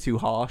way too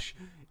harsh.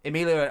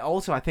 Emilio,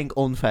 also, I think,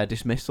 unfair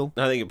dismissal.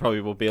 I think it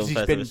probably will be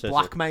unfair He's dismissal. been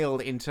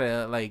blackmailed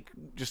into, like,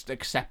 just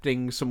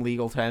accepting some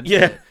legal terms.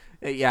 Yeah.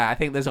 Yeah, I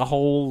think there's a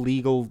whole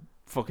legal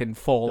fucking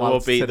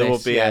fallout There will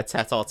be yeah. a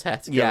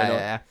tete-a-tete going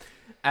on.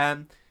 Yeah.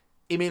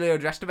 Emilio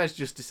Estevez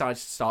just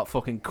decides to start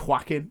fucking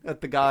quacking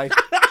at the guy.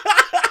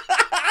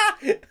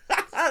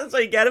 That's how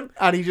you get him.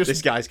 And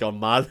This guy's gone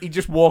mad. He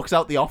just walks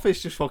out the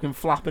office, just fucking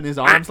flapping his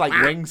arms like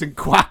wings and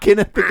quacking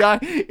at the guy.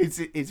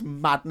 It's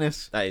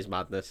madness. That is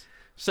madness.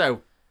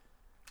 So,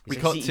 we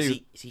cut is to...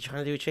 he trying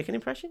to do a chicken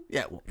impression?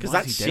 Yeah, Because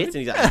that's shit. And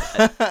he's like,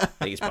 I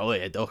think it's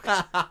probably a duck.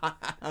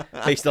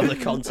 Based on the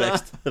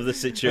context of the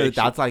situation.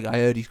 Dad's like, I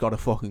heard he's got a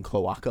fucking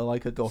cloaca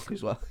like a duck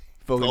as well.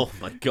 Fucking, Oh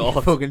my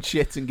god. fucking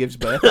shits and gives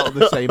birth out of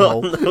the same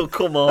hole. No,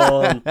 come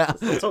on.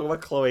 Let's not talk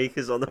about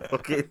cloacas on the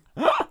fucking...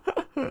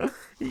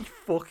 He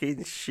fucking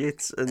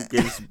shits and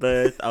gives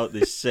birth out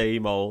the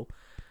same hole.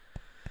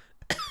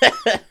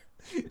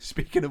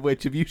 Speaking of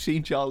which, have you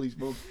seen Charlie's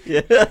mum?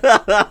 Yeah.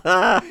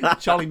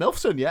 Charlie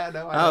Milfson, yeah,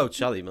 no. I know. Oh,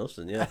 Charlie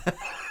Milson, yeah.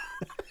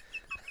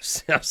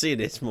 I've seen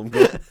his mum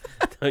go.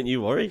 Don't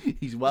you worry.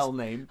 He's well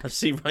named. I've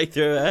seen right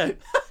through her.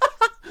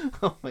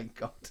 Oh my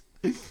god.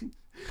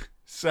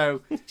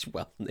 So, It's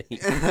well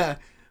named.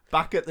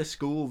 back at the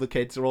school, the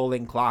kids are all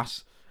in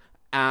class,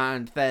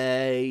 and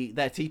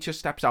their teacher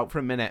steps out for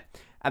a minute,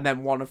 and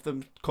then one of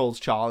them calls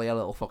Charlie a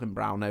little fucking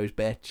brown-nosed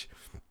bitch.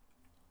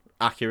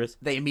 Accurate.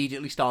 They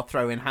immediately start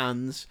throwing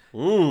hands.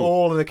 Mm.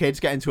 All of the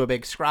kids get into a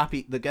big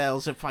scrappy. The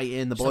girls are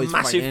fighting, the boys It's a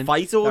are massive fighting.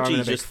 fight They're orgy. having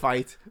a big Just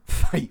fight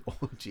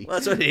orgy. Well,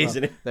 that's what it is,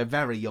 isn't it? They're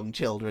very young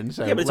children,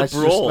 so Yeah, but it's a let's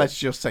brawl. let's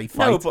just say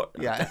fight. No, but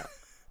yeah,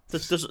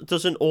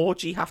 does an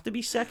orgy have to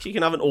be sex? You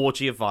can have an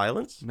orgy of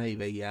violence.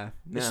 maybe, yeah.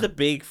 It's Yeah. the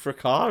big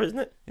fracas, isn't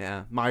it?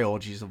 Yeah, my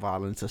orgies of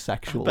violence are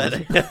sexual.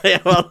 But yeah,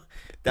 well,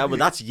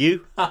 that's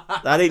you.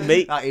 That ain't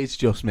me. That is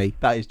just me.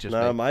 That is just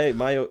No, me.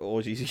 my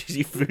orgies are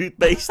usually food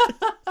based.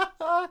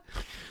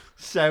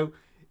 So,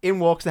 in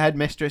walks the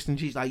headmistress, and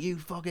she's like, "You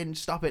fucking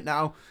stop it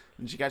now!"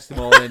 And she gets them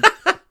all in.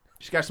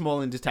 She gets them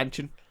all in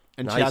detention,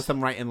 and she Nice. has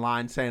them write in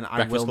line saying, "I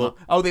Breakfast will Club.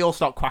 not." Oh, they all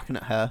start quacking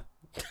at her.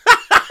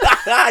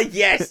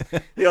 Yes,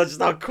 they all just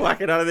start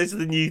quacking out of this is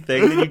the new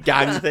thing, the new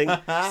gang thing.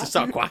 Just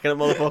start quacking at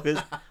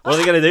motherfuckers. What are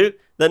they gonna do?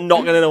 They're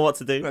not gonna know what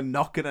to do. They're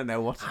not gonna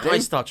know what to I do.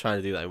 might start trying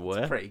to do that in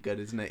work. Pretty good,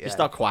 isn't it? Yeah. You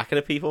start quacking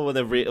at people when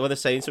they're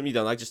saying something you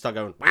don't like. Just start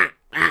going. Wah,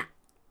 wah,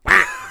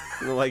 wah.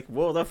 And they're like,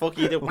 what the fuck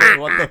are you doing?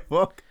 What the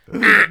fuck?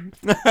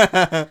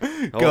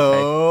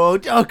 Go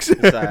Ducks!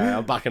 Sorry,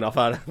 I'm backing off.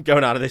 I'm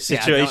going out of this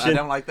Yeah, situation. I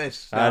don't like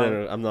this. I No. don't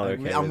know. I'm not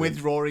okay. I'm with it.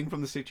 withdrawing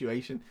from the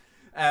situation.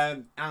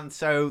 And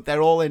so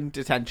they're all in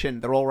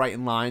detention. They're all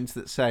writing lines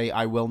that say,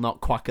 "I will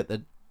not quack at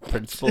the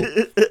principal."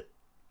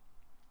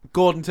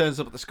 Gordon turns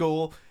up at the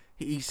school.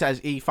 He says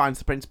he finds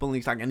the principal and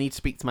he's like, "I need to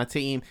speak to my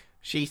team."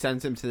 She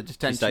sends him to the She's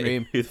detention like,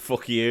 room. who the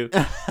fuck are you?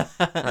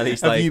 And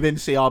he's Have like, you been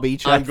CRB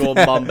checked? I'm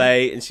Gordon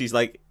Bombay. And she's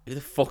like, who the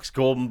fuck's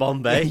Gordon You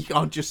Bombay?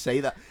 can't just say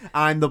that.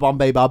 I'm the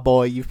Bombay bad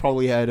boy. You've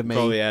probably heard of me.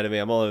 Probably heard of me.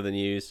 I'm all over the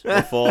news.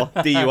 Before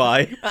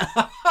DUI.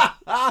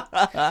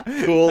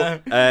 Cool.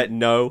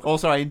 No.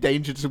 Also, I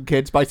endangered some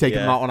kids by taking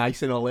Yeah. them out on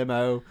ice in a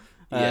limo.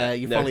 Yeah,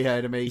 You've no. probably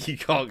heard of me. You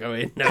can't go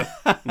in. No.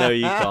 No,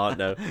 you can't.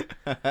 No.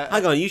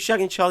 Hang on. You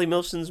shagging Charlie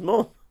Milson's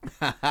mum?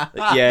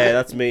 Yeah,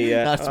 that's me.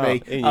 Yeah. That's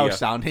me. In you Oh, go.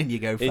 sound. In you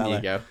go, In fella.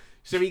 you go.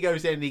 So he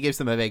goes in and he gives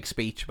them a big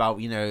speech about,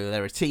 you know,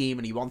 they're a team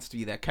and he wants to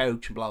be their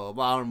coach and blah, blah,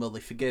 blah. And will they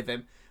forgive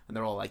him? And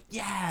they're all like,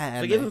 yeah. And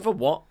Forgive him for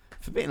what?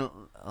 for being a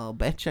little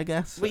bitch, I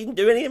guess. We didn't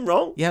do anything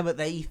wrong. Yeah, but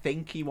they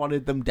think he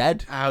wanted them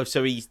dead. Oh,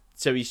 so he's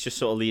just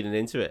sort of leading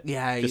into it.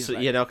 Yeah, Just so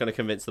like- you're not going to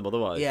convince them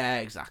otherwise. Yeah,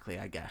 exactly,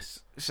 I guess.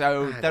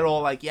 So they're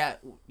all like, yeah,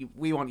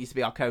 we want you to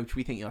be our coach.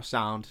 We think you're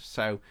sound.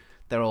 So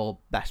they're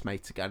all best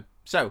mates again.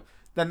 So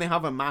then they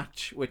have a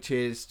match, which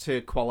is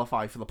to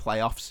qualify for the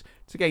playoffs.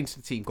 It's against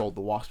a team called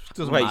the Wasps.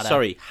 Doesn't Wait, matter.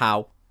 sorry.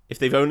 How? If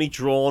they've only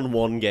drawn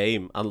one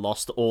game and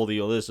lost all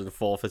the others and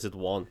forfeited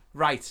one.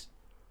 Right.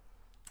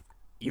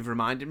 You've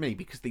reminded me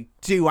because they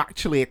do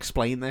actually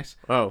explain this.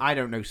 Oh. I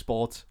don't know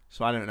sports,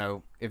 so I don't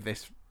know if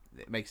this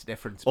it makes a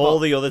difference. All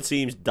But the other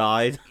teams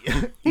died.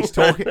 he's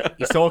talking.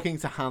 He's talking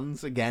to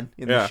Hans again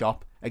in the Yeah.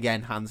 shop.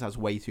 Again, Hans has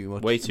way too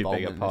much. Way too big a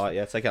involvement in this. part.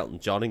 Yeah, it's like Elton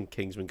John in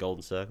Kingsman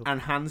Golden Circle.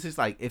 And Hans is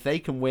like, if they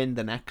can win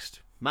the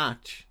next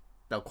match,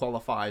 they'll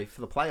qualify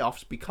for the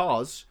playoffs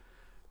because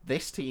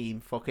this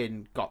team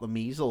fucking got the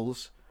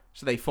measles,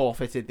 so they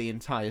forfeited the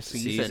entire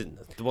season.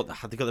 What?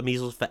 Have they got the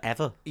measles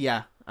forever?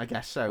 Yeah, I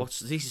guess so.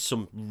 These are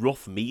some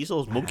rough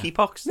measles,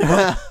 monkeypox.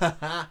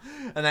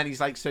 And then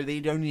he's like, so they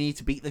only need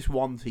to beat this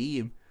one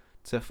team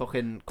to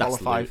fucking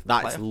qualify. For the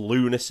That's playoff.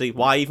 lunacy.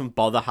 Why even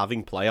bother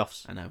having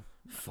playoffs? I know.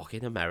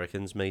 Fucking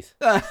Americans, mate.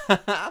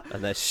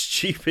 And their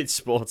stupid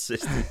sports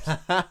systems.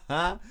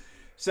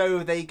 So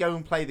they go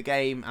and play the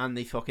game and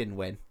they fucking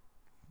win.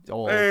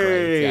 Oh, Hey!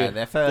 great. Yeah,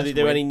 their first Did they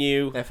do win. any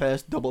new... Their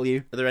first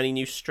W. Are there any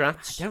new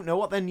strats? I don't know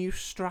what their new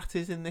strat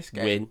is in this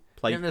game. Win. I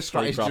Play, think their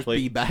play strat is just properly.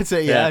 be better.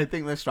 Yeah, I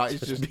think their strat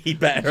is just be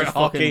better just at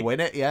fucking hockey. win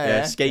it. Yeah, Yeah,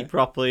 yeah. skate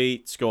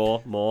properly,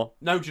 score more.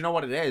 No, do you know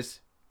what it is?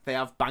 They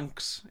have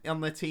Banks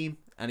on their team,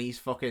 and he's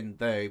fucking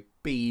the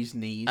bee's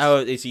knees. Oh,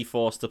 is he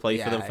forced to play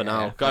for Yeah, them for yeah,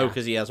 now? Go, yeah.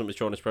 because he hasn't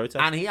withdrawn his protest.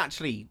 And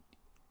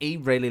he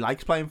really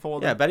likes playing for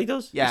them. Yeah, I bet he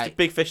does. Yeah. He's a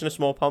big fish in a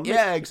small pond. mate.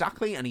 Yeah,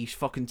 exactly. And he's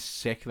fucking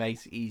sick,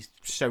 mate. He's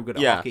so good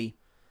at Yeah. hockey.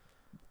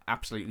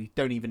 Absolutely.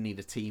 Don't even need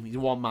a team. He's a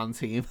one-man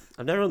team.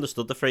 I've never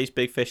understood the phrase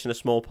big fish in a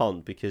small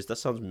pond because that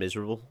sounds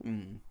miserable.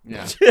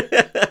 Yeah,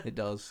 it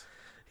does.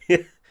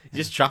 You're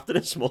just trapped in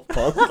a small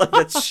pond. Like,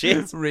 that's shit.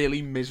 It's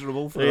really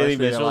miserable for the Really rest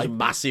of your miserable. life.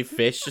 Massive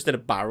fish just in a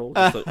barrel.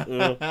 Just like,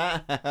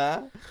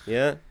 ugh.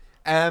 Yeah.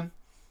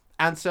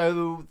 And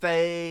so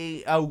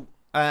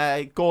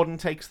Gordon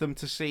takes them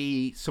to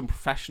see some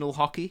professional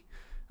hockey,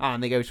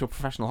 and they go to a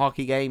professional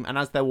hockey game, and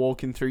as they're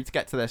walking through to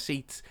get to their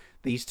seats,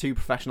 these two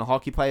professional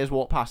hockey players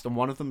walk past, and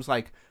one of them's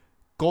like,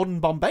 Gordon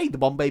Bombay, the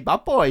Bombay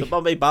bad boy. The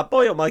Bombay bad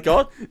boy, oh my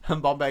god.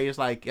 And Bombay is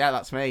like, yeah,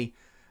 that's me.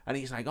 And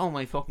he's like, oh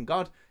my fucking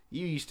god,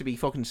 you used to be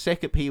fucking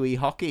sick at Pee-wee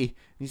hockey.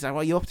 And he's like,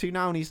 what are you up to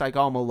now? And he's like,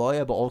 oh, I'm a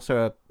lawyer, but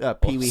also a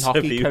Pee-wee Also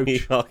hockey Pee-wee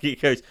coach. hockey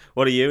coach.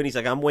 What are you? And he's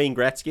like, I'm Wayne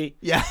Gretzky.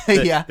 Yeah,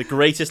 The, yeah. the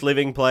greatest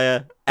living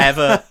player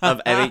ever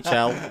of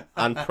NHL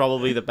and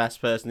probably the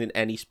best person in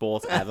any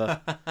sport ever.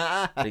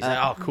 And he's like,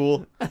 oh,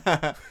 cool.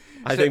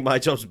 I think my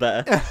job's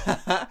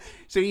better.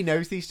 So he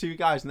knows these two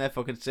guys and they're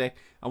fucking sick.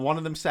 And one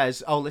of them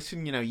says, oh,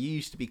 listen, you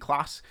used to be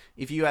class.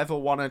 If you ever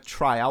want to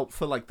try out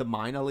for like the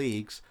minor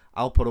leagues,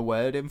 I'll put a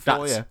word in for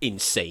That's you.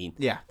 insane.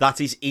 Yeah. That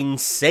is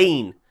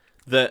insane.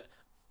 That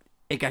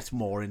It gets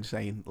more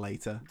insane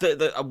later.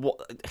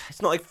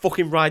 it's not like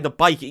fucking riding a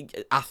bike.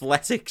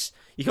 Athletics.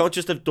 You can't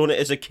just have done it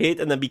as a kid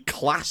and then be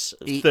class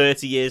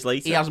 30 years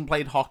later. He hasn't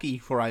played hockey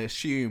for, I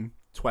assume,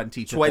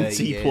 20 to 20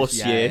 30 years.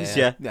 plus years,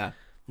 yeah.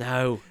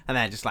 No. And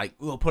they're just like,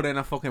 we'll put in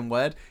a fucking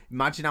word.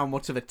 Imagine how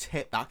much of a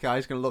tit that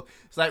guy's gonna look.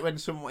 It's like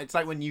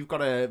when you've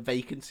got a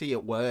vacancy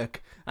at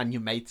work and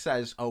your mate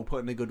says, oh,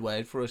 put in a good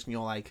word for us, and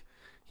you're like,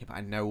 yeah, but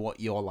I know what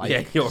you're like.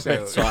 Yeah, you're so,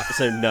 right.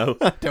 So no.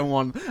 I don't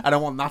want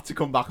that to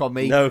come back on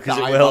me. No, 'cause that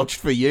it I will. vouched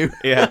for you.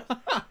 Yeah.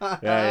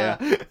 Yeah.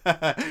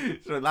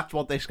 So that's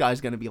what this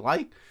guy's going to be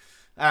like.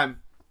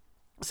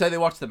 So they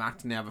watch them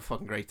act and they have a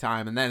fucking great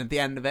time. And then at the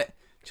end of it,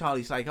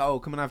 Charlie's like, oh,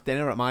 come and have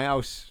dinner at my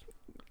house.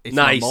 It's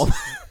my Nice. mum.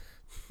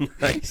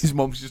 Nice. His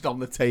mum's just on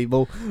the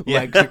table. Yeah.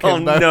 Legs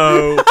akimbo. Oh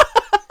no.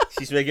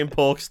 She's making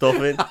pork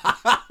stuffing.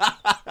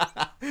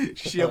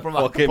 She'll from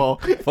out the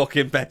pork.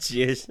 Fucking bet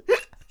she is.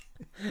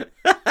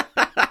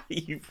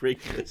 You bring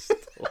this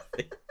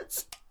story.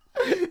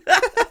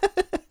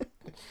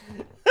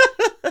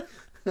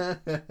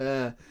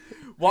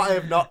 What I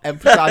have not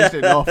emphasised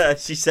enough.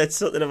 She said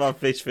something about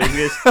fish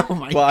fingers, Oh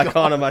my but I God.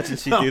 can't imagine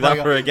she'd Oh do my that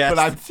God. for a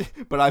guest.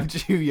 But I'm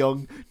too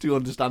young to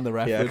understand the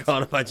Yeah, I reference.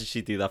 can't imagine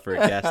she'd do that for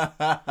a guest.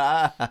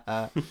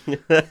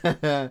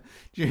 Are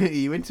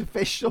you into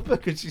fish supper?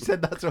 Because she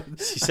said that's what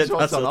She said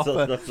what's that's on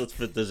offer. what's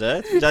for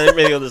dessert, which I didn't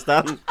really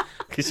understand,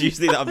 because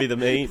usually that would be the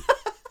main.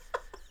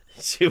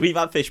 We've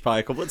had fish pie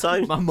a couple of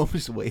times. My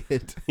mum's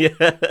weird. Yeah.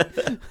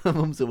 My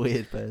mum's a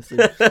weird person.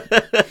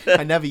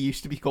 I never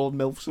used to be called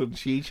Milfson.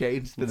 She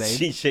changed the name.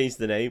 She changed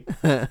the name.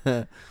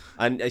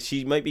 And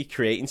she might be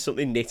creating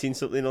something, knitting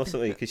something or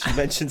something, because she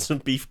mentioned some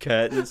beef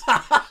curtains.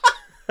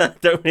 I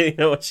don't really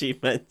know what she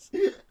meant.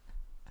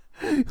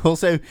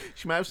 Also,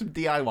 she might have some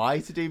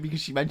DIY to do because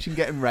she mentioned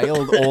getting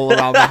railed all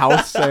around the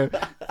house. So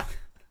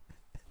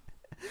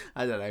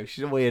I don't know.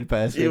 She's a weird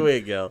person. She's a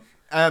weird girl.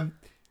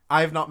 I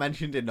have not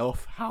mentioned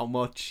enough how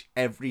much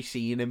every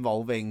scene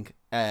involving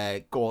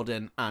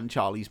Gordon and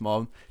Charlie's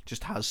mom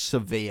just has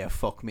severe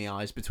fuck me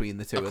eyes between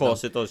the two of them. Of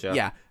course it does, yeah.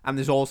 Yeah, and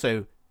there's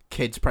also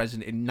kids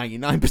present in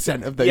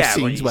 99% of those Yeah, but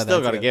scenes you where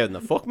still they're got to give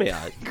them the fuck me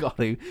eyes.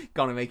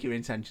 gotta make your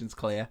intentions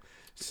clear.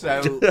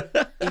 So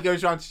he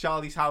goes round to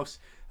Charlie's house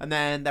and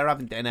then they're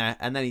having dinner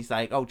and then he's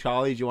like, oh,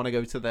 Charlie, do you want to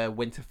go to the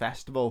winter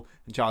festival?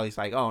 And Charlie's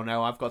like, oh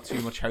no, I've got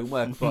too much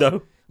homework, but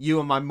No. you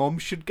and my mum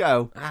should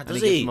go. Ah, and does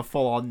he gives he? him a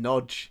full-on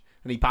nudge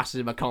and he passes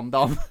him a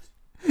condom.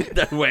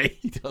 No way.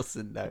 He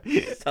doesn't know.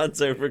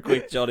 Stands over a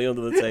quick Johnny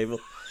under the table.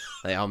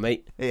 They are,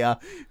 mate. Yeah,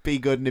 be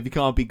good, and if you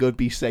can't be good,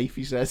 be safe,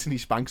 he says, and he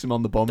spanks him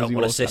on the bum. Don't as he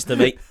want a walks sister,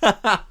 mate.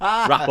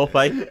 Wrap up,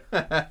 eh?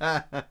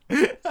 out.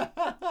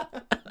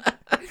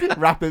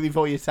 Wrap it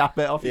before you tap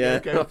it. Off Yeah, you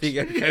go, off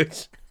you go,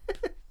 coach.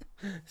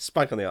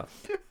 Spank on the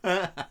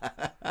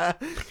arm.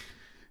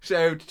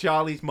 So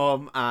Charlie's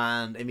mum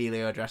and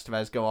Emilio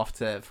Estevez go off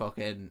to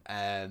fucking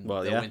the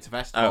Winter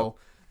Festival.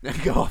 They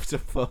go off to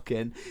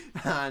fucking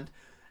and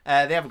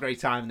they have a great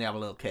time and they have a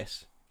little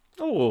kiss.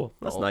 Oh,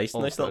 that's nice.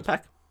 all Nice little good.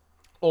 peck.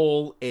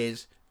 All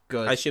is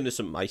good. I assume there's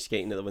some ice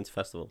skating at the Winter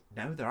Festival.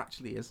 No, there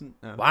actually isn't.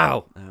 No.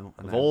 Wow. No,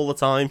 I Of know. all the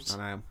times. I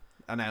know.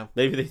 I know.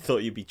 Maybe they thought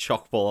you'd be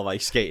chock full of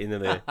ice skating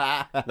in there.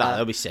 Nah,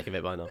 they'll be sick of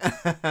it by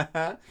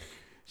now.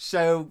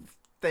 So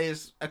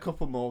there's a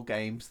couple more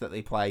games that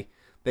they play.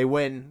 They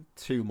win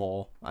 2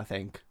 more, I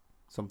think,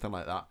 something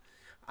like that.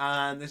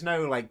 And there's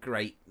no like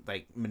great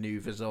like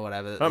maneuvers or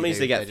whatever. That means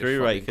they get just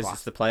through, right? fucking Because blast.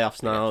 it's the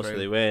playoffs now, so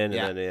they win.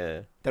 Yeah. And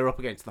then They're up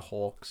against the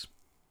Hawks.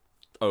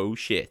 oh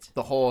shit!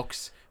 The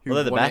Hawks, who Well,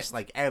 they're the won best. it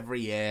like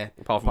every year,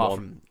 Apart from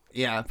one.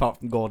 apart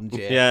from Gordon's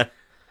year.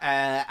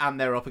 Yeah. And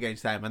they're up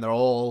against them, and they're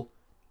all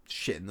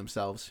shitting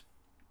themselves.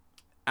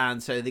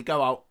 And so they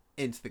go out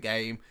into the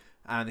game,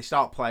 and they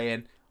start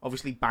playing.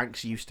 Obviously,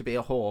 Banks used to be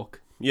a Hawk,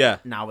 Yeah.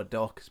 now a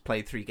Duck. He's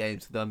played 3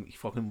 games with them. He's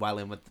fucking well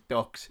in with the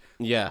Ducks.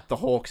 Yeah. The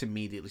Hawks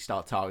immediately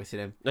start targeting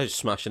him. They're just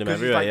smashing him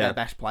Because he's everywhere. like Yeah. their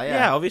best player.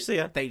 Yeah, obviously.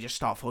 Yeah. They just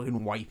start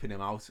fucking wiping him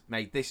out.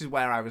 Mate, this is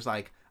where I was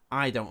like,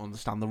 I don't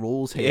understand the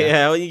rules here.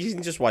 Yeah, well, you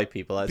can just wipe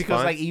people. That's Because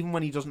fine. like even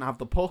when he doesn't have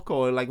the puck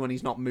or like when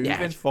he's not moving,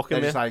 it's fucking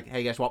they're just me. like,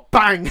 hey, guess what?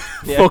 Bang!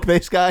 Yeah. Fuck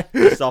this guy.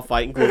 Start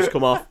fighting, gloves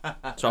come off.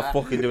 Start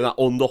fucking doing that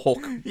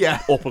underhook,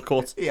 Yeah.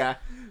 uppercut. Yeah.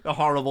 The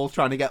horrible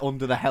trying to get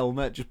under the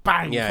helmet, just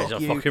bang. Yeah, fuck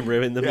just you. fucking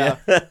ruin them. Yeah.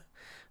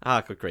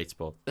 Yeah. Good, great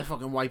sport. They're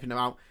fucking wiping them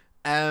out.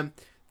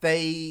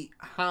 They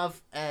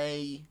have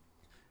I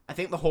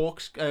think the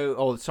Hawks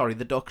go,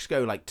 the Ducks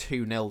go like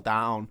 2-0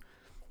 down.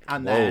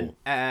 And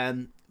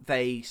then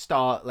they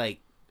start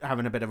like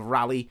having a bit of a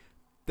rally.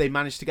 They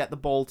manage to get the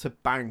ball to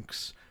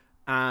Banks.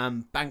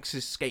 Banks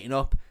is skating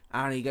up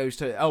and he goes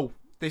to,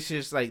 this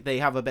is like, they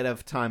have a bit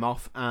of time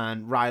off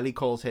and Riley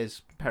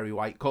Perry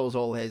White calls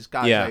all his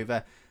guys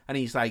over and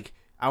he's like,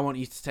 I want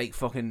you to take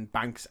fucking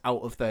Banks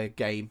out of the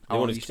game. I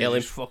want you to kill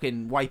him. just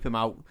fucking wipe him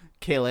out,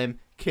 kill him,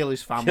 kill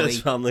his family, Kill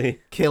his family.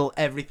 kill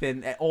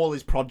everything, all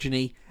his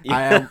progeny.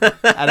 I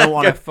don't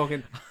want to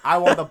fucking. I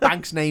want the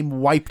Banks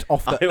name wiped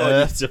off the I want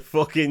earth. you to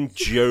fucking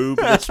Job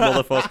this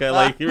motherfucker.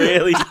 Like,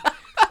 really,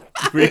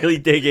 really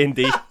dig in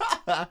deep.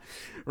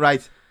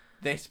 Right,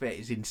 this bit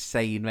is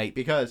insane, mate,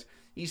 because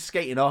he's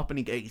skating up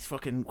and he's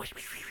fucking,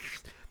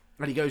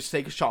 and he goes to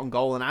take a shot on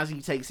goal, and as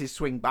he takes his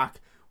swing back,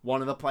 one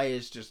of the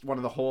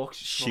Hawks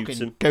Shoots fucking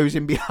him. goes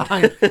in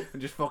behind and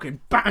just fucking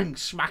bang,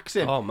 smacks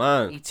him. Oh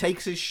man. He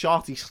takes his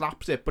shot, he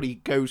slaps it, but he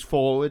goes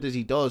forward as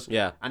he does.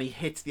 Yeah. And he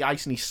hits the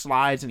ice and he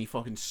slides and he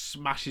fucking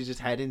smashes his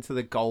head into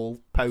the goal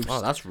post.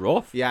 Oh, that's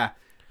rough. Yeah.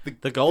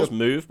 The goals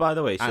move, by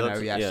the way. So I know,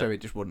 that's- yeah, so it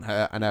just wouldn't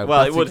hurt. I know.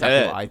 Well, that's it would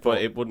exactly what I hurt, thought.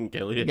 but it wouldn't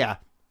kill you. Yeah.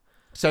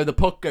 So the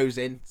puck goes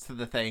into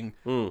the thing,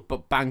 Mm.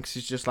 but Banks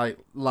is just like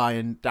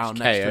lying down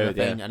Just next to the KO'd,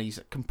 thing yeah. and he's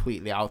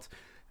completely out.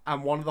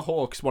 And one of the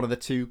Hawks, one of the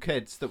 2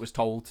 kids that was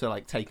told to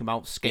like take him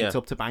out, skates Yeah.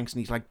 up to Banks and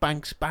he's like,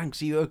 Banks,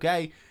 are you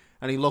okay?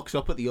 And he looks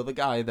up at the other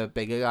guy, the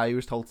bigger guy who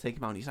was told to take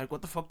him out, and he's like,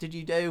 what the fuck did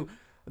you do?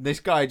 And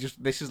this guy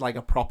this is like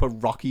a proper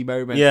Rocky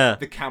moment. Yeah.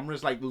 The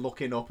camera's like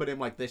looking up at him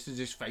like this, is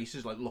his face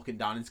is like looking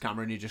down into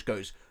camera, and he just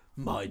goes,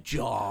 my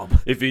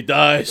job. If he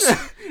dies,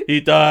 he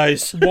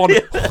dies.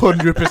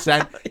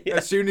 100%. Yeah.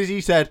 As soon as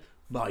he said,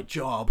 my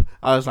job,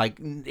 I was like,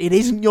 it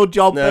isn't your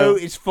job, No. though.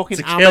 It's fucking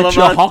To kill a amateur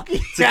man. hockey.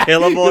 To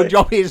kill a boy. Your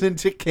job isn't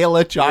to kill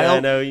a Yeah,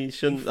 child. no, you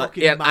shouldn't.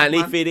 fucking And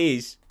madman. if it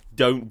is,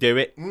 don't do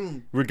it.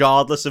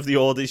 Regardless of the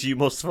orders you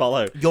must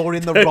follow. You're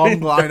in the wrong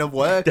line of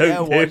work. Don't Yeah,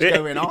 do what's it.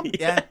 going on?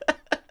 Yeah.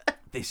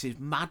 This is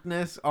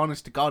madness.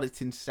 Honest to God,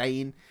 it's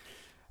insane.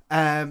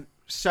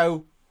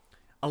 So,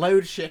 a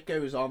load of shit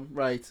goes on,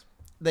 right?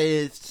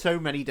 There's so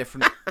many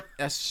different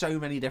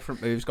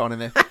moves going in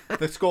there.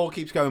 The score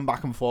keeps going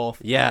back and forth.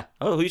 Yeah.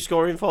 Oh, who's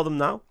scoring for them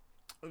now?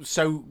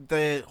 So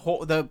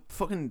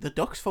the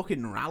Ducks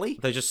fucking rally.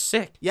 They're just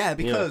sick. Yeah,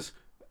 because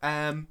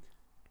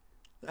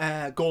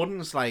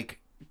Gordon's like,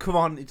 come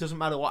on, it doesn't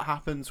matter what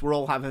happens, we're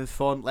all having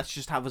fun, let's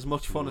just have as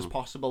much fun as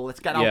possible, let's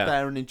get out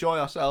there and enjoy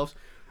ourselves.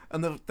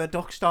 And the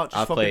Ducks start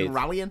just fucking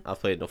rallying. I've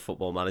played enough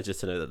Football Manager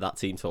to know that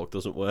team talk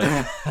doesn't work.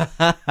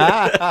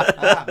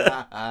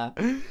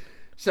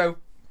 So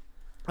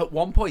at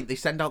one point they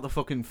send out the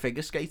fucking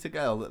figure skater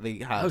girl that they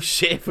have. Oh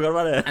shit, I forgot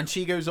about it. And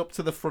she goes up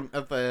to the front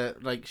of the,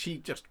 like, she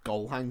just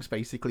goal hangs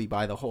basically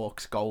by the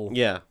Hawks goal.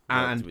 Yeah.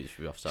 And we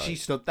should be offside. she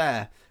stood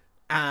there,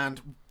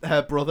 and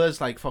her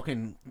brother's like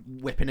fucking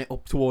whipping it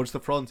up towards the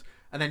front,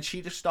 and then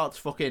she just starts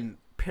fucking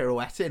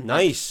pirouetting, like,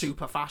 Nice.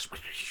 super fast,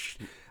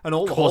 and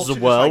all the Cause Hawks a are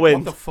just whirlwind.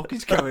 like, what the fuck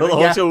is going The on?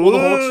 Yeah, Hawks are, all the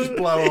Hawks just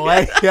blow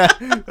away. Yeah,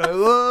 like,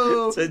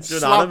 whoa, Turns to an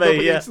slammed anime, up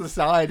yeah. against the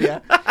side.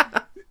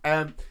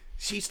 Yeah.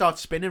 She starts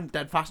spinning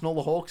dead fast, and all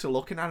the Hawks are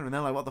looking at her, and they're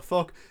like, what the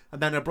fuck?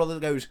 And then her brother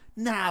goes,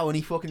 now, and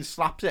he fucking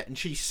slaps it, and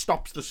she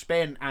stops the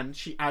spin, and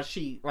as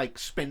she like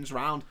spins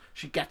round,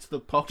 she gets the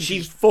puck. And She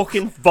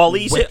fucking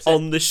volleys it whips it.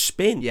 on the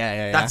spin.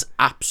 Yeah. That's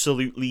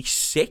absolutely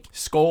sick.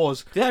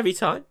 scores. Yeah, every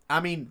time. I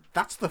mean,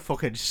 that's the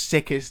fucking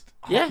sickest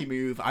Yeah. hockey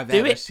move I've Do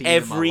ever it seen in my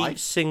every life.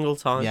 single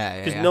time. Yeah,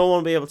 Because yeah. no one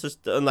will be able to,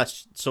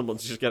 unless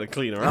someone's just going to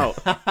clean her out.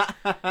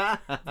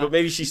 But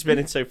maybe she's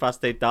spinning so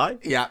fast they die.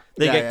 Yeah.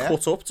 They yeah, get yeah.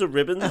 cut up to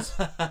ribbons.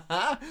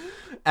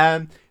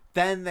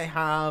 Then they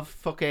have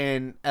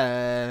fucking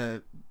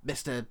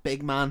Mr.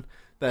 Big Man,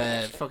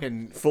 the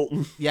fucking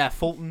Fulton.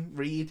 Fulton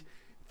Reed.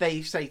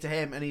 they say to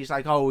him, and he's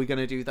like, "Oh, we're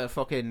gonna do the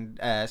fucking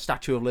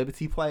Statue of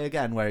Liberty play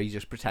again, where he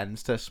just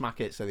pretends to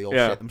smack it so they all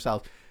shit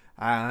themselves."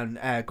 And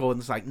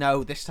Gordon's like,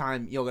 "No, this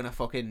time you're gonna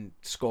fucking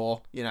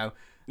score," you know.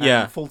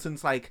 And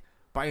Fulton's like,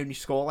 "But I only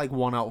score like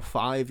 1 out of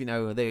 5, you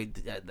know.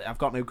 I've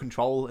got no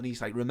control." And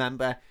he's like,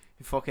 "Remember,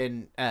 you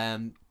fucking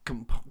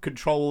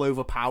control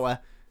over power."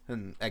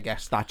 And I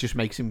guess that just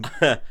makes him.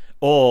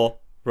 Or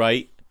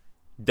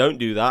don't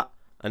do that.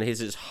 And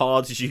hit as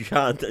hard as you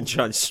can and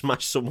try and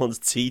smash someone's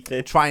teeth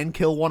in. Try and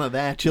kill one of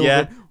their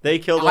children. Yeah, they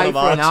killed one of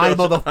our eye,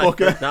 children.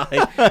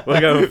 motherfucker.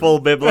 We're going full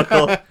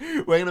biblical.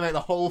 We're going to make the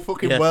whole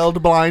fucking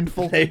world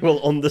blindfold. They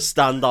will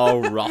understand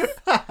our wrath.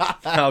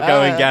 I'll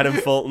go and get him,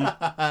 Fulton.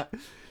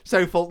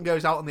 So Fulton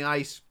goes out on the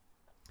ice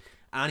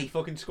and he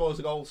fucking scores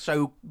a goal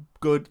so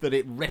good that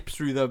it rips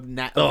through the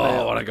net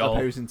of what a the goal.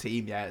 opposing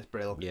team. Yeah, it's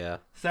brilliant. Yeah.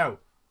 So,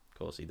 of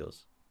course he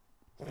does.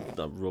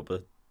 That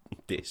rubber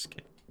disc.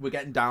 We're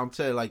getting down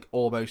to like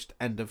almost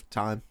end of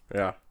time.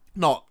 Yeah.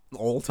 Not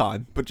all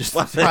time, but just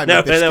the time.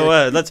 No,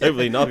 let's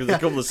hopefully not. There's a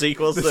couple of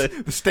sequels.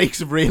 The stakes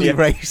have really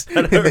raised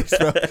in this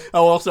film.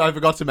 Oh, also, I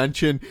forgot to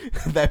mention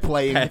they're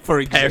playing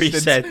for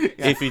existence. Perry said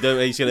if he don't,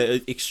 he's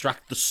going to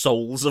extract the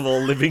souls of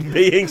all living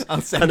beings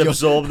and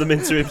absorb them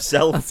into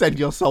himself. I'll send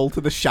your soul to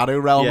the Shadow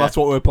Realm. That's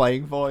what we're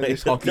playing for in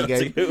this hockey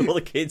game. All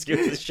the kids go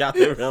to the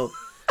Shadow Realm.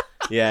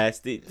 Yeah, it's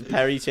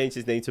Perry changed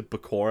his name to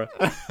Bakura.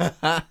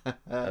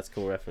 That's a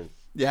cool reference.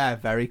 Yeah,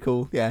 very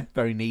cool. Yeah,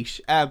 very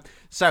niche.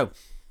 So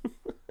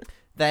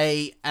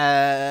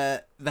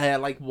they're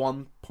like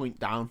 1 point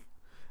down,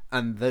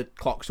 and the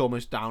clock's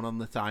almost down on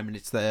the time, and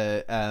it's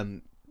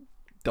the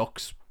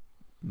Ducks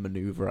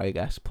maneuver, I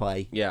guess,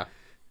 play. Yeah.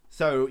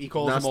 So he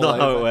calls That's them all not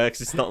how over. it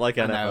works. It's not like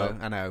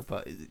NFL. I know,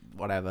 but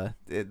whatever.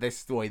 This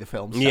is the way the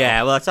film's set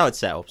Yeah, up. well, that's how it's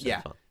set up. So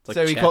yeah. Like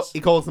so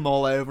he calls them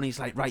all over, and he's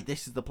like, "Right,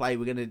 this is the play.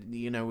 We're gonna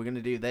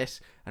do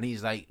this." And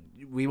he's like,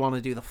 "We want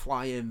to do the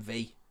flying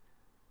V."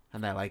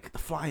 And they're like, "The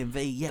flying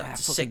V, yeah,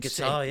 that's a sick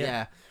guitar,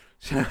 yeah."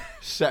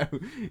 So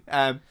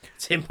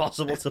it's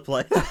impossible to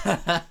play.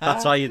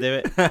 That's how you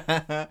do it.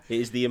 It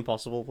is the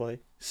impossible play.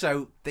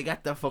 So they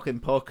get the fucking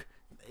puck.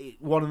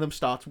 One of them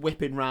starts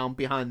whipping round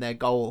behind their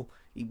goal.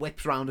 He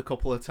whips round a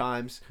couple of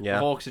times. Yeah. The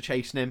Hawks are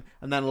chasing him,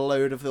 and then a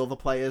load of the other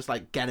players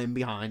like get in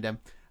behind him,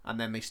 and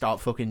then they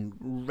start fucking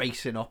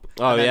racing up.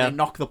 Oh, and then yeah. They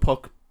knock the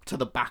puck to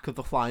the back of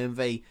the flying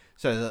V,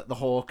 so that the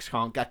Hawks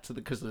can't get to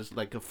because there's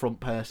like a front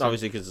person.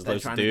 Obviously, because there's They're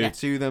loads of trying to get dudes.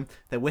 to them.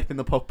 They're whipping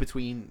the puck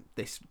between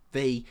this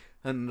V,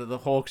 and the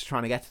Hawks are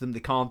trying to get to them. They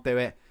can't do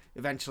it.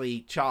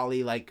 Eventually,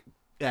 Charlie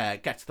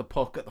gets the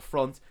puck at the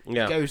front.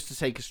 Yeah. He goes to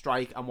take a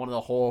strike, and one of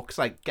the Hawks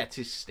gets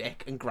his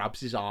stick and grabs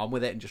his arm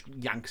with it and just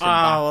yanks him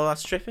back. Well,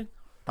 that's tripping.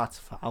 That's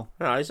a foul,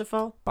 That is a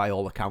foul. by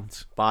all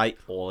accounts. By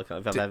all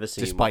accounts I've ever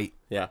seen. Despite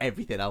Yeah.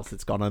 everything else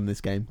that's gone on in this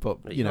game, but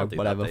You can't do that,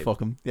 whatever. babe. Fuck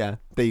them. Yeah,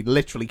 they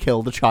literally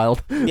killed the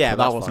child. Yeah, but that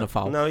that's wasn't fine. a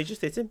foul. No, he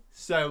just hit him.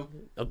 So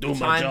I'll do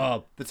my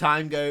job. the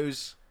time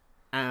goes,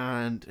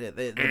 and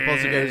the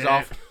buzzer goes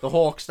off. The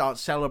Hawks start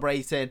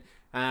celebrating,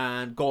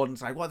 and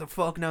Gordon's like, "What the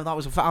fuck? No, that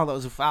was a foul. That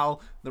was a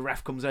foul." The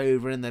ref comes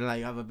over, and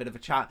they have a bit of a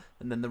chat,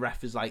 and then the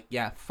ref is like,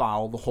 "Yeah,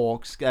 foul. The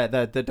Hawks,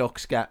 the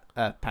Ducks get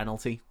a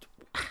penalty."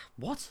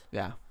 What?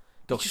 Yeah,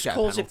 Ducks just get a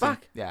calls it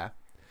penalty. back? Yeah,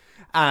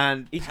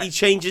 and He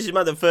changes him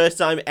at the first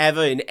time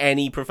ever in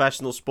any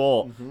professional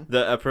sport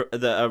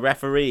that a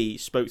referee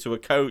spoke to a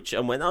coach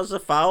and went, "That was a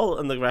foul,"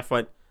 and the ref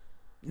went,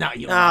 no,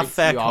 you're right.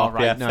 fair you cop, are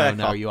right. yeah, no, fair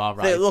no, cop. you are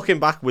right. Looking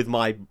back with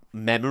my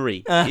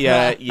memory,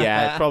 yeah,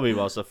 it probably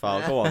was a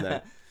foul. Go on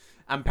then.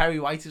 And Perry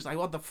White is like,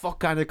 "What the fuck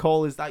kind of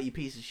call is that, you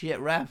piece of shit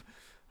ref?"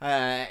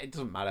 It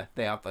doesn't matter.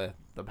 They have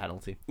the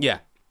penalty. Yeah.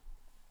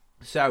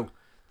 So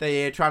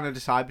they're trying to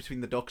decide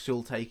between the Ducks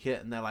who'll take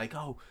it, and they're like,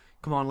 "Oh,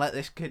 come on, let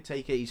this kid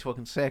take it. He's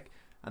fucking sick."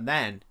 And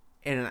then,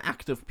 in an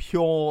act of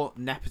pure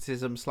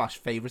nepotism /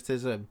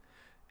 favoritism,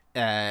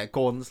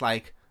 Gordon's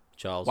like,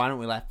 Charles. "Why don't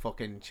we let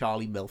fucking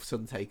Charlie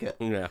Milfson take it?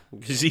 Yeah,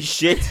 because he's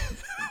shit.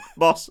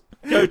 Boss.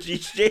 Coach,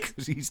 he's shit.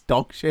 Because he's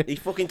dog shit." He's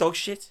fucking dog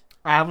shit.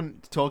 I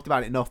haven't talked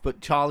about it enough,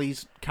 but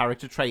Charlie's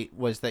character trait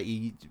was that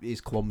he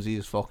is clumsy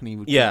as fuck, and he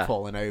would keep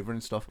falling over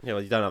and stuff. Yeah,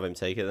 well, you don't have him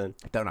take it then.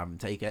 Don't have him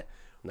take it.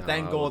 No,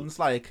 Then Gordon's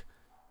like,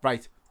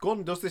 right,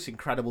 Gordon does this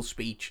incredible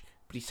speech,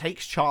 but he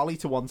takes Charlie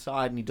to one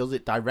side and he does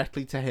it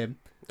directly to him,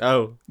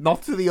 Oh.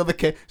 not to the other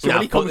kid. So Yeah,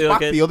 when he fuck comes the other back,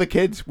 kid. the other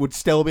kids would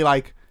still be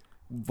like,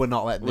 "We're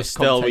not letting We this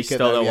still take it,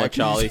 don't though, want yeah, 'cause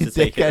Charlie he's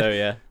to a take it dickhead." though,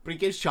 yeah. But he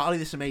gives Charlie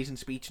this amazing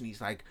speech, and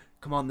he's like,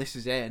 "Come on, this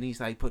is it." And he's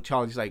like, but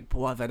Charlie's like, "But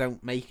what if I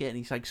don't make it?" And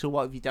he's like, "So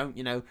what if you don't?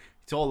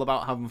 It's all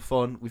about having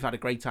fun. We've had a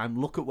great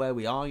time. Look at where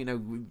we are.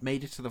 We've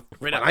made it to the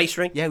We're in an ice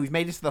rink. Yeah, we've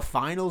made it to the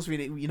finals. We've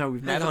never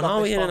Hang on, got are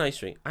this we in far. an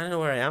ice rink? I don't know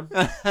where I am.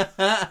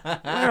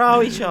 Where are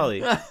we, Charlie?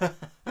 Who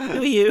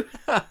are you?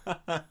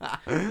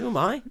 Who am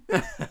I?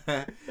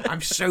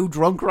 I'm so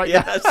drunk right Yeah,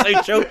 now.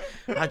 that's so true.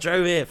 I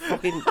drove here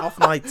fucking off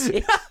my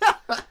tits.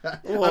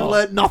 I've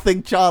learnt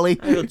nothing, Charlie.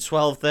 I had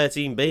 12,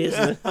 13 beers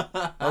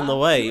on the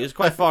way. It was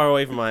quite far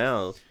away from my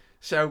house.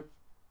 So,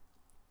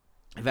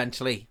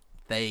 eventually,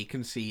 they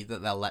concede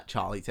that they'll let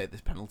Charlie take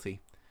this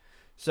penalty.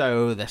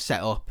 So they're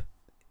set up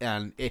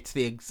and it's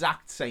the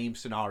exact same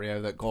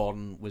scenario that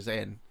Gordon was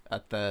in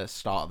at the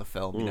start of the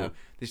film. You know,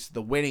 this is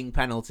the winning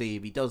penalty.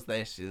 If he does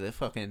this, they're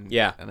fucking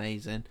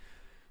amazing.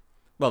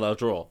 Well, they'll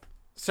draw.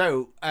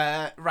 So,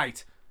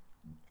 right.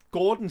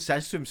 Gordon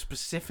says to him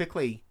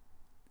specifically,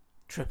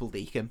 triple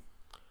deke him.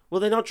 Will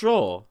they not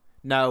draw?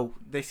 No,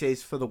 this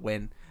is for the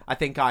win. I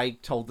think I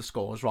told the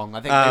scores wrong.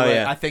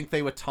 I think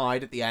they were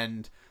tied at the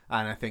end,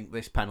 and I think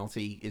this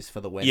penalty is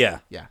for the win. Yeah.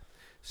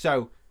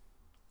 So,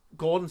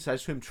 Gordon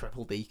says to him,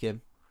 triple deke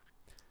him.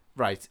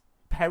 Right.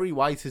 Perry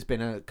White has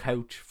been a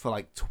coach for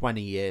like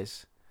 20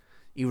 years.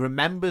 He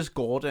remembers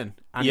Gordon,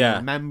 and he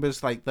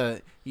remembers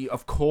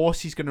of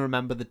course he's going to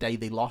remember the day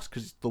they lost,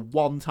 because it's the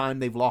one time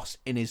they've lost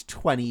in his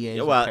 20 years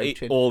of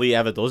coaching. All he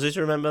ever does is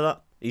remember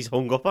that. He's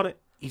hung up on it.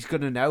 He's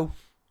going to know.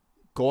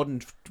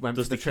 Gordon went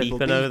for the triple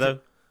keeper know, though?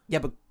 Yeah,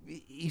 but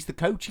he's the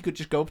coach. He could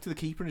just go up to the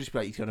keeper and just be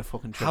like, he's going to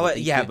fucking triple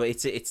deke Yeah, him. but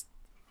it's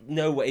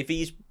no way. If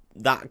he's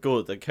that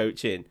good at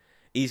coaching,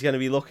 he's going to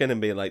be looking and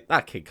being like,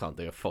 that kid can't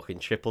do a fucking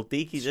triple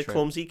deke. He's a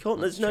clumsy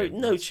cunt. There's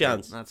no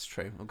chance. That's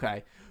true.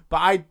 Okay.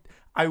 But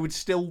I would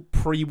still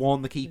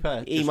pre-warn the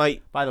keeper. He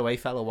might. By the way,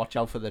 fella, watch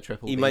out for the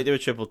triple deke. He might do a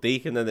triple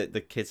deke, and then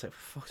the kid's like,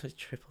 fuck's a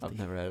triple deke? I've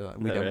never heard of that.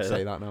 We don't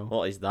say that now.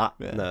 What is that?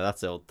 Yeah. No,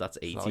 that's old. That's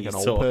 80s. Like an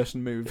old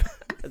person move.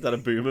 Is that a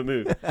boomer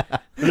move?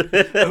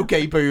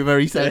 Okay, boomer,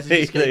 he says.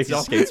 He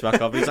skates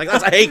back off. He's like,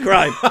 that's a hate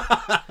crime.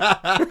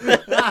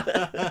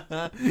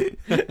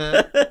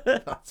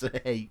 That's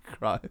a hate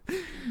crime.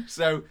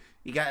 So,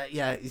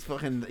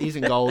 he's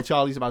in goal.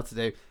 Charlie's about to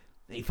do.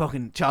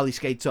 Charlie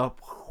skates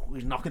up.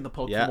 He's knocking the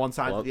puck from one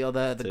side to the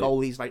other. The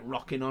goalie's like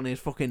rocking on his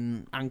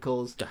fucking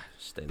ankles.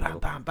 Bam,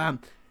 bam, bam.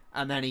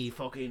 And then he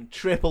fucking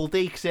triple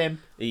dekes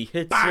him. He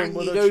hits bang, him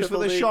with he a goes for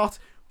the deke. shot.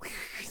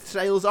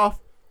 Sails off.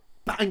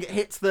 Bang, it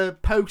hits the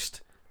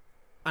post.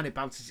 And it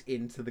bounces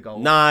into the goal.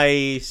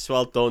 Nice.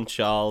 Well done,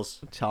 Charles.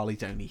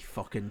 Charlie's only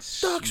fucking Ducks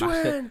smashed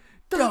win. it.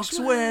 Ducks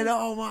win.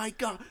 Oh my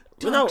god.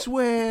 Ducks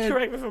win.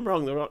 Correct me if I'm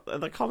wrong. Are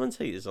the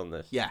commentators on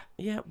this? Yeah.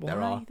 Yeah, why?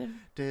 There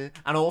are.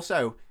 And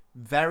also,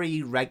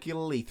 very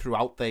regularly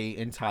throughout the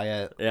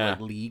entire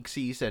league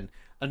season,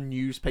 a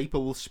newspaper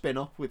will spin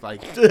up with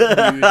like news.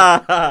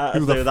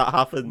 That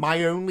happens.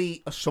 My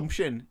only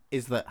assumption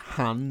is that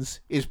Hans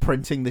is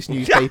printing this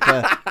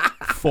newspaper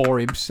for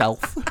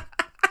himself.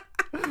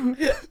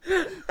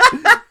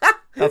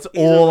 That's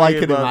all I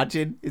can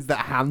imagine, is that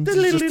Hans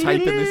is just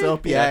typing this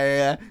up.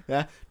 Yeah.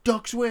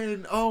 Ducks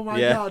win. Oh my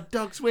god,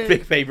 Ducks win.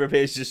 Big paper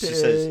page just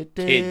says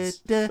kids.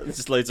 There's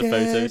just loads of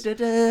photos.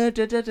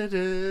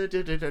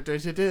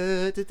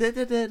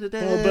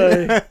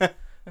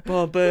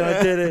 Bombay,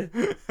 I did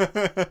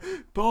it.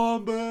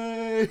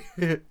 Bombay.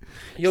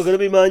 You're going to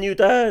be my new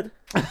dad.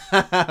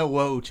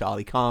 Whoa,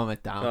 Charlie, calm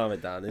it down. Calm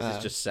it down. This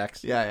is just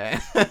sex. Yeah.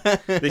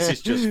 This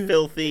is just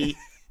filthy,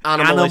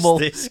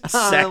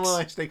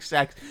 animalistic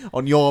sex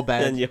on your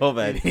bed. In your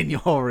bed. In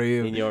your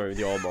room. In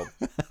your mum.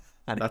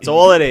 That's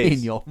all it is.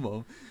 In your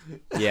mum.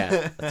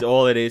 Yeah, that's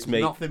all it is,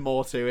 mate. Nothing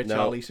more to it,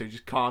 Charlie. So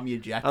just calm your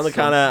jets. I'm the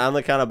kind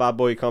of bad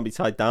boy who can't be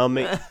tied down,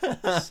 mate.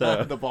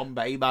 So the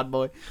Bombay bad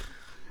boy.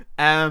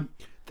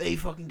 They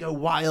fucking go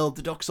wild.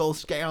 The ducks all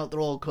skate out.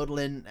 They're all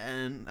cuddling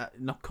and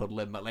not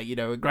cuddling, but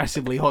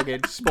aggressively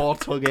hugging,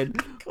 sports hugging.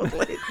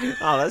 Cuddling.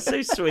 Oh, that's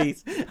so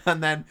sweet.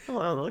 And then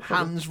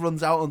Hans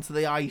runs out onto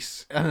the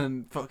ice,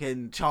 and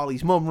fucking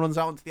Charlie's mum runs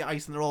out onto the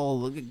ice, and they're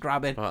all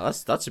grabbing. Oh,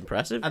 that's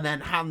impressive. And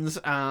then Hans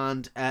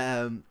and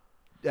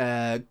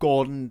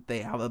Gordon, they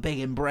have a big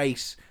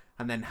embrace,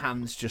 and then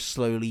Hans just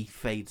slowly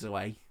fades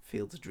away,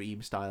 Field of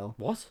Dream style.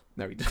 What?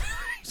 No, he doesn't.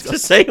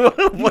 Just say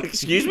what?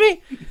 Excuse me?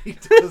 He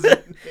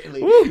doesn't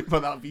really,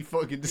 but that'd be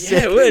fucking sick.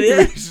 Yeah, it would,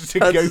 yeah.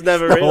 That's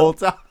never real. Whole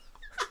time.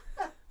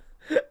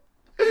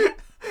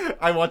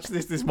 I watched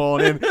this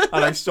morning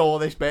and I saw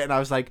this bit and I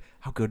was like,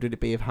 how good would it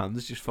be if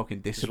Hans just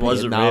fucking disappeared?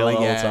 Was now? real the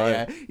whole time.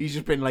 Yeah. He's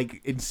just been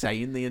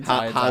insane the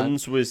entire time.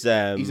 Hans was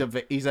he's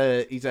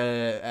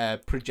a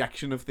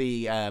projection of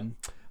the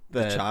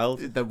child,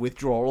 the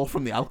withdrawal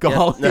from the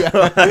alcohol. Yeah.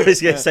 No, I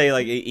was gonna say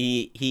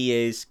he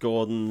is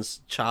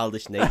Gordon's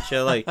childish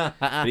nature,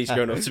 but he's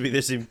grown up to be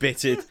this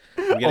embittered,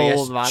 I'm gonna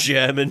guess,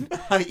 German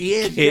he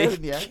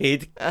is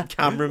kid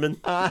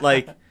cameraman.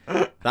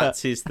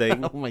 That's his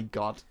thing. Oh my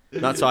god,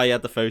 that's why he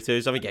had the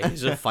photos. I mean,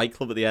 he's a Fight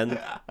Club at the end.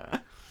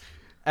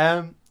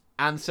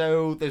 And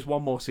so there's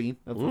one more scene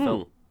of the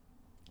film.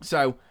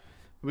 So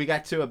we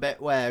get to a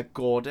bit where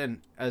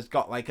Gordon has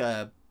got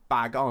a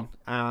bag on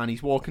and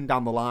he's walking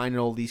down the line and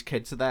all these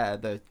kids are there,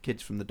 the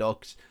kids from the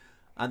Ducks,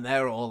 and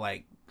they're all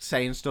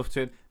saying stuff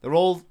to him. They're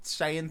all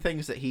saying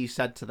things that he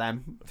said to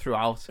them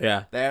throughout.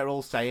 Yeah, they're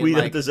all saying we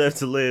don't deserve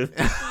to live.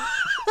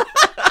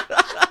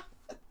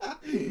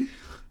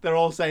 They're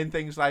all saying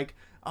things like,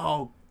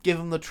 oh, give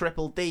them the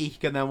triple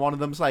deke, and then one of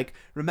them's like,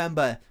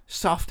 remember,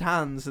 soft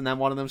hands, and then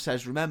one of them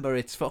says, remember,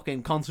 it's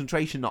fucking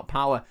concentration, not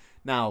power.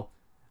 Now,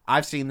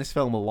 I've seen this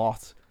film a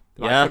lot.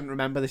 I couldn't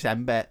remember this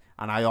end bit,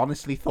 and I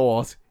honestly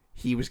thought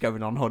he was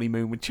going on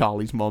honeymoon with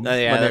Charlie's mum.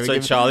 Yeah, that's why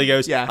Charlie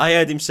goes, I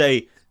heard him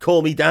say,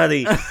 call me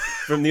daddy,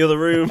 from the other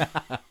room.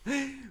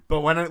 But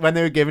when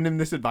they were giving him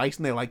this advice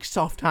and they were like,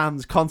 soft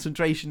hands,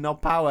 concentration,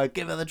 not power,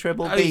 give her the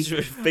triple Oh, B. he's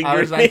just I fingering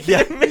was like,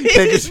 yeah,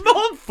 they're just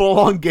full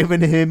on giving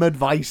him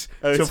advice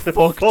to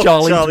fuck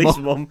Charlie's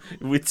mum.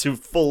 mum to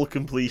full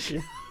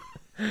completion.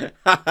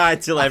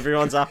 Until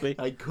everyone's happy.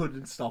 I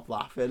couldn't stop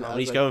laughing. Oh,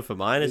 he's going for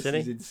mine, isn't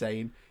This he? is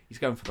insane. He's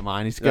going for the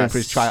mine. He's going for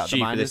his tryout at the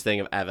mine. Stupidest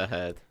thing I've ever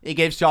heard. He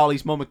gives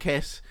Charlie's mum a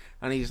kiss,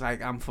 and he's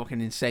like, "I'm fucking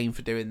insane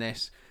for doing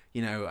this.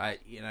 I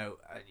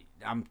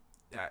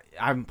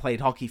haven't played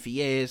hockey for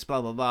years.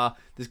 Blah blah blah.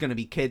 There's going to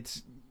be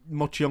kids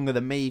much younger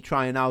than me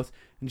trying out."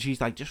 And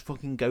she's like, "Just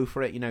fucking go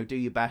for it. Do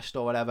your best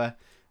or whatever."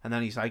 And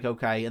then he's like,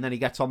 "Okay." And then he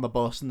gets on the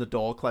bus, and the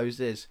door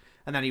closes,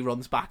 and then he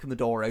runs back, and the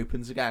door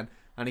opens again,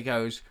 and he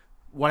goes,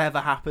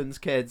 "Whatever happens,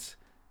 kids,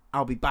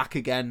 I'll be back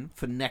again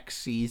for next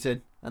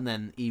season." And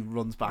then he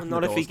runs back.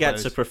 Not if he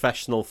gets a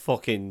professional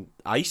fucking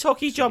ice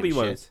hockey job, he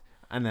won't.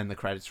 And then the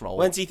credits roll.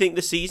 When do you think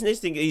the season is?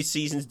 Think his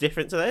season's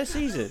different to their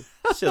season?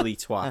 Silly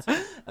twat.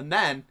 And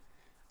then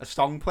a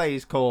song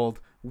plays called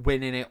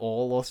 "Winning It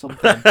All" or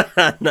something.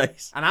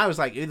 Nice. And I was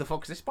like, "Who the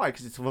fuck's this by?"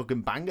 Because it's a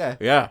fucking banger.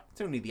 Yeah. It's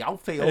only the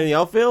outfield. In the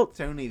outfield. It's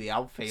only the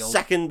outfield.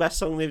 Second best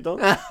song they've done.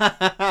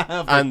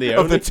 And The of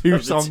only the two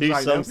of songs, the two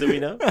I songs know. that we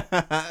know.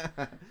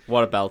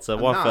 What a belter!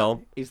 And What a that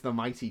film! is the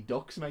Mighty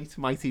Ducks, mate.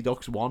 Mighty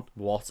Ducks 1.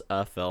 What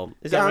a film!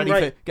 Is Get that ready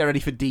right? get ready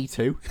for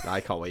D2. I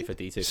can't wait for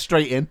D2.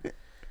 Straight in.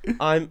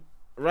 I'm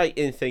right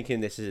in thinking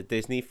this is a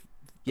Disney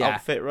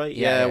outfit, right?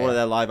 Yeah, one yeah. of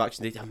their live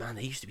action. Oh man,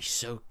 they used to be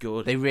so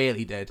good. They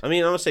really did. I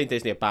mean, I'm not saying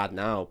Disney are bad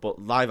now,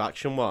 but live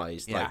action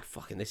wise, Yeah. like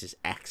fucking, this is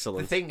The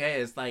excellent. thing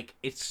is, like,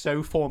 it's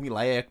so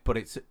formulaic, but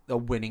it's a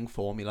winning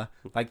formula.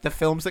 Like, the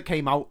films that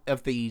came out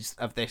of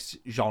this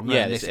genre,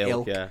 Yeah, this this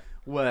ilk, yeah.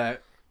 were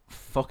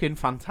fucking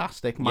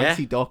fantastic.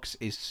 Mighty Ducks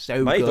is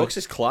so Mighty good. Ducks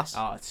is class.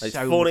 Oh, it's It's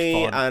so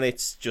funny fun. and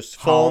it's just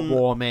fun.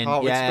 Heartwarming.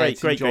 Oh, Yeah,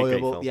 it's great, great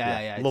enjoyable. film.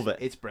 Yeah. Love it.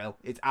 It's brill.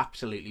 It's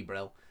absolutely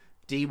brill.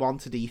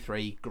 D1 to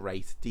D3,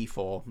 great.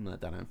 D4, I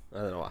don't know. I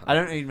don't know what I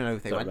happened. don't even know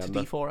if they Don't went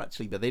remember. to D4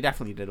 actually, but they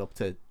definitely did up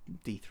to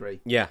D3.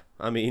 Yeah,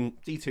 I mean,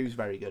 D2's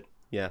very good.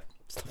 yeah.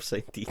 Stop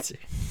saying D2.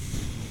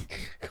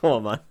 Come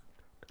on, man.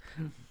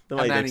 The And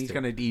Mighty then Ducks he's too.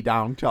 going to D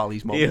down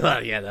Charlie's mum.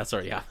 Yeah, that's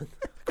already happened.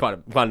 quite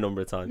a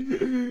number of times.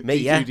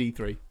 Mate, D2, yeah.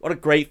 D3. What a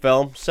great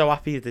film. So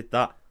happy you did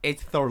that.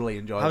 It's thoroughly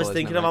enjoyable. I was isn't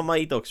thinking it, about mate?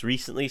 Mighty Ducks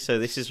recently, so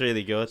this is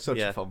really good. Such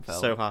yeah, a fun film.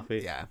 So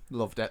happy. Yeah,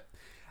 loved it.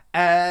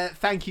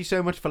 Thank you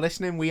so much for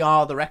listening. We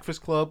are the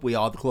Breakfast Club. We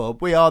are the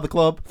club. We are the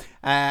club.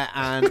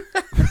 And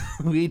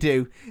we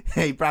do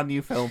a brand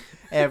new film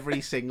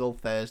every single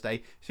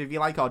Thursday. So if you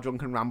like our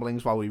drunken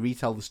ramblings while we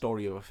retell the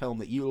story of a film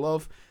that you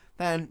love,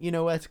 then you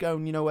know where to go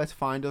and you know where to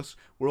find us.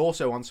 We're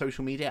also on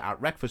social media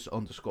at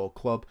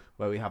breakfast_club,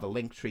 where we have a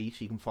link tree so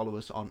you can follow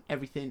us on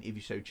everything if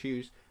you so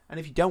choose. And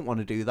if you don't want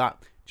to do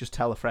that, just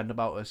tell a friend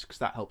about us, because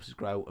that helps us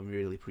grow and we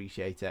really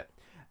appreciate it.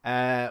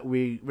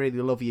 We really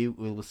love you.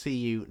 We will see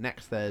you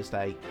next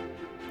Thursday.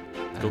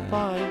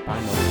 Goodbye. Bye.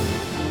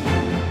 Love.